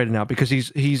can't be traded now because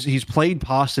he's played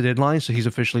past the deadline, so he's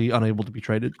officially unable to be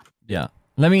traded. Yeah.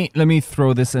 Let me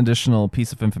throw this additional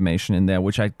piece of information in there,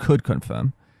 which I could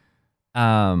confirm.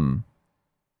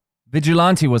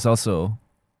 Vigilante was also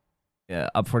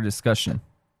up for discussion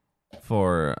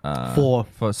for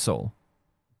Seoul.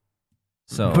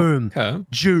 So boom, Okay.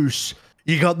 juice.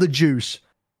 You got the juice,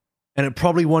 and it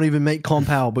probably won't even make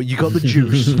compound, but you got the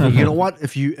juice. You know what?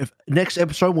 If next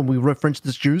episode when we reference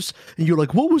this juice, and you're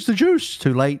like, "What was the juice?"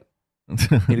 Too late. Need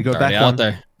to go It's back already out one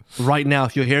there. right now.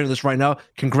 If you're hearing this right now,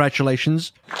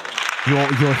 congratulations.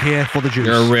 You're here for the juice.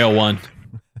 You're a real one.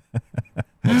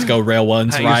 Let's go, real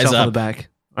ones. Pat Rise yourself on up. the back.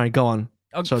 All right, go on.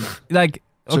 So, like,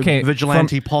 so okay,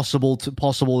 vigilante possible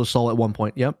to Soul at one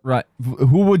point. Yep. right.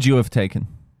 Who would you have taken,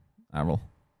 Errol?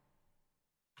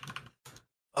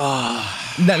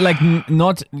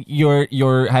 Not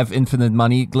your have infinite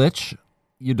money glitch.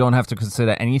 You don't have to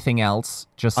consider anything else.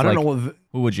 Just I don't know what.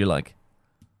 Who would you like?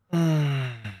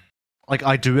 Like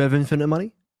I do have infinite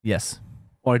money, Yes.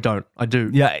 or I don't. I do.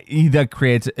 Yeah. Either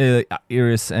create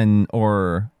Iris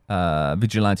or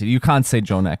Vigilante. You can't say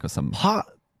Jonak or something.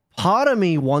 Part of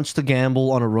me wants to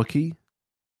gamble on a rookie.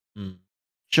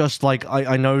 Just like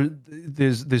I know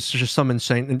there's just some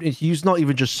insane, and he's not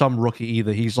even just some rookie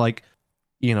either. He's like,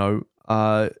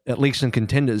 at least in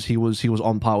contenders, he was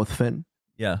on par with Finn.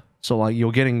 Yeah. So like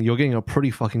you're getting a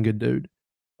pretty fucking good dude.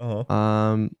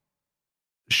 Uh-huh.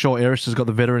 Sure, Eris has got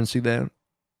the veterancy there,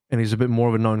 and he's a bit more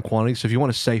of a known quantity. So if you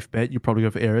want a safe bet, you probably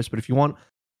go for Eris. But if you want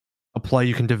a player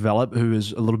you can develop who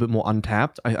is a little bit more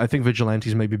untapped, I think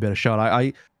Vigilante's maybe a better shot.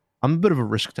 I'm a bit of a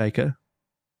risk taker.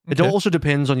 It Okay. also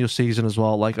depends on your season as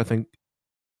well. Like I think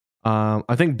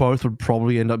both would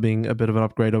probably end up being a bit of an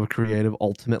upgrade over creative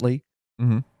ultimately.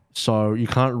 Mm-hmm. So you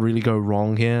can't really go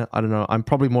wrong here. I don't know. I'm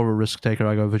probably more of a risk taker.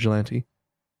 I go Vigilante.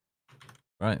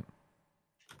 Right.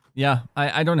 Yeah,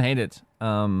 I don't hate it.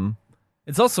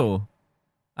 It's also,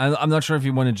 I'm not sure if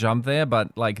you want to jump there,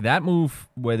 but like that move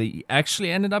where they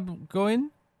actually ended up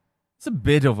going, it's a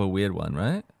bit of a weird one,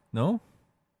 right? No?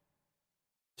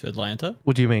 To Atlanta?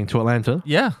 What do you mean to Atlanta?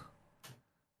 Yeah.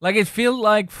 Like it felt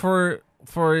like for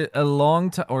a long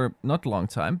time, or not long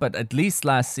time, but at least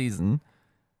last season,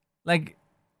 like,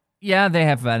 yeah, they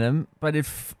have Venom, but it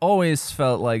always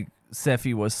felt like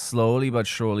Sephi was slowly but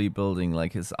surely building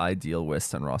like his ideal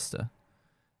Western roster.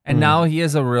 And now he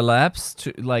has a relapse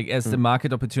to like as the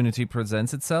market opportunity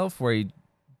presents itself, where he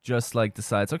just like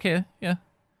decides, okay, yeah,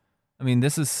 I mean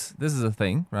this is a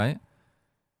thing, right?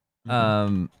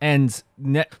 And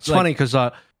It's funny because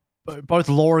both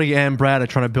Laurie and Brad are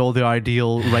trying to build the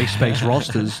ideal race-based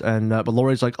rosters, and but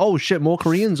Laurie's like, "Oh shit, more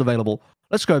Koreans available.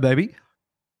 Let's go, baby."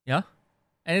 Yeah,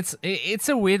 and it's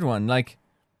a weird one. Like,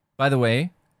 by the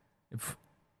way,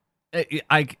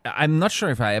 I'm not sure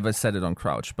if I ever said it on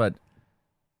Crouch, but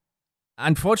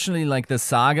unfortunately, like the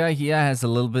saga here has a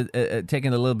little bit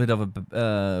taken a little bit of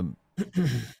a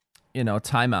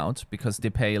timeout because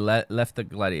Depay left the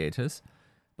Gladiators.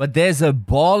 But there's a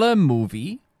baller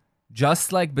movie,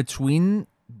 just like between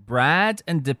Brad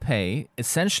and Depay,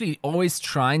 essentially always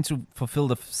trying to fulfill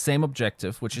the same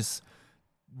objective, which is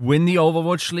win the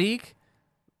Overwatch League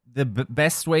the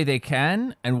best way they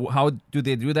can. And how do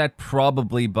they do that?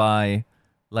 Probably by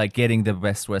like getting the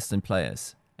best Western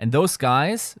players. And those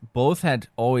guys both had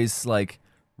always like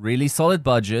really solid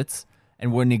budgets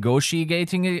and were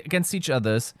negotiating against each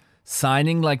other's,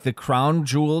 signing like the crown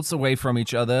jewels away from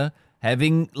each other,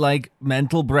 having like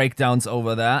mental breakdowns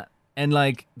over that. And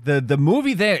like the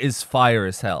movie there is fire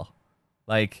as hell.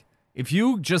 Like if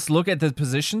you just look at the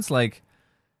positions, like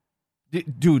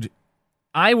dude,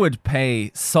 I would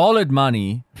pay solid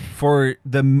money for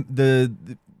the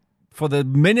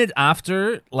minute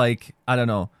after, like, I don't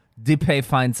know, Depay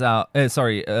finds out,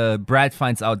 Brad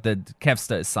finds out that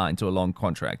Kevster is signed to a long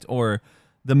contract, or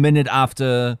the minute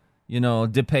after,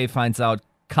 Depay finds out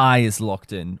Kai is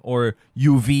locked in, or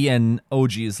UV and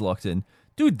OG is locked in.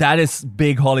 Dude, that is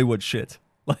big Hollywood shit.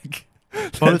 Like,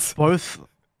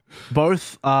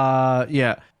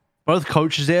 both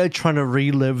coaches there trying to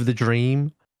relive the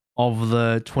dream of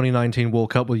the 2019 World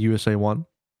Cup with USA won.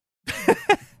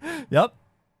 Yep.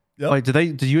 Wait,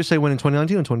 did USA win in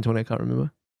 2019 or 2020? I can't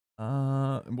remember.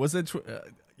 Was it?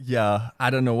 Yeah, I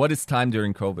don't know. What is time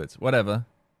during COVID? Whatever.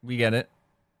 We get it.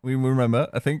 We remember.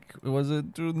 I think, was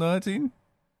it 2019?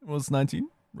 It was 19,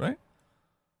 right?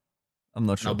 I'm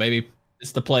not sure. No, baby.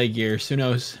 It's the plague years. Who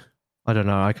knows? I don't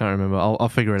know. I can't remember. I'll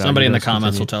figure it out. Somebody You in the guys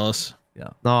comments continue. will tell us. Yeah.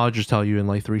 No, I'll just tell you in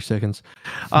like 3 seconds.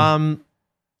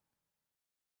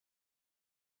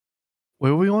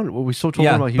 Where were we on? Were we still talking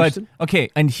about Houston? But, okay,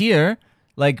 and here,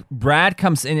 like, Brad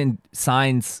comes in and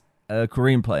signs a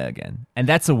Korean player again. And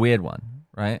that's a weird one.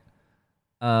 right?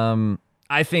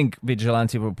 I think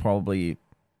Vigilante will probably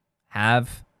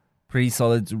have pretty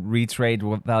solid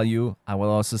retrade value. I will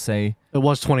also say it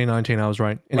was 2019. I was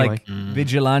right. Anyway, like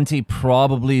Vigilante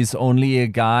probably is only a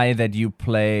guy that you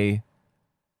play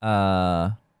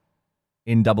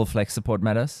in double flex support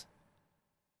metas.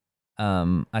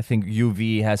 I think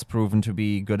UV has proven to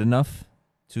be good enough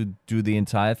to do the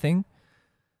entire thing.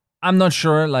 I'm not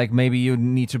sure, like maybe you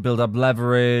need to build up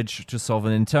leverage to solve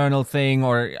an internal thing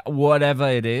or whatever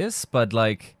it is, but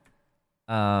like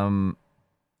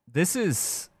this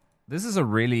is a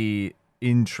really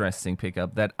interesting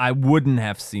pickup that I wouldn't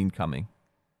have seen coming.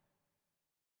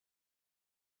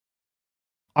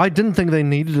 I didn't think they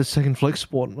needed a second flex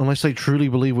support unless they truly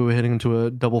believe we were heading into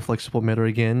a double flex support meta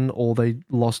again, or they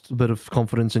lost a bit of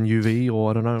confidence in UV,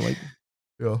 or I don't know. Like,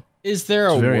 yeah, is there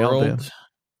a world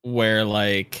where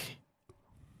like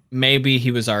maybe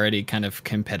he was already kind of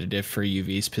competitive for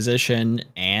UV's position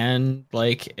and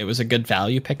like it was a good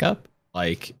value pickup?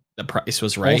 Like the price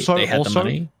was right. They had the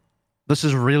money. This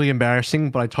is really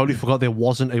embarrassing, but I totally forgot there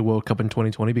wasn't a World Cup in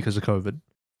 2020 because of COVID.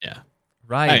 Yeah.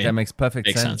 Right. I mean, that makes perfect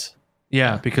sense.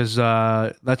 Yeah, because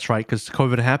that's right, because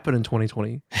COVID happened in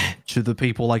 2020 to the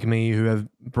people like me who have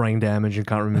brain damage and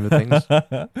can't remember things.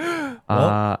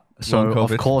 So,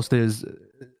 of course, there's...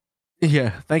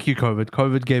 Yeah, thank you, COVID.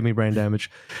 COVID gave me brain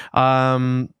damage.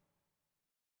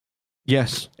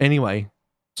 Yes, anyway,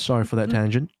 sorry for that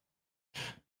tangent.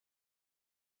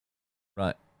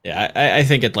 Right. Yeah, I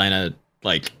think Atlanta,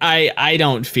 like, I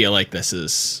don't feel like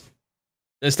this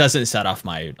doesn't set off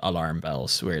my alarm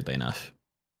bells, weirdly enough.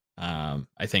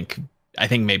 I think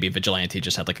maybe Vigilante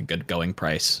just had like a good going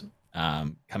price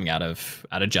coming out of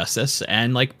Justice,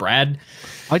 and like Brad,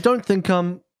 I don't think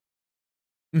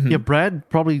yeah, Brad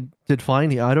probably did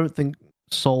fine here. I don't think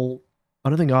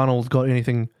Arnold got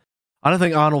anything. I don't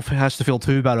think Arnold has to feel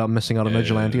too bad about missing out on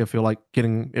Vigilante. I feel like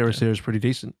getting Aerosair is pretty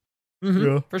decent.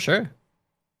 Yeah, for sure.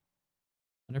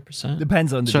 100%.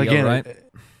 Depends on the deal, again, right?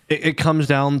 It comes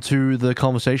down to the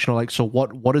conversation. Like, so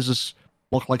what does this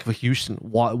look like for Houston?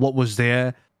 What was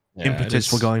their impetus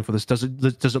for going for this? Does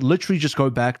it literally just go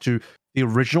back to the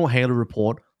original Halo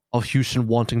report of Houston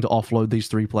wanting to offload these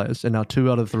 3 players, and now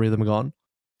 2 out of 3 of them are gone?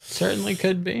 Certainly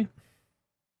could be.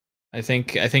 I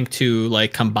think to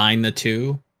like combine the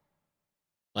two,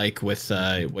 like with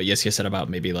what Yeskia said about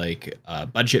maybe like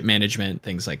budget management,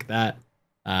 things like that.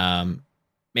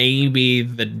 Maybe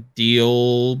the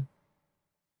deal,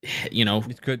 you know,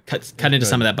 it could cut into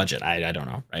some of that budget. I don't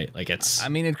know, right? Like it's. I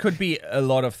mean, it could be a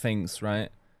lot of things, right?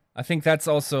 I think that's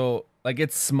also like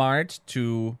it's smart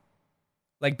to,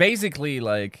 like, basically,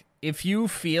 like if you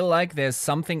feel like there's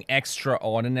something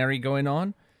extraordinary going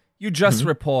on, you just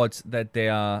report that they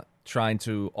are trying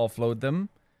to offload them,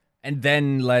 and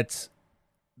then let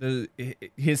the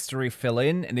history fill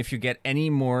in. And if you get any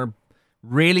more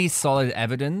really solid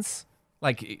evidence,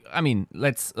 like, I mean,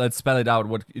 let's spell it out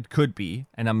what it could be.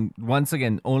 And I'm once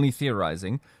again only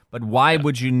theorizing, but why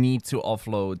would you need to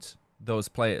offload those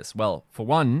players? Well, for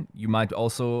one, you might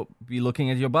also be looking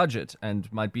at your budget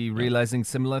and might be realizing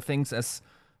similar things as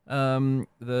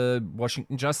the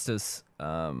Washington Justice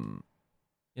ownership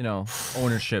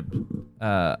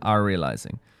are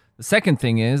realizing. The second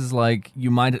thing is, like,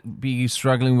 you might be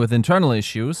struggling with internal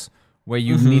issues where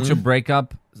you need to break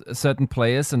up certain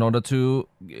players in order to,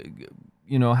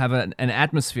 have an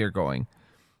atmosphere going.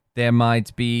 There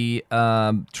might be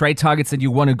trade targets that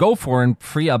you want to go for and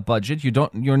free up budget.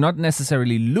 You're not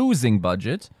necessarily losing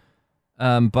budget,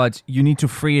 but you need to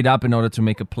free it up in order to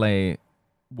make a play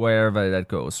wherever that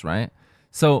goes, right?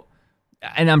 So,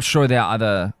 and I'm sure there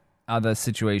are other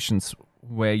situations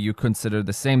where you consider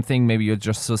the same thing. Maybe you're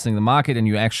just sourcing the market and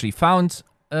you actually found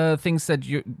things that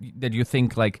you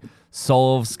think like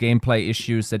solves gameplay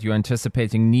issues that you're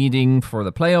anticipating needing for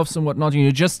the playoffs and whatnot. And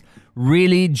you're just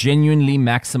really genuinely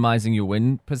maximizing your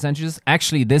win percentages.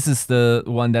 Actually, this is the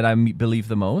one that I believe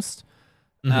the most.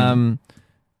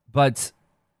 But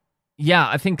yeah,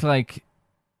 I think like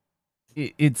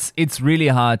it's really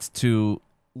hard to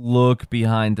look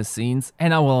behind the scenes.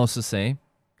 And I will also say,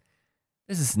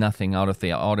 this is nothing out of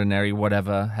the ordinary,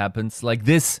 whatever happens. Like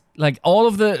this, like all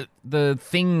of the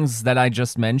things that I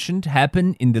just mentioned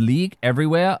happen in the league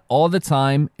everywhere, all the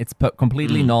time. It's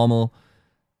completely normal,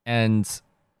 and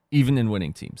even in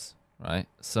winning teams, right?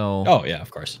 So. Oh, yeah,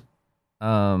 of course.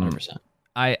 100%.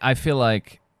 I feel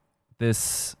like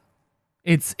this,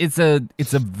 it's a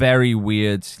very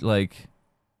weird, like,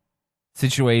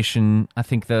 situation. I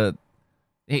think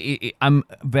I'm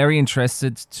very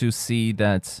interested to see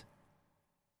that,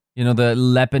 the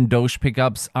Lep and Doge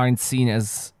pickups aren't seen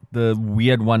as the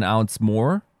weird one outs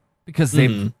more, because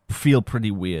they feel pretty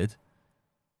weird.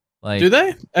 Like, do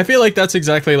they? I feel like that's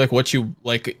exactly like what you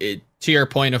like. To your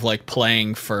point of like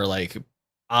playing for like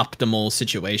optimal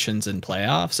situations in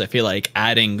playoffs, I feel like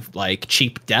adding like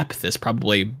cheap depth is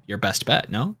probably your best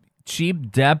bet. No,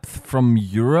 cheap depth from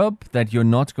Europe that you're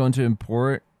not going to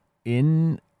import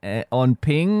in on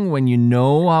ping when you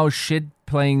know how shit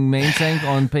playing main tank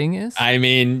on ping is. I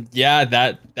mean, yeah,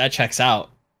 that checks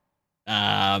out.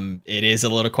 It is a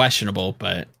little questionable,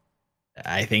 but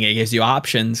I think it gives you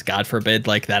options. God forbid,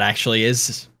 like that actually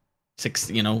is,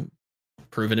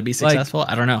 proven to be successful.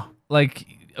 I don't know. Like,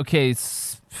 okay,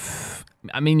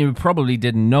 I mean, you probably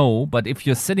didn't know, but if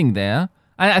you're sitting there,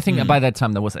 I think by that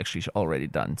time that was actually already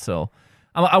done. So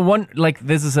I want, like,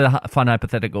 this is a fun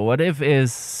hypothetical. What if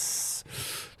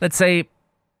let's say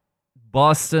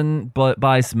Boston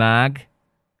buys Mag,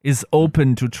 is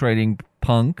open to trading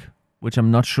Punk, which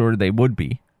I'm not sure they would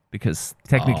be, because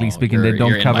technically speaking, they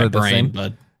don't cover the same.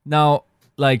 Bud. Now,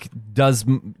 like, does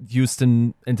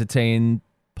Houston entertain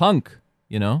Punk,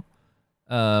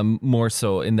 more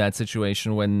so in that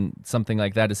situation when something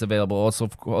like that is available? Also,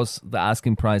 of course, the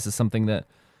asking price is something that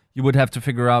you would have to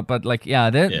figure out. But, like, there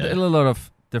are a lot of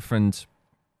different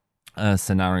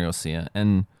scenarios here.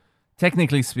 And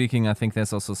technically speaking, I think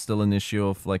there's also still an issue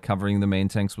of, like, covering the main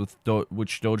tanks, which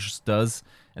Doge does.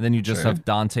 And then you just have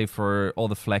Dante for all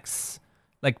the flex,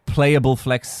 like, playable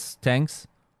flex tanks.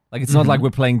 Like, it's not like we're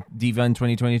playing D.Va in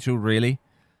 2022, really.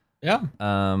 Yeah.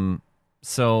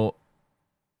 So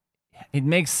it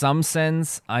makes some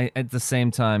sense. At the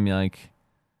same time, like,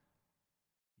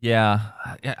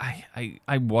 I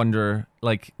wonder,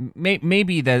 like,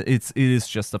 maybe that it is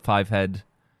just a 5-head,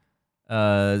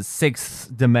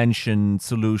 6th dimension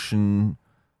solution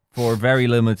for very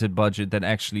limited budget that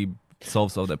actually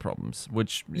solves all their problems,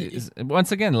 which is,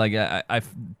 once again, like, I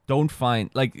don't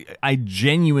find, like, I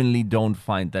genuinely don't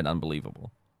find that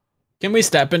unbelievable. Can we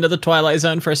step into the Twilight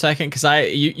Zone for a second? Because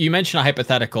you mentioned a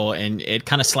hypothetical, and it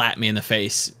kind of slapped me in the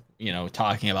face,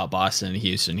 talking about Boston and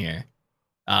Houston here.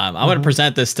 I want to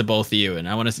present this to both of you, and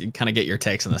I want to kind of get your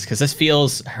takes on this, because this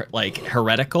feels like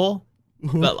heretical,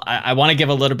 but I want to give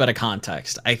a little bit of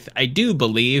context. I do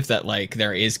believe that, like,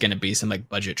 there is going to be some, like,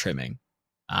 budget trimming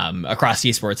across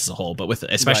esports as a whole, but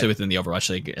especially within the Overwatch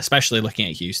League, especially looking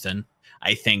at Houston.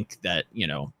 I think that,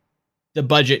 the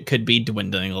budget could be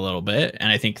dwindling a little bit,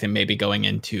 and I think that maybe going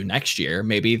into next year,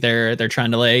 maybe they're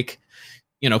trying to, like,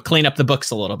 clean up the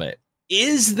books a little bit.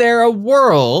 Is there a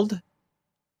world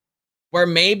where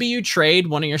maybe you trade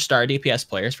one of your star DPS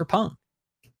players for Punk?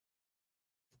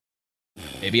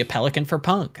 Maybe a Pelican for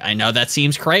Punk. I know that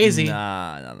seems crazy.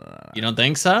 Nah. You don't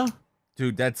think so?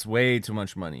 Dude, that's way too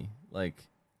much money. Like,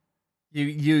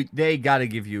 they gotta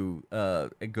give you a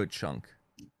good chunk.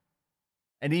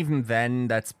 And even then,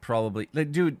 that's probably,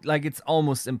 like, dude, like, it's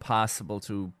almost impossible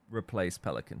to replace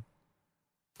Pelican.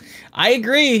 I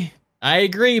agree,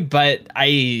 but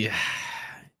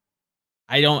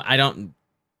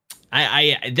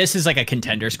this is like a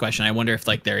contenders question. I wonder if,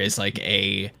 like, there is, like,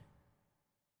 a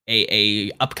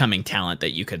upcoming talent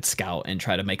that you could scout and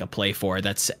try to make a play for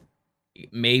that's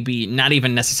maybe not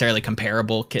even necessarily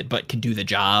comparable, but could do the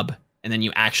job. And then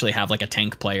you actually have, like, a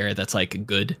tank player that's, like,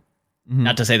 good.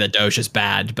 Not to say that Doge is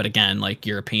bad, but again, like,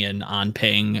 European on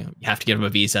ping, you have to give him a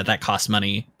visa. That costs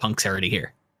money. Punk's already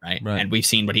here, right? And we've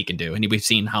seen what he can do, and we've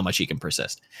seen how much he can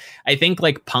persist. I think,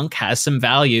 like, Punk has some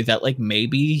value that, like,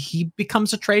 maybe he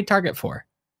becomes a trade target for.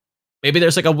 Maybe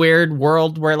there's, like, a weird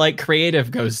world where, like,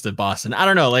 creative goes to Boston. I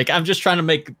don't know. Like, I'm just trying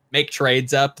to make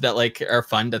trades up that, like, are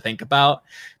fun to think about,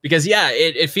 because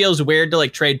it feels weird to,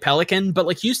 like, trade Pelican, but,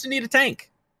 like, Houston need a tank.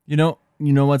 You know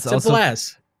what's Simple also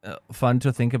as fun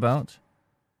to think about?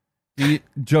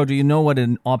 Joe, do you know what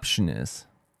an option is?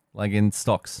 Like, in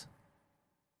stocks?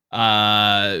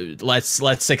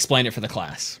 Let's explain it for the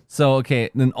class. So,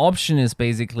 okay, an option is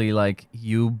basically, like,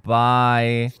 you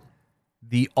buy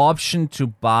the option to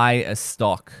buy a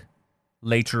stock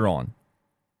later on.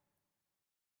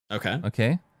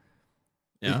 Okay?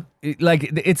 Yeah.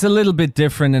 It's a little bit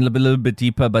different and a little bit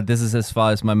deeper, but this is as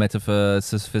far as my metaphor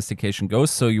sophistication goes,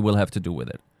 so you will have to do with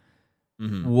it.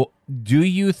 Do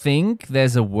you think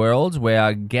there's a world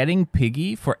where getting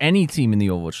Piggy for any team in the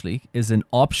Overwatch League is an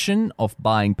option of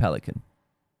buying Pelican?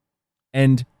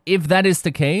 And if that is the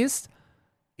case,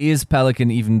 is Pelican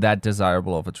even that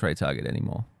desirable of a trade target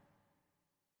anymore?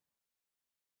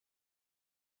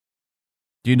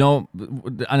 Do you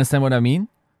understand what I mean?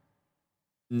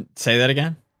 Say that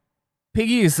again.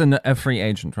 Piggy is a free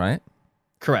agent, right?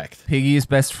 Correct. Piggy is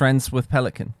best friends with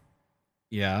Pelican.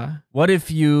 Yeah. What if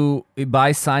you,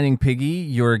 by signing Piggy,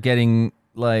 you're getting,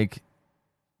 like,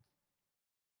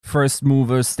 first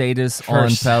mover status on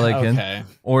Pelican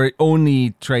or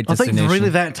only trade destination. I think really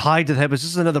that tied to that, but this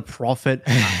is another profit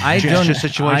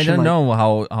situation. I don't know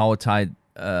how tied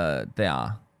they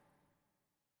are.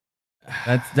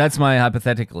 That's my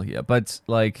hypothetical here, but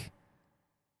like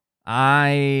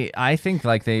I think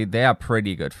like they are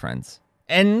pretty good friends,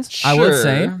 and I would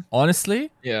say honestly,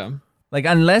 like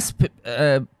unless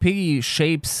Piggy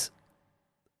shapes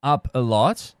up a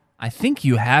lot, I think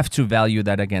you have to value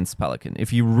that against Pelican.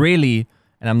 If you really,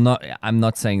 and I'm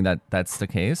not saying that that's the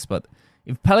case, but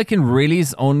if Pelican really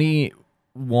is only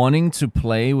wanting to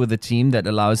play with a team that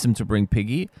allows him to bring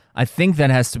Piggy, I think that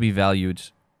has to be valued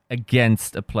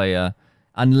against a player,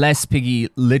 unless Piggy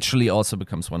literally also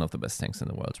becomes one of the best tanks in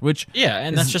the world, which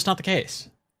that's just not the case.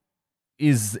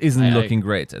 Isn't looking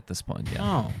great at this point. Yeah.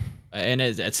 No, and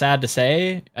it's sad to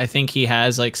say. I think he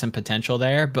has like some potential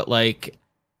there, but like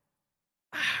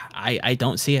I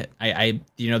don't see it.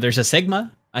 There's a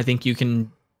Sigma. I think you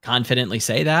can confidently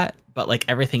say that, but like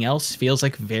everything else feels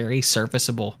like very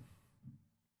serviceable.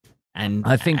 And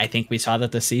I think we saw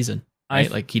that this season.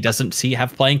 Right? Like he doesn't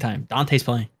have playing time. Dante's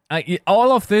playing.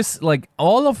 All of this, like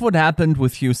all of what happened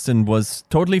with Houston was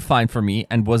totally fine for me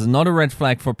and was not a red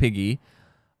flag for Piggy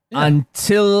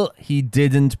until he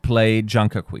didn't play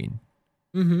Junker Queen.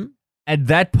 Mm-hmm. At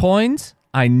that point,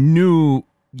 I knew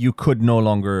you could no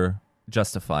longer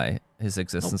justify his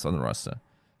existence on the roster.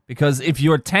 Because if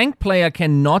your tank player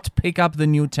cannot pick up the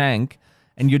new tank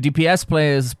and your DPS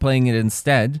player is playing it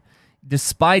instead,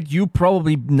 despite you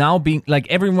probably now being like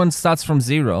everyone starts from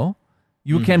zero,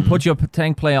 you can put your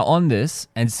tank player on this,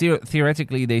 and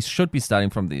theoretically they should be starting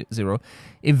from the zero.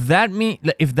 If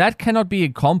that cannot be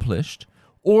accomplished,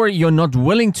 or you're not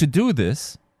willing to do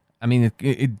this, I mean,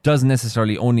 it doesn't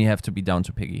necessarily only have to be down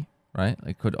to Piggy, right?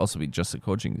 It could also be just a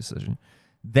coaching decision.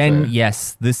 Then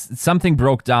yes, something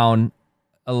broke down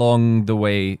along the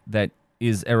way that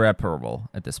is irreparable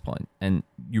at this point, and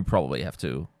you probably have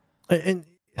to. And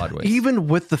even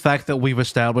with the fact that we've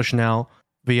established now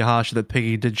via Harsha that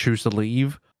Piggy did choose to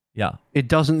leave, it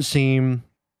doesn't seem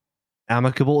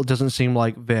amicable. It doesn't seem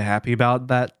like they're happy about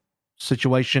that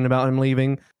situation about him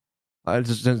leaving. It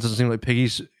doesn't seem like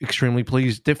Piggy's extremely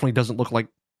pleased. Definitely doesn't look like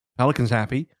Pelican's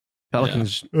happy.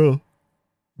 Pelican's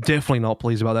definitely not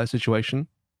pleased about that situation.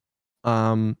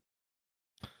 God,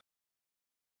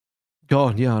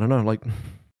 yeah, I don't know. Like,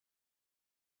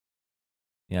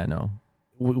 yeah, no,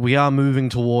 we are moving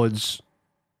towards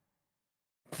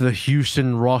the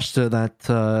Houston roster that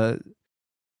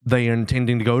they are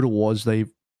intending to go towards.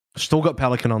 They've still got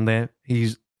Pelican on there.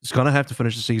 He's going to have to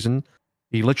finish the season.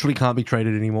 He literally can't be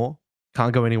traded anymore.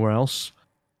 Can't go anywhere else.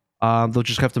 They'll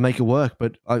just have to make it work.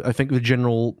 But I think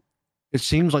it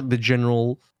seems like the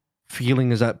general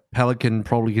feeling is that Pelican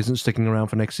probably isn't sticking around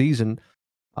for next season,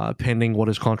 pending what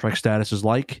his contract status is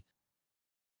like.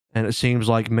 And it seems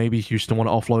like maybe Houston want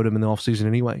to offload him in the offseason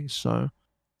anyway. So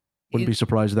wouldn't be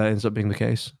surprised if that ends up being the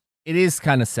case. It is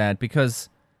kind of sad because,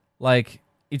 like,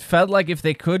 it felt like if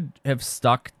they could have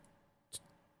stick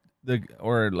to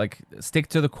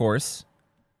the course,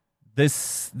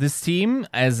 this team,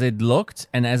 as it looked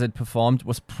and as it performed,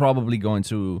 was probably going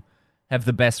to have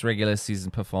the best regular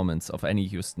season performance of any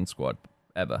Houston squad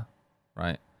ever,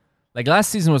 right? Like, last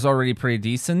season was already pretty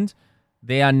decent.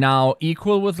 They are now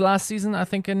equal with last season, I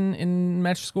think, in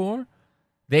match score.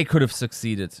 They could have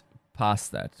succeeded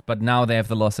past that, but now they have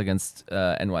the loss against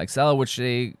NYXL, which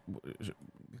they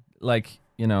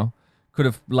could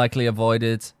have likely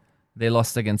avoided. They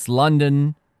lost against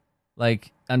London.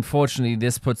 Like, unfortunately,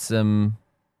 this puts them.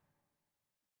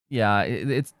 Yeah,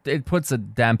 it puts a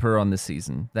damper on the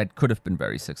season that could have been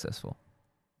very successful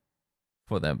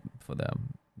for them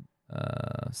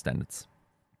standards.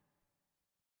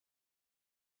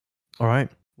 All right.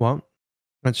 Well,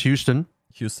 that's Houston.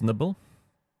 Houstonable.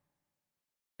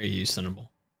 Very Houstonable.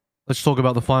 Let's talk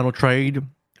about the final trade,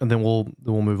 and then we'll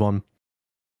move on.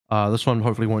 This one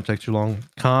hopefully won't take too long.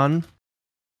 Khan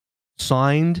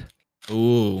signed.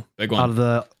 Ooh, big one. Out of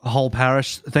the whole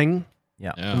Paris thing.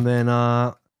 Yeah. And then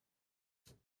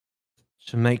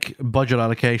to make budget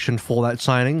allocation for that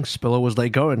signing, Spiller was let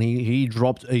go, and he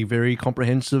dropped a very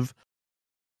comprehensive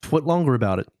foot longer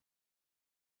about it.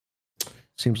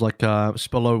 Seems like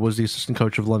Spiller was the assistant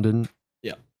coach of London.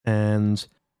 Yeah. And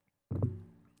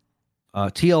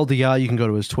TLDR, you can go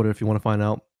to his Twitter if you want to find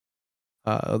out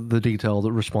the detailed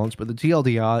response. But the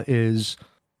TLDR is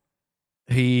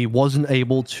he wasn't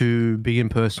able to be in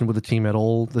person with the team at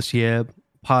all this year.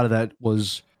 Part of that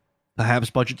was perhaps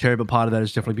budgetary, but part of that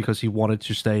is definitely because he wanted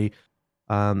to stay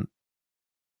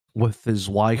with his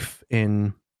wife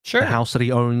in the house that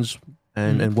he owns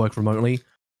and work remotely.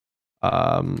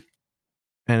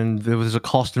 and there was a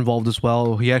cost involved as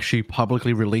well. He actually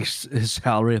publicly released his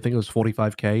salary. I think it was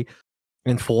 45K,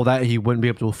 and for that he wouldn't be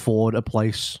able to afford a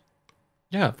place.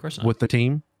 Yeah, of course not. With the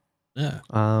team. Yeah.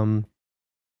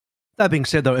 That being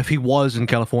said, though, if he was in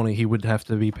California, he would have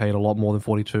to be paid a lot more than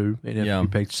 42. He'd have to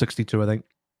be paid 62, I think.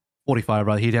 45,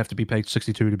 rather. He'd have to be paid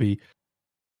 62 to be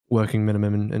working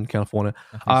minimum in California.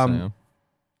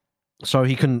 So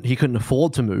he couldn't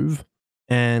afford to move,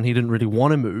 and he didn't really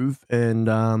want to move,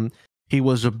 and he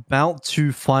was about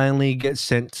to finally get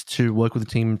sent to work with the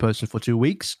team in person for 2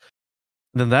 weeks.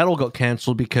 Then that all got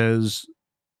cancelled because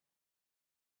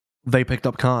they picked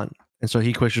up Khan. And so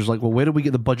he questions like, well, where did we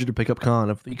get the budget to pick up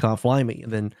Khan if you can't fly me?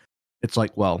 And then it's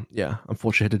like, well, yeah,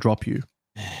 unfortunately I had to drop you.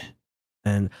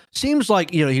 And seems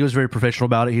like, he was very professional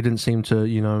about it. He didn't seem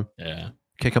to,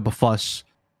 kick up a fuss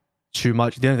too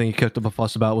much. The only thing he kicked up a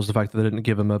fuss about was the fact that they didn't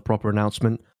give him a proper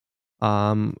announcement,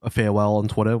 a farewell on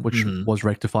Twitter, which was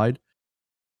rectified.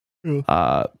 Has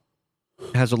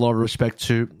a lot of respect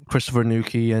to Christopher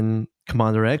Nuki and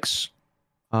Commander X.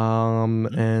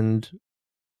 And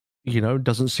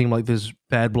doesn't seem like there's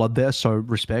bad blood there, so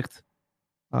respect.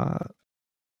 But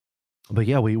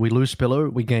yeah, we lose Spiller,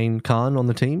 we gain Khan on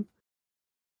the team.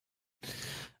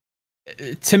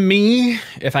 To me,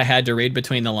 if I had to read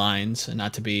between the lines, and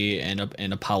not to be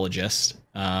an apologist,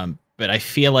 but I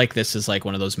feel like this is like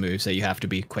one of those moves that you have to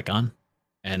be quick on,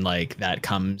 and like that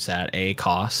comes at a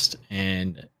cost,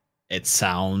 and it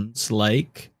sounds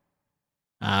like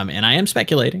and I am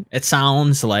speculating. It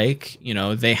sounds like,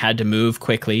 they had to move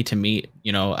quickly to meet,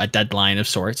 a deadline of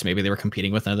sorts. Maybe they were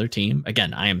competing with another team.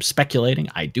 Again, I am speculating.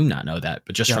 I do not know that.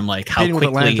 But just from like how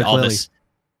quickly all this...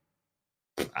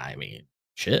 I mean,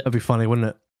 shit. That'd be funny, wouldn't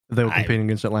it? If they were competing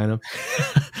against Atlanta.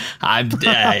 I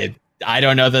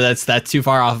don't know that that's too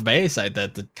far off base.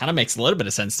 That kind of makes a little bit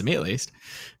of sense to me, at least.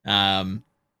 But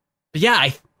yeah,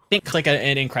 I think like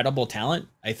an incredible talent.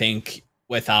 I think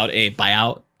without a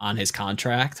buyout on his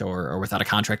contract or without a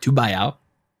contract to buy out,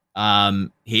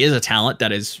 he is a talent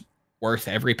that is worth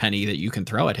every penny that you can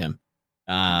throw at him.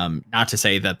 Not to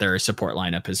say that their support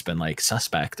lineup has been like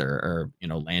suspect or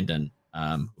Landon,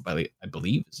 I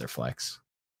believe is their flex.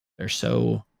 They're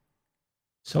so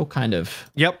kind of...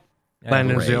 Yep.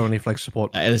 Landon's the only flex support.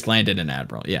 It's Landon and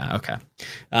Admiral. Yeah. Okay.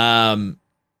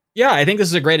 Yeah, I think this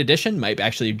is a great addition. Might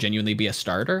actually genuinely be a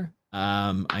starter.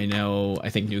 I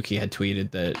think Nuki had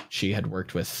tweeted that she had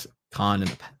worked with Khan in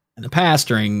the past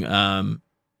during, I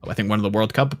think one of the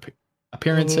World Cup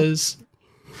appearances.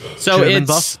 So German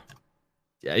it's buff.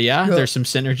 Yeah, there's some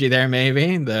synergy there.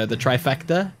 Maybe the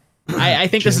trifecta. I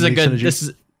think this is a good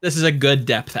synergy. This is a good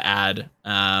depth add.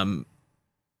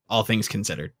 All things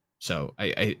considered. So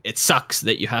it sucks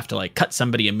that you have to like cut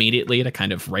somebody immediately to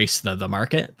kind of race the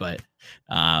market, but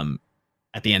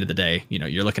at the end of the day,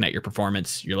 you're looking at your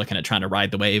performance. You're looking at trying to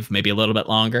ride the wave maybe a little bit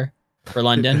longer for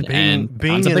London.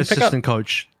 Being an assistant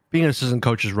coach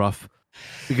is rough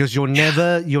because you're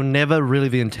never really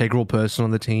the integral person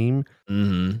on the team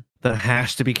that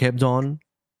has to be kept on.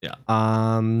 Yeah.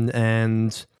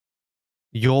 And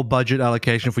your budget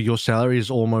allocation for your salary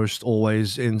is almost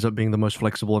always ends up being the most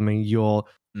flexible. I mean, you're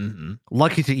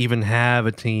lucky to even have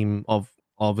a team of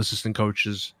assistant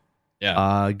coaches.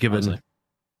 Yeah. Given. Honestly.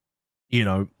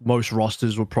 Most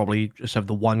rosters will probably just have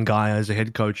the one guy as a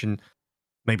head coach and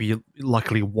maybe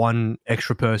luckily one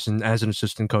extra person as an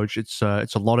assistant coach. It's a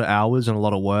lot of hours and a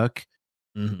lot of work.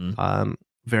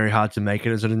 Very hard to make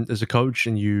it as a coach,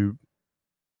 and you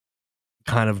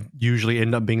kind of usually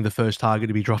end up being the first target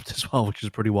to be dropped as well, which is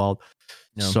pretty wild.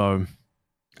 Yeah. So,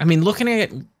 I mean, looking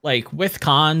at it like with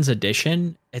Khan's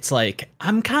addition, it's like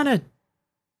I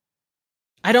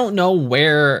don't know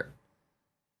where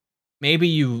maybe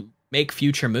you make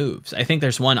future moves. I think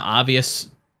there's one obvious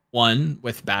one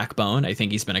with Backbone. I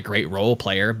think he's been a great role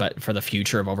player, but for the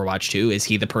future of Overwatch 2, is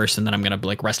he the person that I'm going to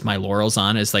like rest my laurels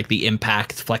on as like the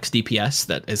impact flex DPS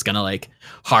that is going to like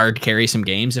hard carry some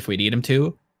games if we need him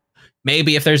to?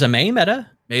 Maybe if there's a May meta,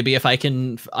 maybe if I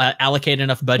can allocate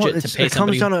enough budget to pay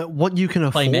somebody. It comes down to what you can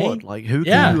afford. Like who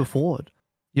can you afford?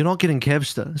 You're not getting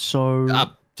Kevster, so...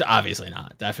 Obviously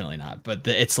not, definitely not. But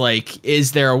it's like,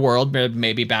 is there a world where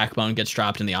maybe Backbone gets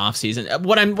dropped in the off season?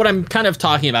 What I'm kind of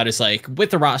talking about is like with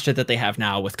the roster that they have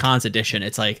now with Khan's addition,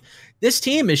 it's like this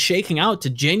team is shaking out to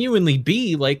genuinely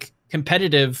be like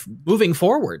competitive moving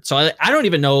forward. So I don't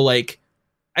even know, like,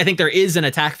 I think there is an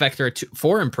attack vector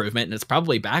for improvement, and it's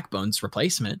probably Backbone's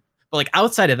replacement. But like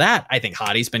outside of that, I think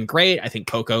Hottie's been great. I think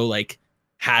Coco like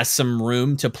has some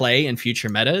room to play in future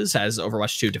metas as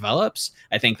Overwatch 2 develops.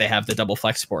 I think they have the double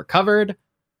flex support covered.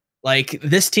 Like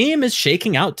this team is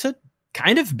shaking out to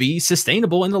kind of be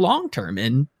sustainable in the long term,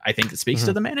 and I think it speaks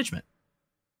to the management.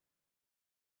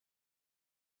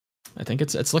 I think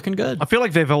it's looking good. I feel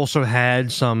like they've also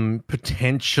had some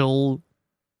potential.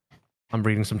 I'm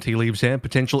reading some tea leaves here.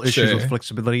 Potential issues with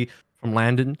flexibility from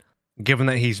Landon, given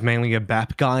that he's mainly a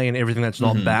BAP guy, and everything that's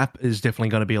not BAP is definitely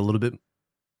going to be a little bit,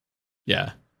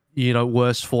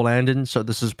 worse for Landon. So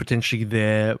this is potentially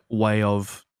their way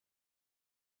of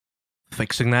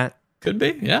fixing that. Could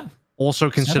be, yeah. Also,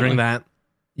 considering that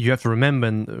you have to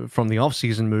remember from the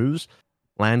off-season moves,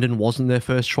 Landon wasn't their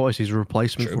first choice. He's a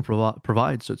replacement for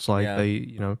Provide. So it's like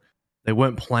they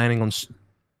weren't planning on.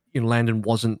 Landon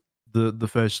wasn't the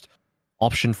first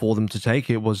option for them to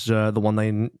take. It was the one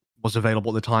they was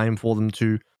available at the time for them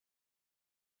to,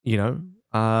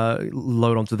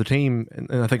 load onto the team.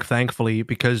 And I think thankfully,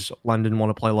 because Landon want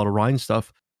to play a lot of Ryan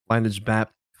stuff, Landon's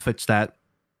BAP fits that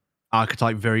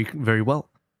archetype very, very well.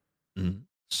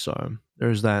 So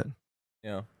there's that.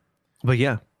 Yeah. But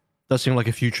yeah, does seem like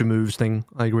a future moves thing.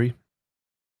 I agree.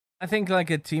 I think like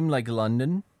a team like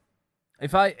London,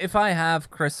 if I have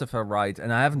Christopher right,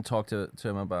 and I haven't talked to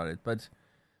him about it, but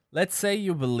let's say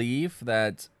you believe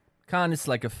that Khan is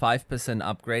like a 5%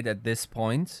 upgrade at this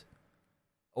point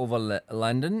over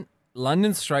London.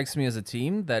 London strikes me as a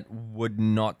team that would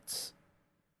not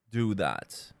do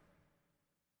that.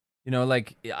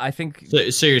 I think.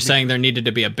 So you're saying there needed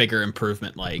to be a bigger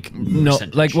improvement, like no,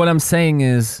 percentage. like what I'm saying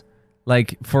is,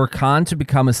 like for Khan to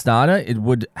become a starter, it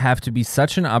would have to be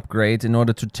such an upgrade in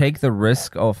order to take the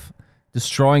risk of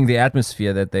destroying the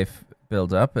atmosphere that they've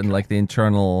built up and like the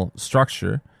internal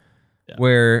structure,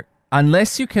 where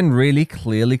unless you can really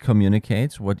clearly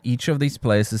communicate what each of these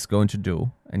players is going to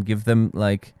do and give them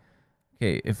like,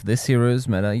 okay, if this hero is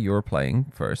meta, you're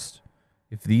playing first.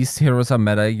 If these heroes are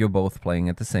meta, you're both playing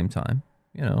at the same time.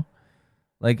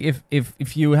 Like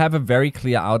if you have a very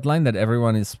clear outline that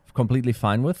everyone is completely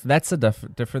fine with, that's a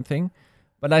different thing.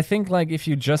 But I think like if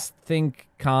you just think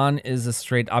Khan is a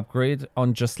straight upgrade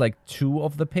on just like 2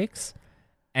 of the picks,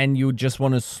 and you just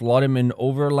want to slot him in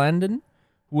over Landon,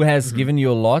 who has given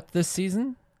you a lot this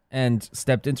season and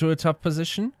stepped into a tough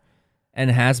position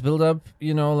and has built up,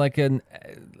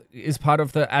 is part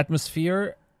of the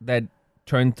atmosphere that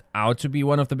turned out to be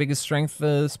one of the biggest strengths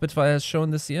the Spitfire has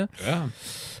shown this year. Yeah.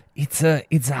 It's a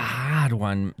hard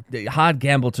one, hard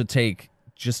gamble to take,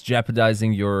 just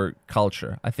jeopardizing your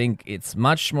culture. I think it's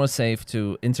much more safe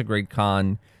to integrate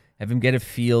Khan, have him get a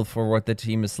feel for what the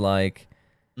team is like.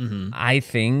 I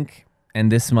think,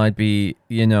 and this might be,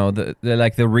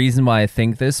 the reason why I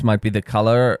think this might be the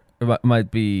color,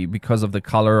 might be because of the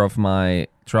color of my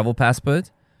travel passport,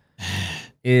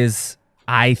 is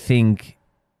I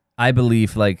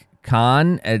believe like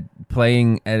Khan at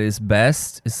playing at his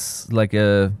best is like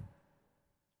a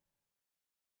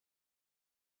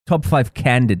top 5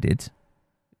 candidate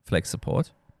flex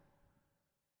support.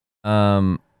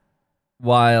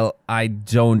 While I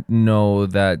don't know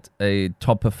that a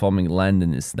top performing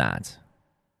Landon is that.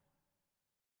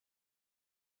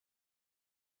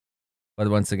 But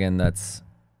once again, that's...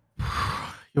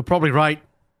 You're probably right.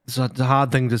 It's a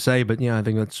hard thing to say, but yeah, I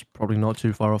think that's probably not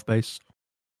too far off base.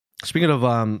 Speaking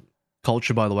of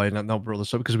culture, by the way, not brought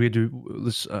this up because we do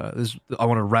this. I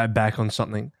want to wrap back on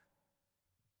something.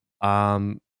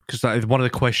 Because one of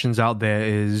the questions out there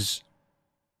is,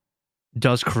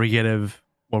 does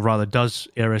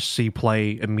RSC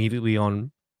play immediately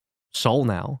on Soul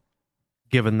now?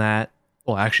 Given that,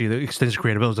 well, actually, the extended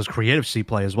creative ability does creative C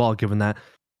play as well. Given that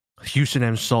Houston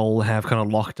and Soul have kind of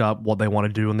locked up what they want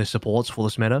to do on their supports for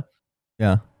this meta.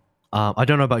 Yeah. I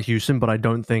don't know about Houston, but I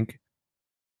don't think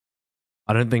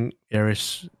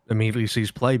Eris immediately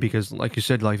sees play because, like you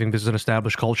said, I think this is an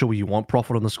established culture where you want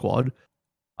Prophet on the squad.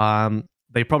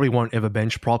 They probably won't ever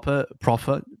bench Prophet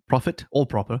or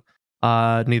Proper.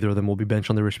 Neither of them will be benched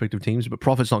on their respective teams, but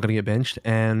Prophet's not going to get benched.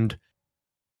 And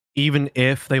even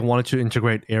if they wanted to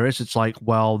integrate Eris, it's like,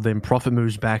 well, then Prophet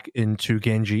moves back into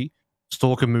Genji,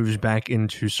 Stalker moves back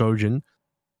into Sojin.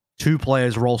 2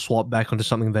 players role swap back onto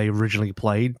something they originally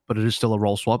played, but it is still a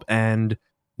role swap. And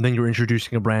then you're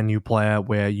introducing a brand new player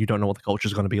where you don't know what the culture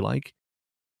is going to be like.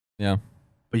 Yeah.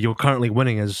 But you're currently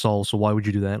winning as Soul, so why would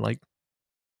you do that? Like,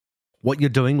 what you're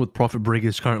doing with Prophet Brig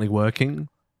is currently working.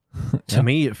 To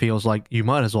me, it feels like you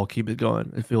might as well keep it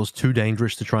going. It feels too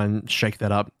dangerous to try and shake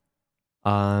that up.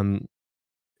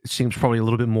 It seems probably a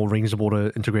little bit more reasonable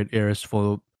to integrate Eris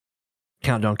for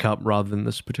Countdown Cup rather than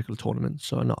this particular tournament.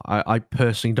 So no, I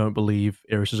personally don't believe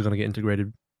Eris is going to get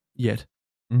integrated yet.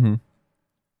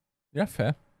 Yeah,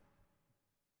 fair.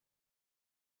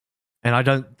 And I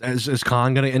don't... Is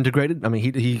Khan going to integrate it? I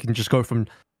mean, he can just go from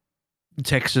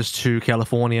Texas to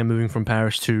California, moving from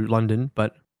Paris to London,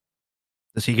 but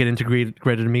does he get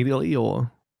integrated immediately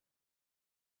or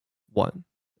what?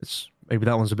 It's maybe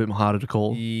that one's a bit harder to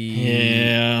call.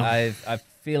 Yeah. I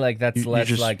feel like that's less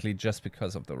just... likely just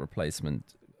because of the replacement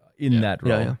in that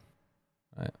role. Yeah.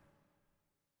 Right.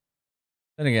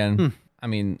 Then again, I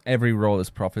mean, every role is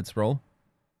Prophet's role.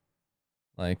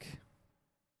 Like,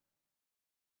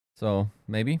 so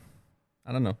maybe,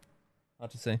 I don't know, hard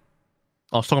to say.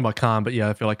 I was talking about Khan, but yeah,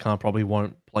 I feel like Khan probably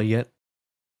won't play yet.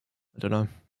 I don't know.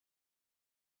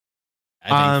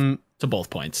 I think to both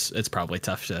points, it's probably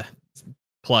tough to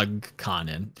plug Khan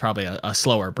in. Probably a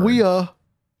slower burn. We are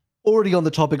already on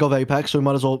the topic of Apex, so we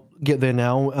might as well get there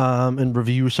now and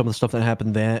review some of the stuff that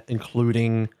happened there,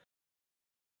 including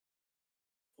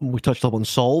we touched up on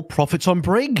Soul, Profits on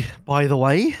Brig, by the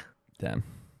way. Damn.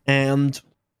 And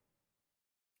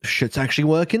shit's actually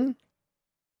working.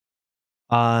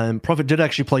 Prophet did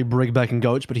actually play Brig back in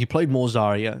Goats, but he played more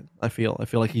Zarya, I feel. I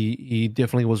feel like he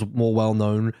definitely was more well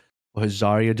known for his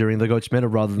Zarya during the Goats meta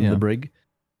rather than the Brig.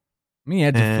 I mean, he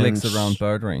had to flex around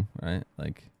Bird Ring, right?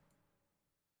 Like,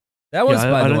 that was,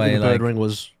 by the way, like, Bird Ring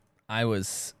was...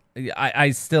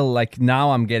 I still, like,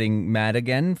 now I'm getting mad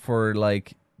again for,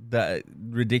 like, the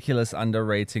ridiculous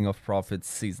underrating of Prophet's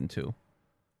Season 2.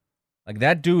 Like,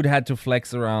 that dude had to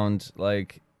flex around,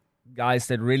 like, guys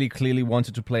that really clearly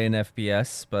wanted to play an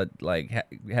FPS, but, like,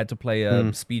 had to play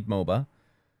a speed MOBA.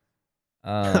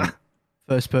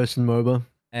 First-person MOBA.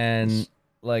 And,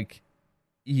 like,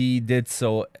 he did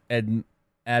so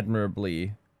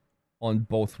admirably on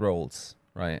both roles,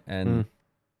 right? And,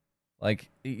 like,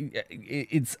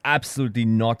 it's absolutely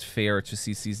not fair to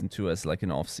see Season 2 as, like,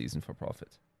 an off-season for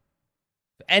Prophet.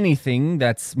 If anything,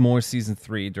 that's more Season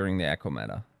 3 during the Echo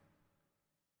meta.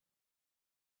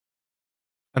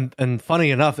 And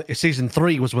funny enough, Season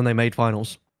 3 was when they made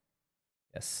finals.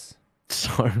 Yes.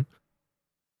 So,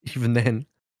 even then,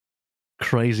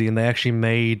 crazy. And they actually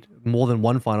made more than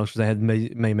one finals because they had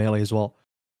May Melee as well.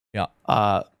 Yeah.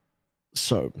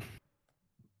 So,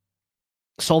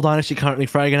 Soul Dynasty currently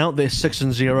fragging out. They're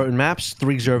 6-0 in maps.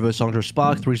 3-0 versus Hangzhou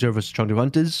Spark. 3-0 versus Chengdu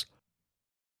Hunters.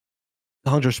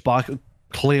 Hangzhou Spark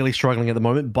clearly struggling at the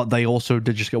moment, but they also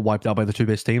did just get wiped out by the two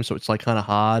best teams. So it's like kind of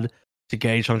hard to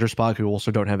gauge Hangzhou Spark, who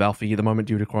also don't have Alpha at the moment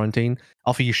due to quarantine.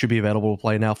 Alpha should be available to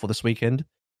play now for this weekend,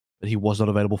 but he was not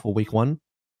available for week 1.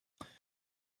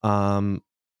 From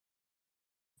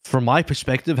my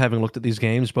perspective, having looked at these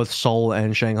games, both Seoul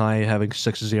and Shanghai having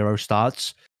 6-0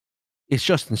 starts, it's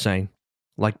just insane.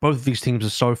 Like, both of these teams are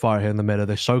so far ahead in the meta.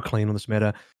 They're so clean on this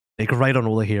meta. They're great on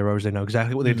all the heroes. They know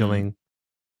exactly what they're doing.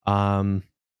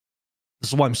 This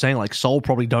is why I'm saying, like, Seoul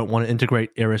probably don't want to integrate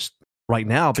Eris right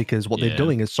now because what they're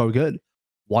doing is so good.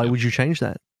 Why would you change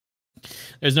that?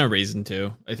 There's no reason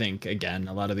to. I think, again,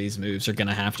 a lot of these moves are going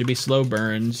to have to be slow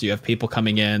burns. You have people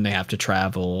coming in, they have to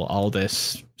travel, all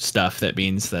this stuff that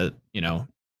means that, you know,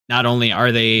 not only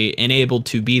are they enabled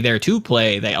to be there to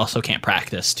play, they also can't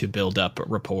practice to build up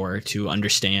rapport, to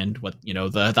understand what, you know,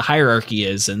 the hierarchy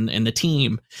is and the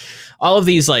team. All of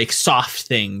these, like, soft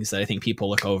things that I think people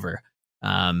look over.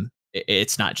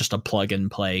 It's not just a plug and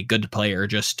play, good player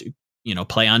just, you know,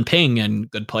 play on ping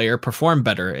and good player perform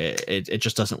better. It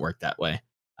just doesn't work that way.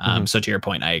 So to your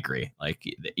point, I agree. Like,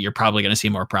 you're probably going to see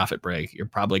more Prophet Brig. You're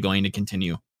probably going to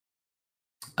continue.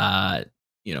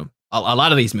 You know, a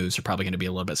lot of these moves are probably going to be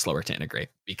a little bit slower to integrate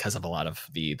because of a lot of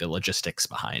the logistics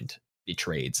behind the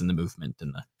trades and the movement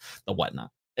and the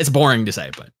whatnot. It's boring to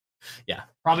say, but yeah,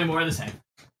 probably more of the same.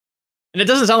 And it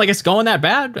doesn't sound like it's going that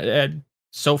bad.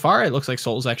 So far, it looks like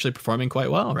Soul's actually performing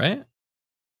quite well, right?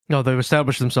 No, they've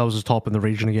established themselves as top in the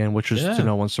region again, which is to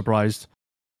no one's surprise.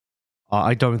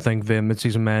 I don't think their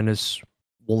mid-season madness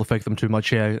will affect them too much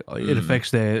here. It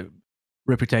affects their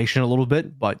reputation a little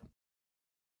bit, but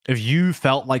if you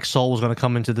felt like Soul was going to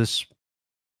come into this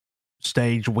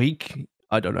stage weak,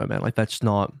 I don't know, man. Like, that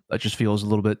just feels a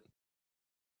little bit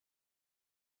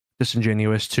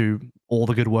disingenuous to all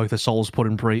the good work that Soul's put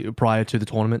in prior to the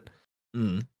tournament.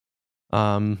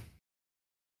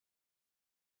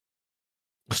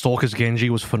 Stalker's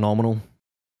Genji was phenomenal.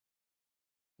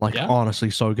 Like, honestly,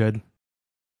 so good.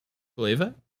 Believe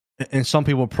it. And some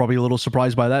people are probably a little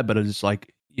surprised by that, but it's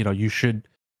like, you know, you should...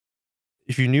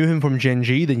 If you knew him from Gen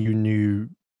G, then you knew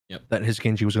that his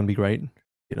Genji was going to be great,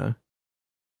 you know?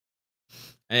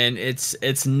 And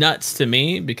it's nuts to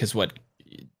me because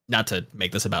not to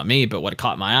make this about me, but what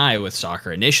caught my eye with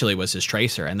Stalker initially was his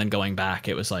Tracer. And then going back,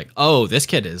 it was like, oh, this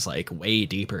kid is like way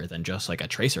deeper than just like a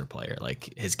Tracer player.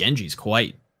 Like, his Genji's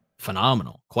quite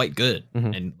phenomenal, quite good.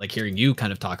 And like hearing you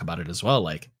kind of talk about it as well,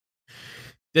 like,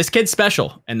 this kid's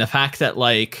special. And the fact that,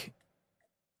 like,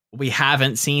 we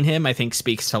haven't seen him, I think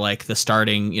speaks to like the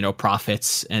starting, you know,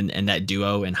 Prophets and that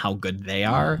duo and how good they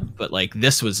are. But like,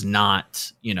 this was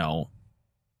not, you know,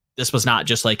 this was not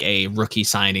just like a rookie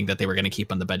signing that they were going to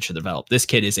keep on the bench to develop. This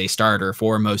kid is a starter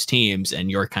for most teams,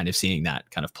 and you're kind of seeing that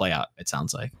kind of play out, it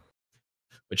sounds like,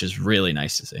 which is really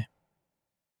nice to see.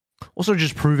 Also,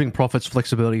 just proving Profit's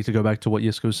flexibility, to go back to what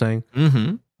Yiska was saying,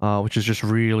 which is just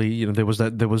really, there was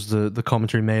the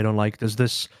commentary made on like, does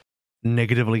this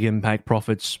negatively impact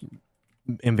Profit's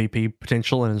MVP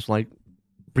potential? And it's like,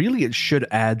 really, it should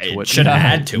add to it. It should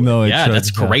add to it. No, yeah,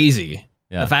 that's crazy.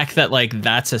 Yeah. The fact that like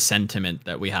that's a sentiment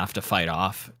that we have to fight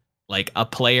off. Like a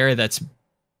player that's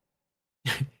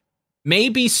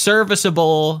maybe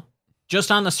serviceable just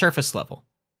on the surface level.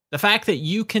 The fact that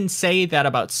you can say that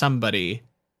about somebody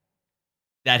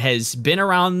that has been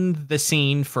around the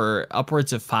scene for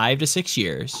upwards of 5 to 6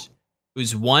 years,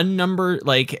 who's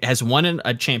has won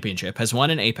a championship, has won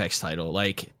an Apex title,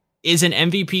 like is an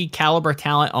MVP caliber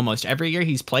talent almost every year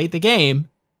he's played the game,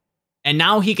 and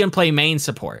now he can play main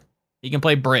support. He can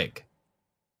play Brig.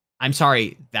 I'm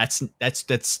sorry,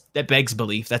 that begs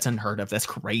belief. That's unheard of. That's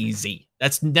crazy.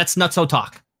 That's nutso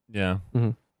talk. Yeah.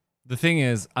 Mm-hmm. The thing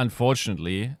is,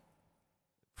 unfortunately,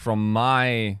 from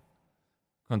my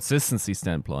consistency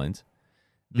standpoint,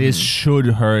 this should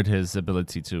hurt his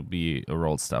ability to be a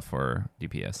role staff for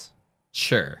DPS.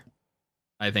 Sure.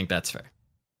 I think that's fair.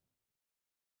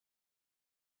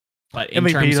 But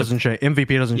MVP doesn't change.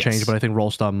 MVP doesn't change, but I think role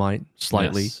star might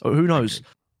slightly. Yes. Who knows?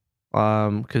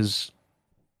 Because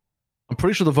I'm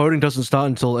pretty sure the voting doesn't start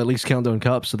until at least Countdown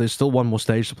Cup, so there's still one more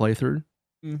stage to play through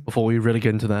before we really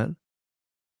get into that.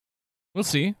 We'll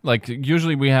see. Like,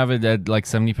 usually we have it at like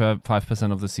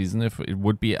 75% of the season. If it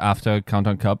would be after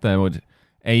Countdown Cup, that would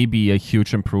be a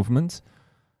huge improvement.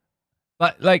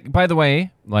 But, like, by the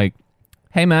way, like,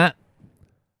 hey, Matt,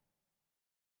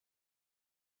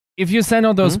 if you send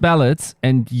out those ballots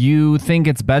and you think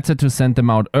it's better to send them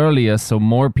out earlier so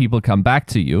more people come back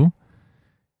to you,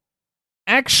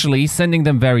 actually sending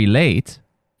them very late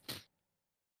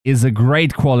is a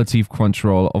great quality of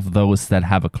control of those that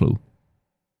have a clue.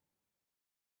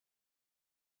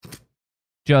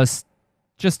 Just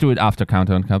do it after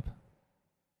Countdown Cup.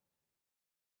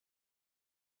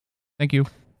 Thank you.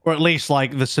 Or at least,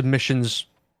 like, the submissions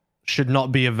should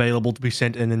not be available to be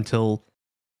sent in until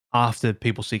after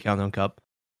people see Countdown Cup.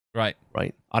 Right.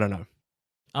 I don't know.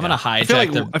 I'm gonna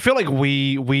hijack. I feel like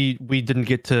we didn't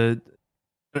get to.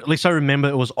 At least I remember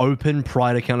it was open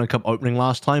prior to Countdown Cup opening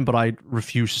last time, but I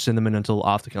refused to send them in until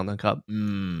after Countdown Cup. I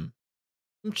mean,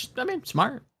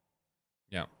 smart.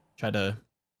 Yeah. Try to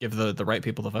give the right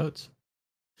people the votes.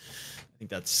 I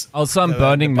think that's. Also, I'm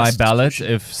burning my ballot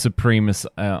if Supreme is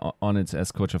on its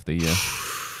as Coach of the Year.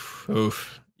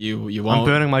 Oof. You won't. I'm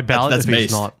burning my ballot if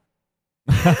he's not.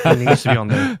 He needs to be on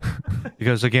there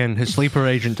because again, his sleeper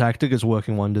agent tactic is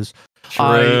working wonders.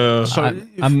 True.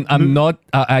 I'm not.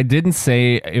 I didn't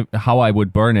say how I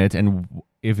would burn it and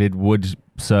if it would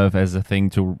serve as a thing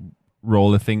to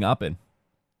roll a thing up in.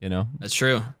 You know, that's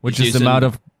true. Which is the amount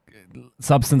of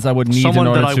substance I would need in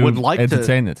order to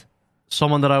entertain it.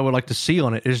 Someone that I would like to see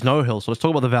on it is No Hill. So let's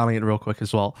talk about the Valiant real quick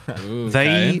as well. Ooh,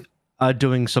 they are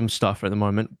doing some stuff at the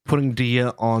moment, putting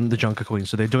Dia on the Junker Queen.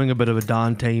 So they're doing a bit of a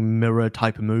Dante mirror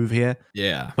type of move here.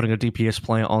 Yeah. Putting a DPS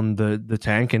player on the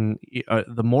tank. And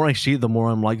the more I see it, the more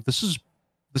I'm like, this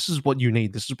is what you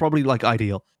need. This is probably like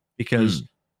ideal because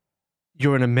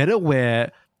you're in a meta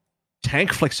where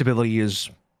tank flexibility is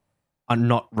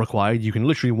not required. You can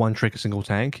literally one trick a single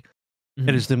tank.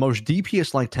 It is the most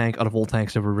DPS-like tank out of all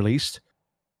tanks ever released.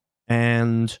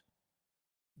 And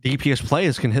DPS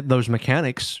players can hit those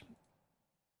mechanics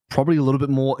probably a little bit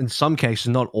more in some cases,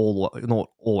 not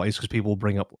always, because people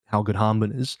bring up how good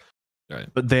Harbin is. Right.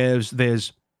 But there's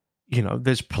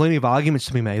plenty of arguments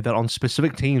to be made that on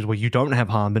specific teams where you don't have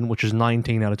Harbin, which is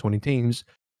 19 out of 20 teams,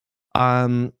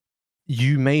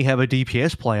 you may have a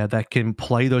DPS player that can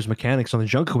play those mechanics on the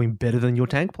Junker Queen better than your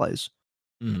tank plays.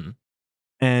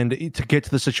 And to get to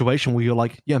the situation where you're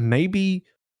like, yeah, maybe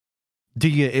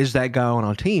Dia is that guy on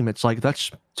our team. It's like,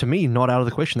 that's, to me, not out of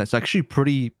the question. That's actually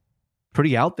pretty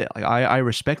out there. Like, I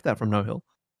respect that from No Hill.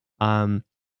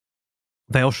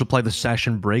 They also play the Sash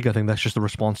and Brig. I think that's just a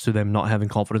response to them not having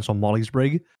confidence on Molly's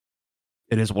Brig.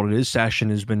 It is what it is. Sashin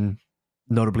has been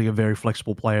notably a very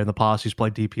flexible player in the past. He's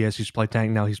played DPS, he's played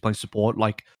tank, now he's playing support.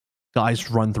 Like, guys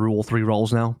run through all three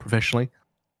roles now professionally.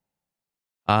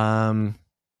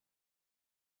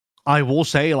 I will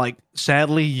say, like,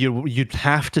 sadly, you'd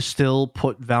have to still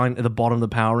put Valiant at the bottom of the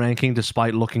power ranking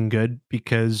despite looking good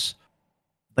because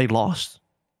they lost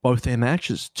both their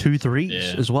matches,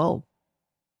 2-3s as well.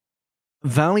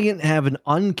 Valiant have an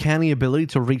uncanny ability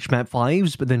to reach map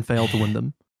 5s, but then fail to win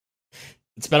them.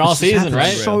 It's been all season,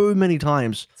 right? So many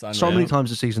times. So many times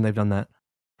this season they've done that.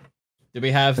 Do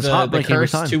we have It's the heartbreaking every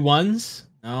curse time. 2-1s?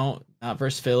 No, not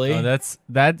versus Philly. No, that's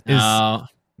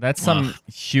some Ugh.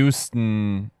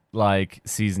 Houston like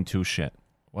season 2 shit.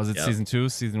 Was it Yep. season 2,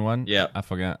 season 1? Yeah. I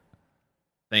forgot.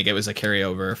 I think it was a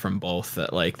carryover from both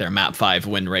that like their map 5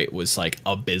 win rate was like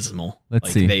abysmal. Let's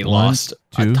like, see. They 1, lost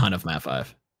 2, a ton of map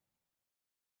 5.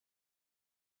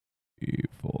 3,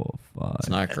 4, 5. It's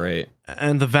not great.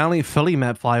 And the Valiant Philly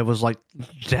map 5 was like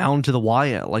down to the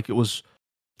wire. Like it was,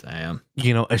 Damn.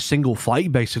 a single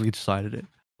fight basically decided it.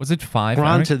 Was it 5? Eric?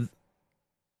 Granted,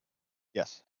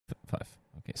 Yes. 5.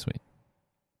 Okay, sweet.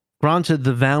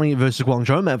 the Valiant versus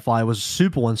Guangzhou map 5 was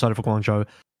super one-sided for Guangzhou.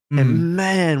 Mm-hmm. And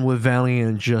man, were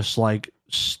Valiant just like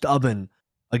stubborn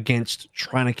against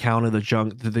trying to counter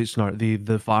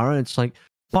the Fire. It's like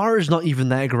Fire is not even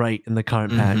that great in the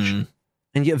current patch. Mhm.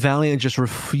 And yet Valiant just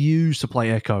refused to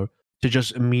play Echo to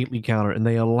just immediately counter it. And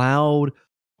they allowed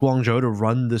Guangzhou to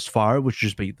run this Fire, which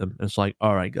just beat them. And it's like,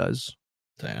 all right, guys,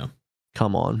 Damn.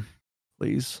 come on,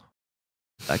 please.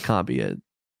 That can't be it.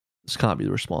 This can't be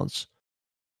the response.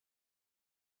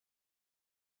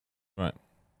 Right.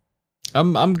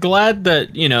 I'm glad that,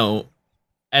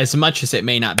 as much as it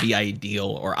may not be ideal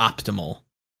or optimal,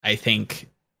 I think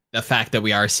the fact that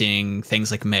we are seeing things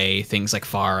like Mei, things like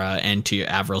Pharah, and to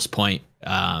Avril's point,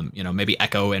 maybe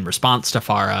Echo in response to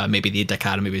Pharah, maybe the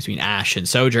dichotomy between Ashe and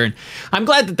Sojourn. I'm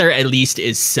glad that there at least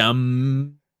is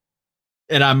some,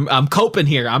 and I'm coping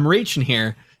here, I'm reaching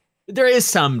here. There is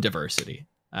some diversity.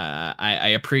 I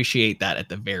appreciate that at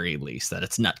the very least, that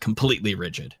it's not completely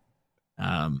rigid.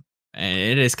 And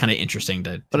it is kind of interesting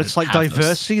to But it's like have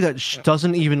diversity that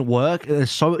doesn't even work.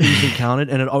 It's so easily counted,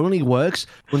 and it only works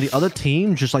when the other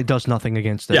team just like does nothing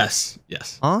against it. Yes.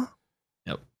 Huh?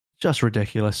 Yep. Just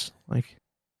ridiculous. Like,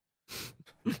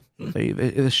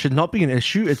 it should not be an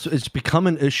issue. It's become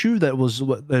an issue that was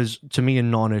to me a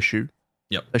non-issue.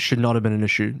 Yep. It should not have been an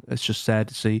issue. It's just sad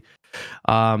to see.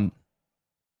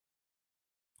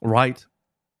 Right.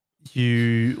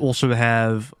 You also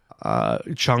have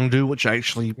Chengdu, which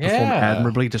actually performed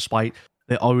admirably despite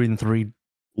their 0-3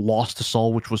 loss to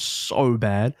Seoul, which was so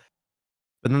bad.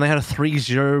 But then they had a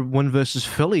 3-0 win versus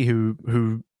Philly,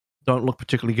 who don't look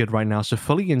particularly good right now. So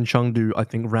Philly and Chengdu, I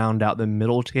think, round out the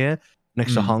middle tier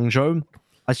next to Hangzhou.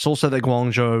 I still say that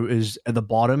Guangzhou is at the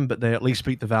bottom, but they at least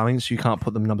beat the Valiant, so you can't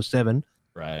put them number 7.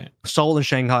 Right. Seoul and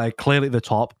Shanghai are clearly at the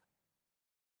top.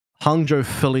 Hangzhou,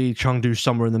 Philly, Chengdu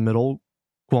somewhere in the middle.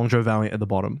 Guangzhou, Valiant at the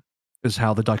bottom is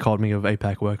how the dichotomy of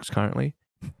APAC works currently.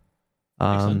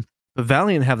 But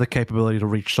Valiant have the capability to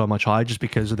reach so much higher just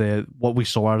because of what we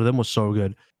saw out of them was so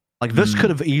good. Like this could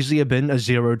have easily been a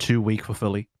 0-2 week for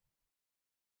Philly.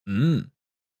 And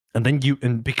then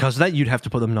because of that, you'd have to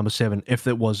put them number 7 if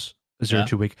it was a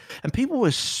 0-2 week. And people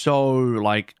were so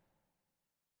like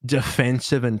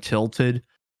defensive and tilted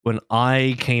when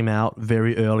I came out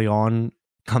very early on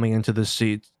coming into the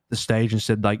stage and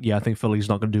said like, yeah, I think Philly's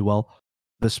not going to do well.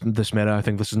 This meta, I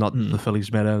think this is not the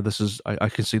Phillies meta. This is I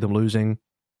can see them losing.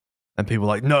 And people were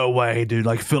like, no way, dude.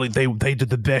 Like Philly, they did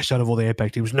the best out of all the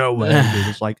APAC teams. No way, dude.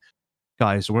 It's like,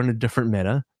 guys, we're in a different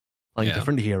meta, like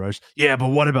different heroes. Yeah, but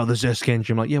what about the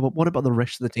Zeskenji? I'm like, yeah, but what about the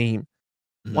rest of the team?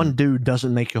 One dude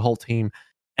doesn't make your whole team.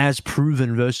 As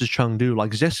proven versus Chengdu,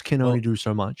 like Zest can only do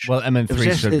so much. Well,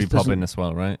 MN3 should be popping as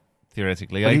well, right?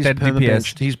 Theoretically, like that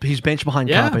DPS. He's benched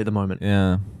behind Carpe at the moment.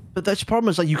 Yeah. But that's the problem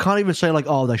is like you can't even say like,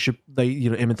 oh,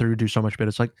 MN3 would do so much better.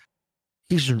 It's like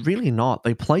he's really not.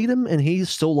 They played him and he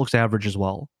still looks average as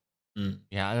well.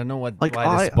 Yeah, I don't know why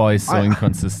this boy is so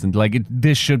inconsistent. Like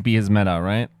this should be his meta,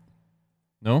 right?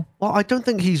 No? Well, I don't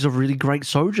think he's a really great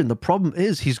Sojourn. The problem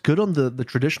is he's good on the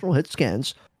traditional hit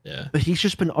scans. Yeah. But he's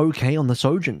just been okay on the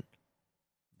Sojourn.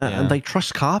 And they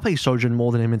trust Carpe Sojourn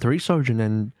more than MN3 Sojourn,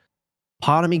 and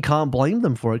part of me can't blame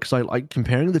them for it because I like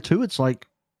comparing the two. It's like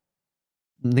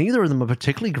neither of them are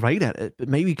particularly great at it, but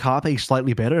maybe Carpe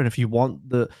slightly better. And if you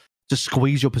want to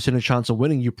squeeze your percentage chance of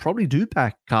winning, you probably do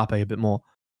back Carpe a bit more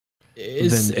than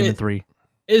MN3.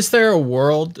 Is there a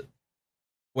world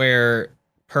where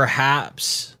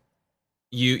perhaps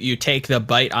you take the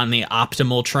bite on the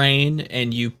optimal train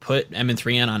and you put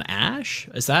MN3 in on Ashe?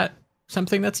 Is that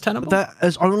something that's tenable? That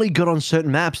is only good on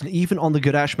certain maps, and even on the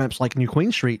good Ashe maps like New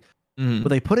Queen Street, where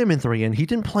they put MN3 in, he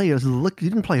didn't play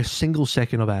a single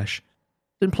second of Ashe.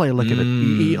 Didn't play a lick of it.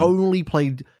 He only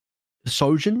played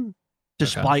Sojourn,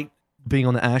 despite being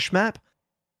on the Ashe map.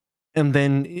 And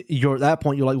then you're at that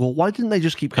point, you're like, well, why didn't they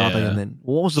just keep Carpe in then?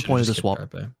 What was the point of the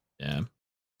swap? Yeah.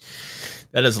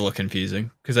 That is a little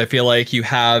confusing because I feel like you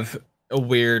have a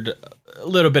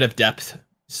little bit of depth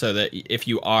so that if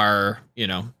you are,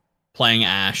 playing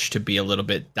Ashe to be a little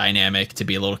bit dynamic, to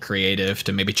be a little creative,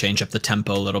 to maybe change up the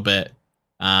tempo a little bit.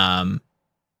 And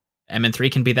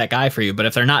MN3 can be that guy for you. But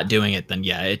if they're not doing it, then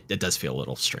yeah, it does feel a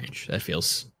little strange. That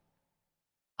feels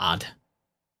odd.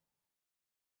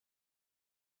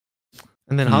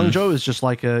 And then Hangzhou is just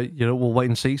like a, we'll wait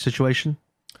and see situation.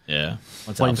 Yeah.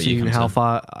 Wait and see how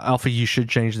far Alpha you should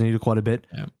change the needle quite a bit.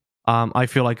 Yeah. I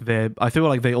feel like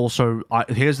they also,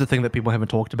 here's the thing that people haven't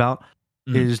talked about,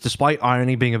 is despite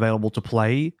Irony being available to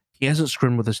play, he hasn't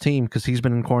scrimmed with his team because he's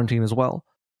been in quarantine as well.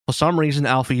 For some reason,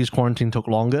 Alpha U's quarantine took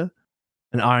longer,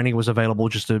 and Irony was available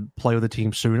just to play with the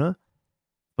team sooner.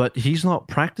 But he's not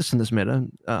practiced in this meta.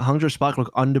 Hangzhou Spark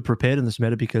look underprepared in this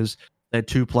meta because they had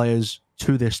two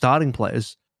their starting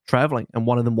players traveling, and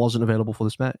one of them wasn't available for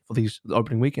this match, for the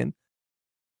opening weekend.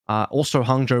 Also,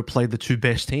 Hangzhou played the two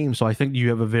best teams, so I think you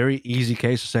have a very easy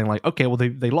case of saying, like, okay, well,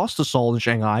 they lost to Seoul and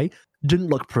Shanghai, didn't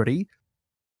look pretty,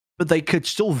 but they could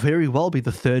still very well be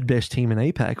the third best team in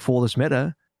APAC for this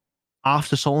meta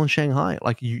after Seoul and Shanghai.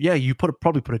 Like, you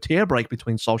probably put a tier break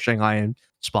between Seoul, Shanghai, and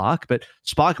Spark, but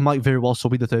Spark might very well still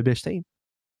be the third best team,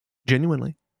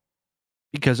 genuinely,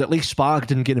 because at least Spark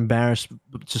didn't get embarrassed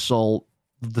to Seoul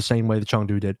the same way that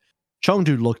Chengdu did.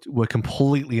 Chengdu were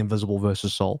completely invisible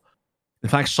versus Seoul. In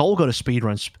fact, Seoul got a speed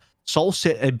run. Seoul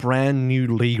set a brand new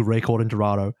league record in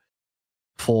Dorado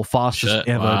for fastest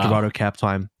ever Dorado cap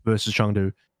time versus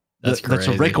Chengdu. That's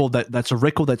a record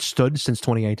that stood since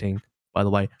 2018, by the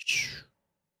way.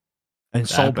 And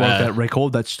Seoul broke that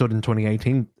record that stood in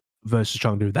 2018 versus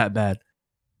Chengdu. That bad.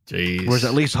 Jeez. Whereas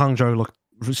at least Hangzhou looked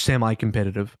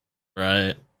semi-competitive.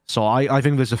 Right. So I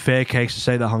think there's a fair case to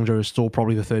say that Hangzhou is still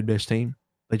probably the third best team.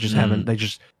 They just haven't.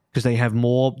 Because they have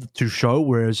more to show,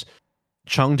 whereas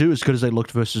Chengdu, as good as they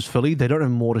looked versus Philly, they don't have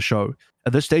more to show.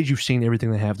 At this stage, you've seen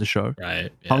everything they have to show.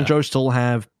 Right. Yeah. Hangzhou still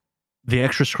have the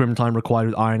extra scrim time required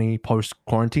with Irony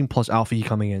post-quarantine, plus Alpha E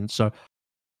coming in. So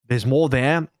there's more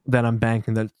there that I'm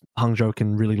banking that Hangzhou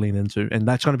can really lean into. And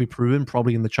that's going to be proven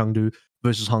probably in the Chengdu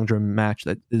versus Hangzhou match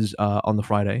that is on the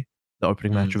Friday, the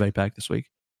opening match of APAC this week.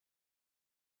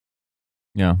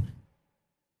 Yeah.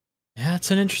 Yeah,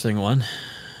 it's an interesting one.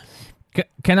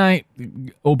 Can I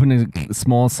open a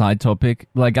small side topic?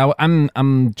 Like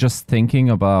I'm just thinking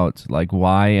about like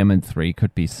why MN3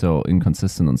 could be so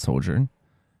inconsistent on Sojourn,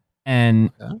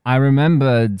 and I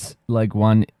remembered like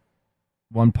one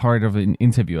part of an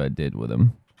interview I did with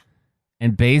him,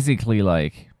 and basically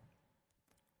like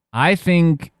I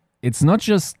think it's not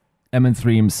just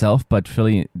MN3 himself, but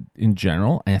Philly in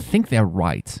general, and I think they're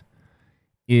right,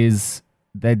 is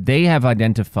that they have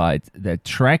identified that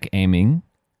track aiming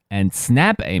and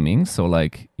snap aiming, so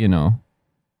like, the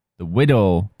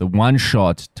Widow, the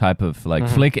one-shot type of like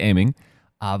flick aiming,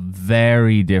 are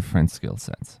very different skill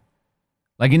sets.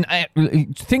 Like,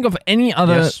 think of any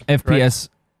other FPS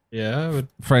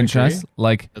franchise.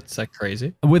 Like, that's like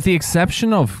crazy. With the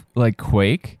exception of like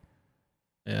Quake,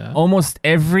 almost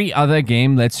every other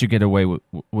game lets you get away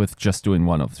with just doing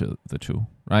one of the two,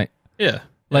 right? Yeah.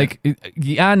 Like,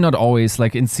 not always.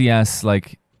 Like in CS,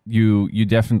 like, you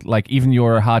definitely, like, even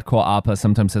your hardcore APA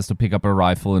sometimes has to pick up a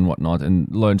rifle and whatnot and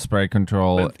learn spray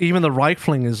control. But even the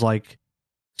rifling is like,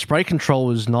 spray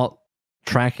control is not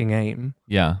tracking aim.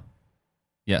 Yeah.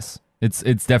 Yes. It's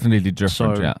definitely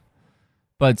different, yeah.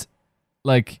 But,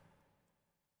 like,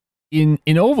 in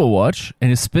Overwatch,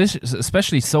 and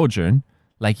especially Sojourn,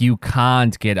 like, you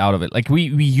can't get out of it. Like, we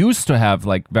used to have,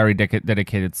 like, very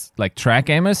dedicated, like, track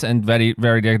aimers and very,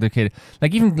 very dedicated.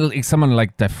 Like, even like, someone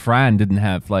like Defran didn't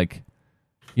have, like,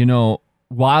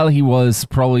 while he was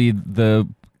probably the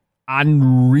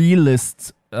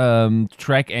unrealist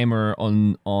track aimer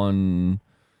on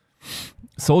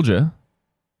Soldier,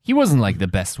 he wasn't, like, the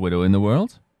best Widow in the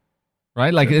world,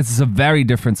 right? Like, it's a very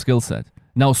different skill set.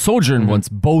 Now, Sojourn wants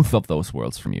both of those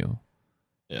worlds from you.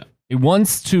 Yeah. It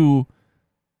wants you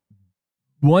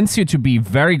to be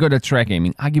very good at track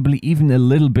aiming, arguably even a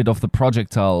little bit of the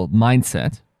projectile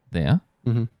mindset there.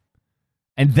 Mm-hmm.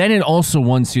 And then it also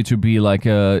wants you to be like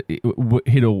a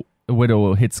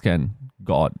Widow hit scan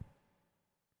god.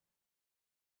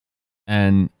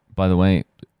 And by the way,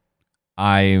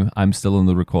 I'm still in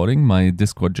the recording. My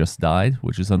Discord just died,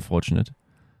 which is unfortunate.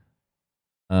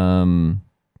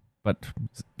 But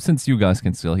since you guys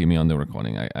can still hear me on the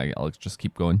recording, I'll just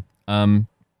keep going. But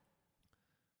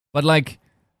like,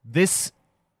 this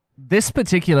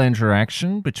particular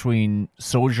interaction between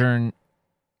Sojourn's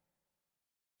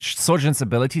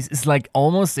abilities is like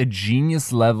almost a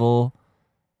genius level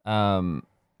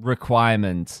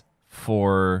requirement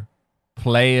for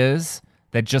players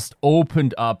that just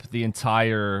opened up the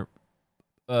entire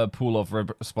pool of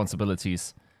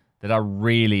responsibilities that are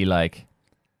really like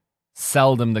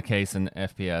seldom the case in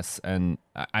FPS, and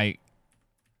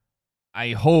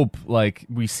I hope like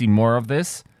we see more of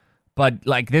this. But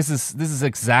like this is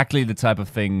exactly the type of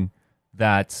thing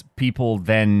that people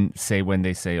then say when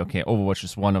they say, okay, Overwatch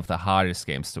is one of the hardest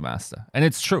games to master. And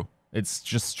it's true. It's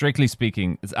just strictly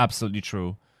speaking, it's absolutely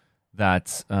true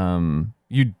that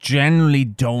you generally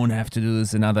don't have to do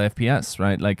this in other FPS,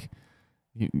 right? Like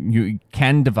you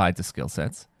can divide the skill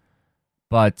sets,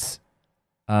 but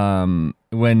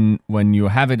when you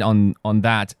have it on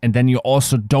that, and then you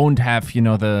also don't have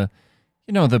the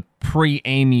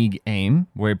pre-aiming aim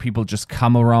where people just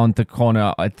come around the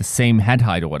corner at the same head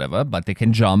height or whatever, but they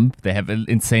can jump, they have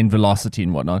insane velocity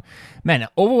and whatnot. Man,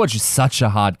 Overwatch is such a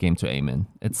hard game to aim in.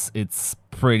 It's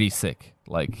pretty sick.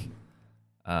 Like,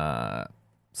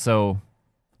 so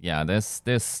yeah,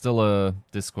 there's still a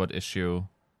Discord issue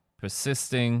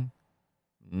persisting.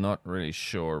 Not really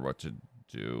sure what to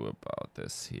do about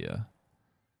this here.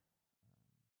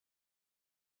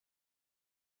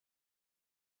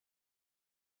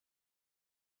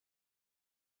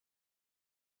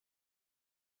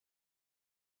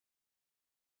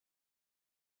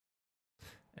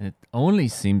 And it only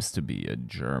seems to be a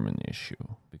German issue,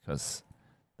 because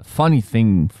the funny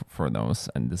thing for those,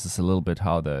 and this is a little bit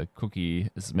how the cookie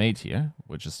is made here,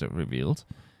 which is revealed,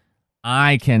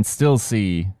 I can still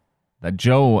see that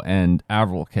Joe and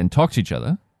Avril can talk to each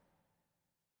other,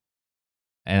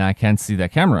 and I can't see their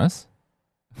cameras.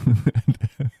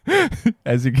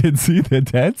 As you can see, they're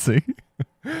dancing.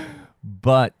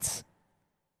 But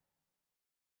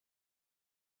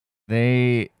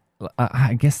I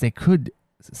guess they could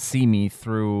see me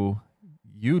through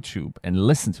YouTube and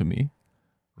listen to me,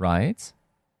 right?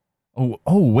 Oh,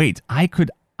 wait, I could.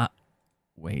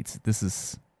 Wait,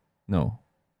 this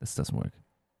doesn't work.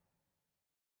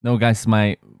 No, guys,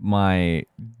 my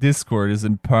Discord is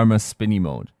in perma spinny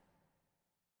mode.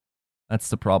 That's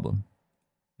the problem.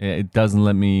 It doesn't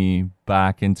let me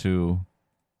back into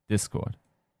Discord.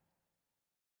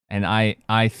 And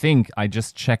I think I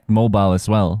just checked mobile as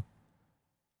well.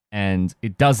 And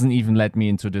it doesn't even let me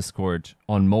into Discord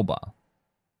on mobile.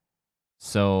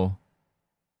 So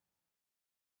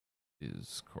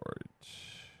Discord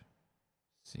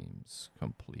seems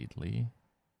completely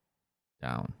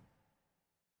down.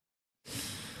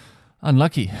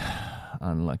 Unlucky.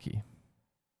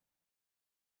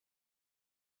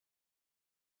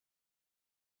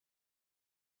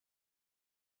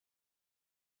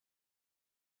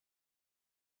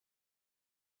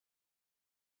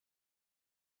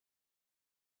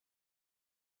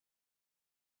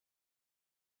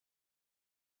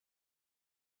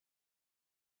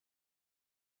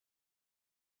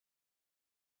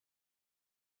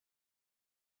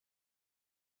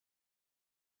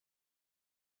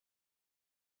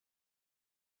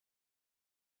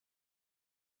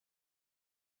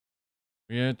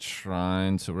 We're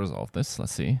trying to resolve this.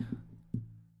 Let's see.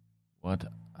 What?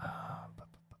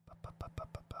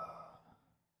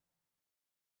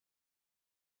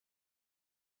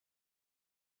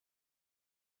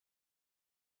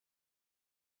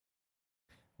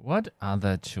 What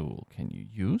other tool can you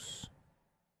use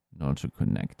in order to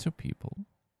connect to people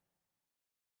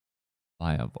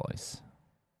via voice?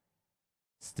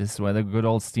 Is this where the good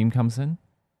old Steam comes in?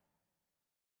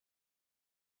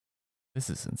 This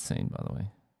is insane, by the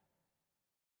way.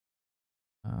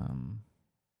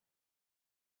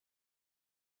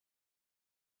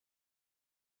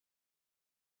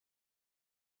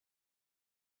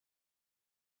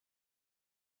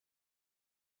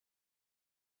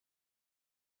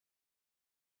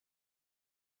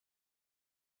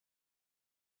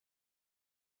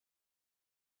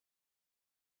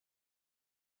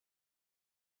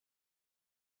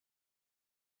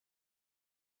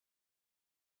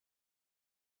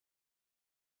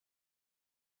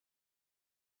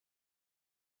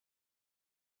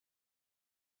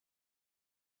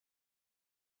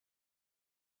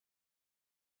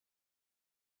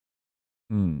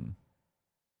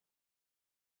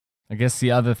 I guess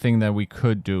the other thing that we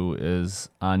could do is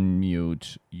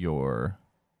unmute your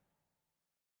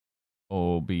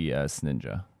OBS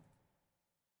Ninja.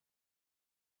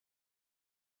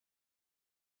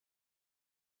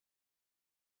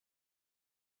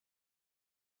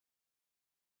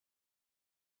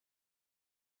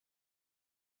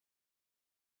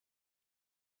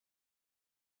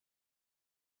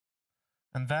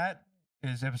 And that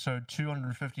is episode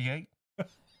 258.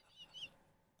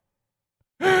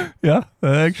 Yeah,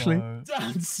 actually.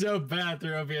 Sounds so bad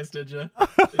through OBS Ninja.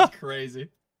 It's crazy.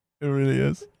 It really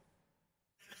is.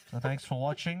 So thanks for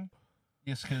watching.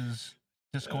 Yiska's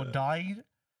Discord died.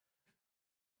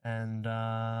 And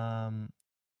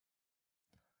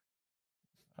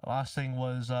last thing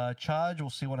was charge.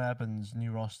 We'll see what happens.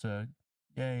 New roster.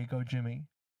 Yay, go Jimmy.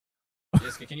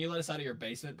 Yiska, can you let us out of your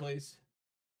basement, please?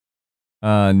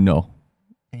 No.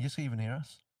 Can you even hear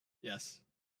us? Yes.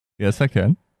 Yes, I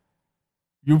can.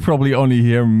 You probably only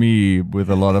hear me with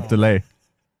a lot of delay.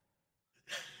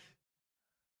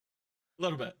 A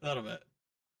little bit.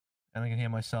 And I can hear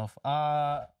myself.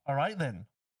 All right then.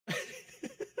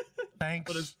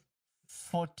 Thanks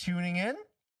for tuning in.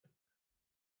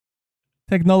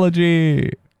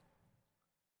 Technology.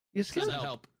 Yes, Does that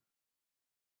help?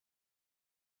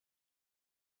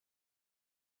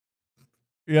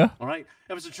 Yeah. All right.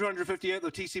 Episode 258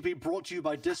 of TCP brought to you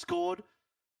by Discord.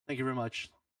 Thank you very much.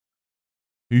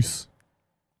 Peace.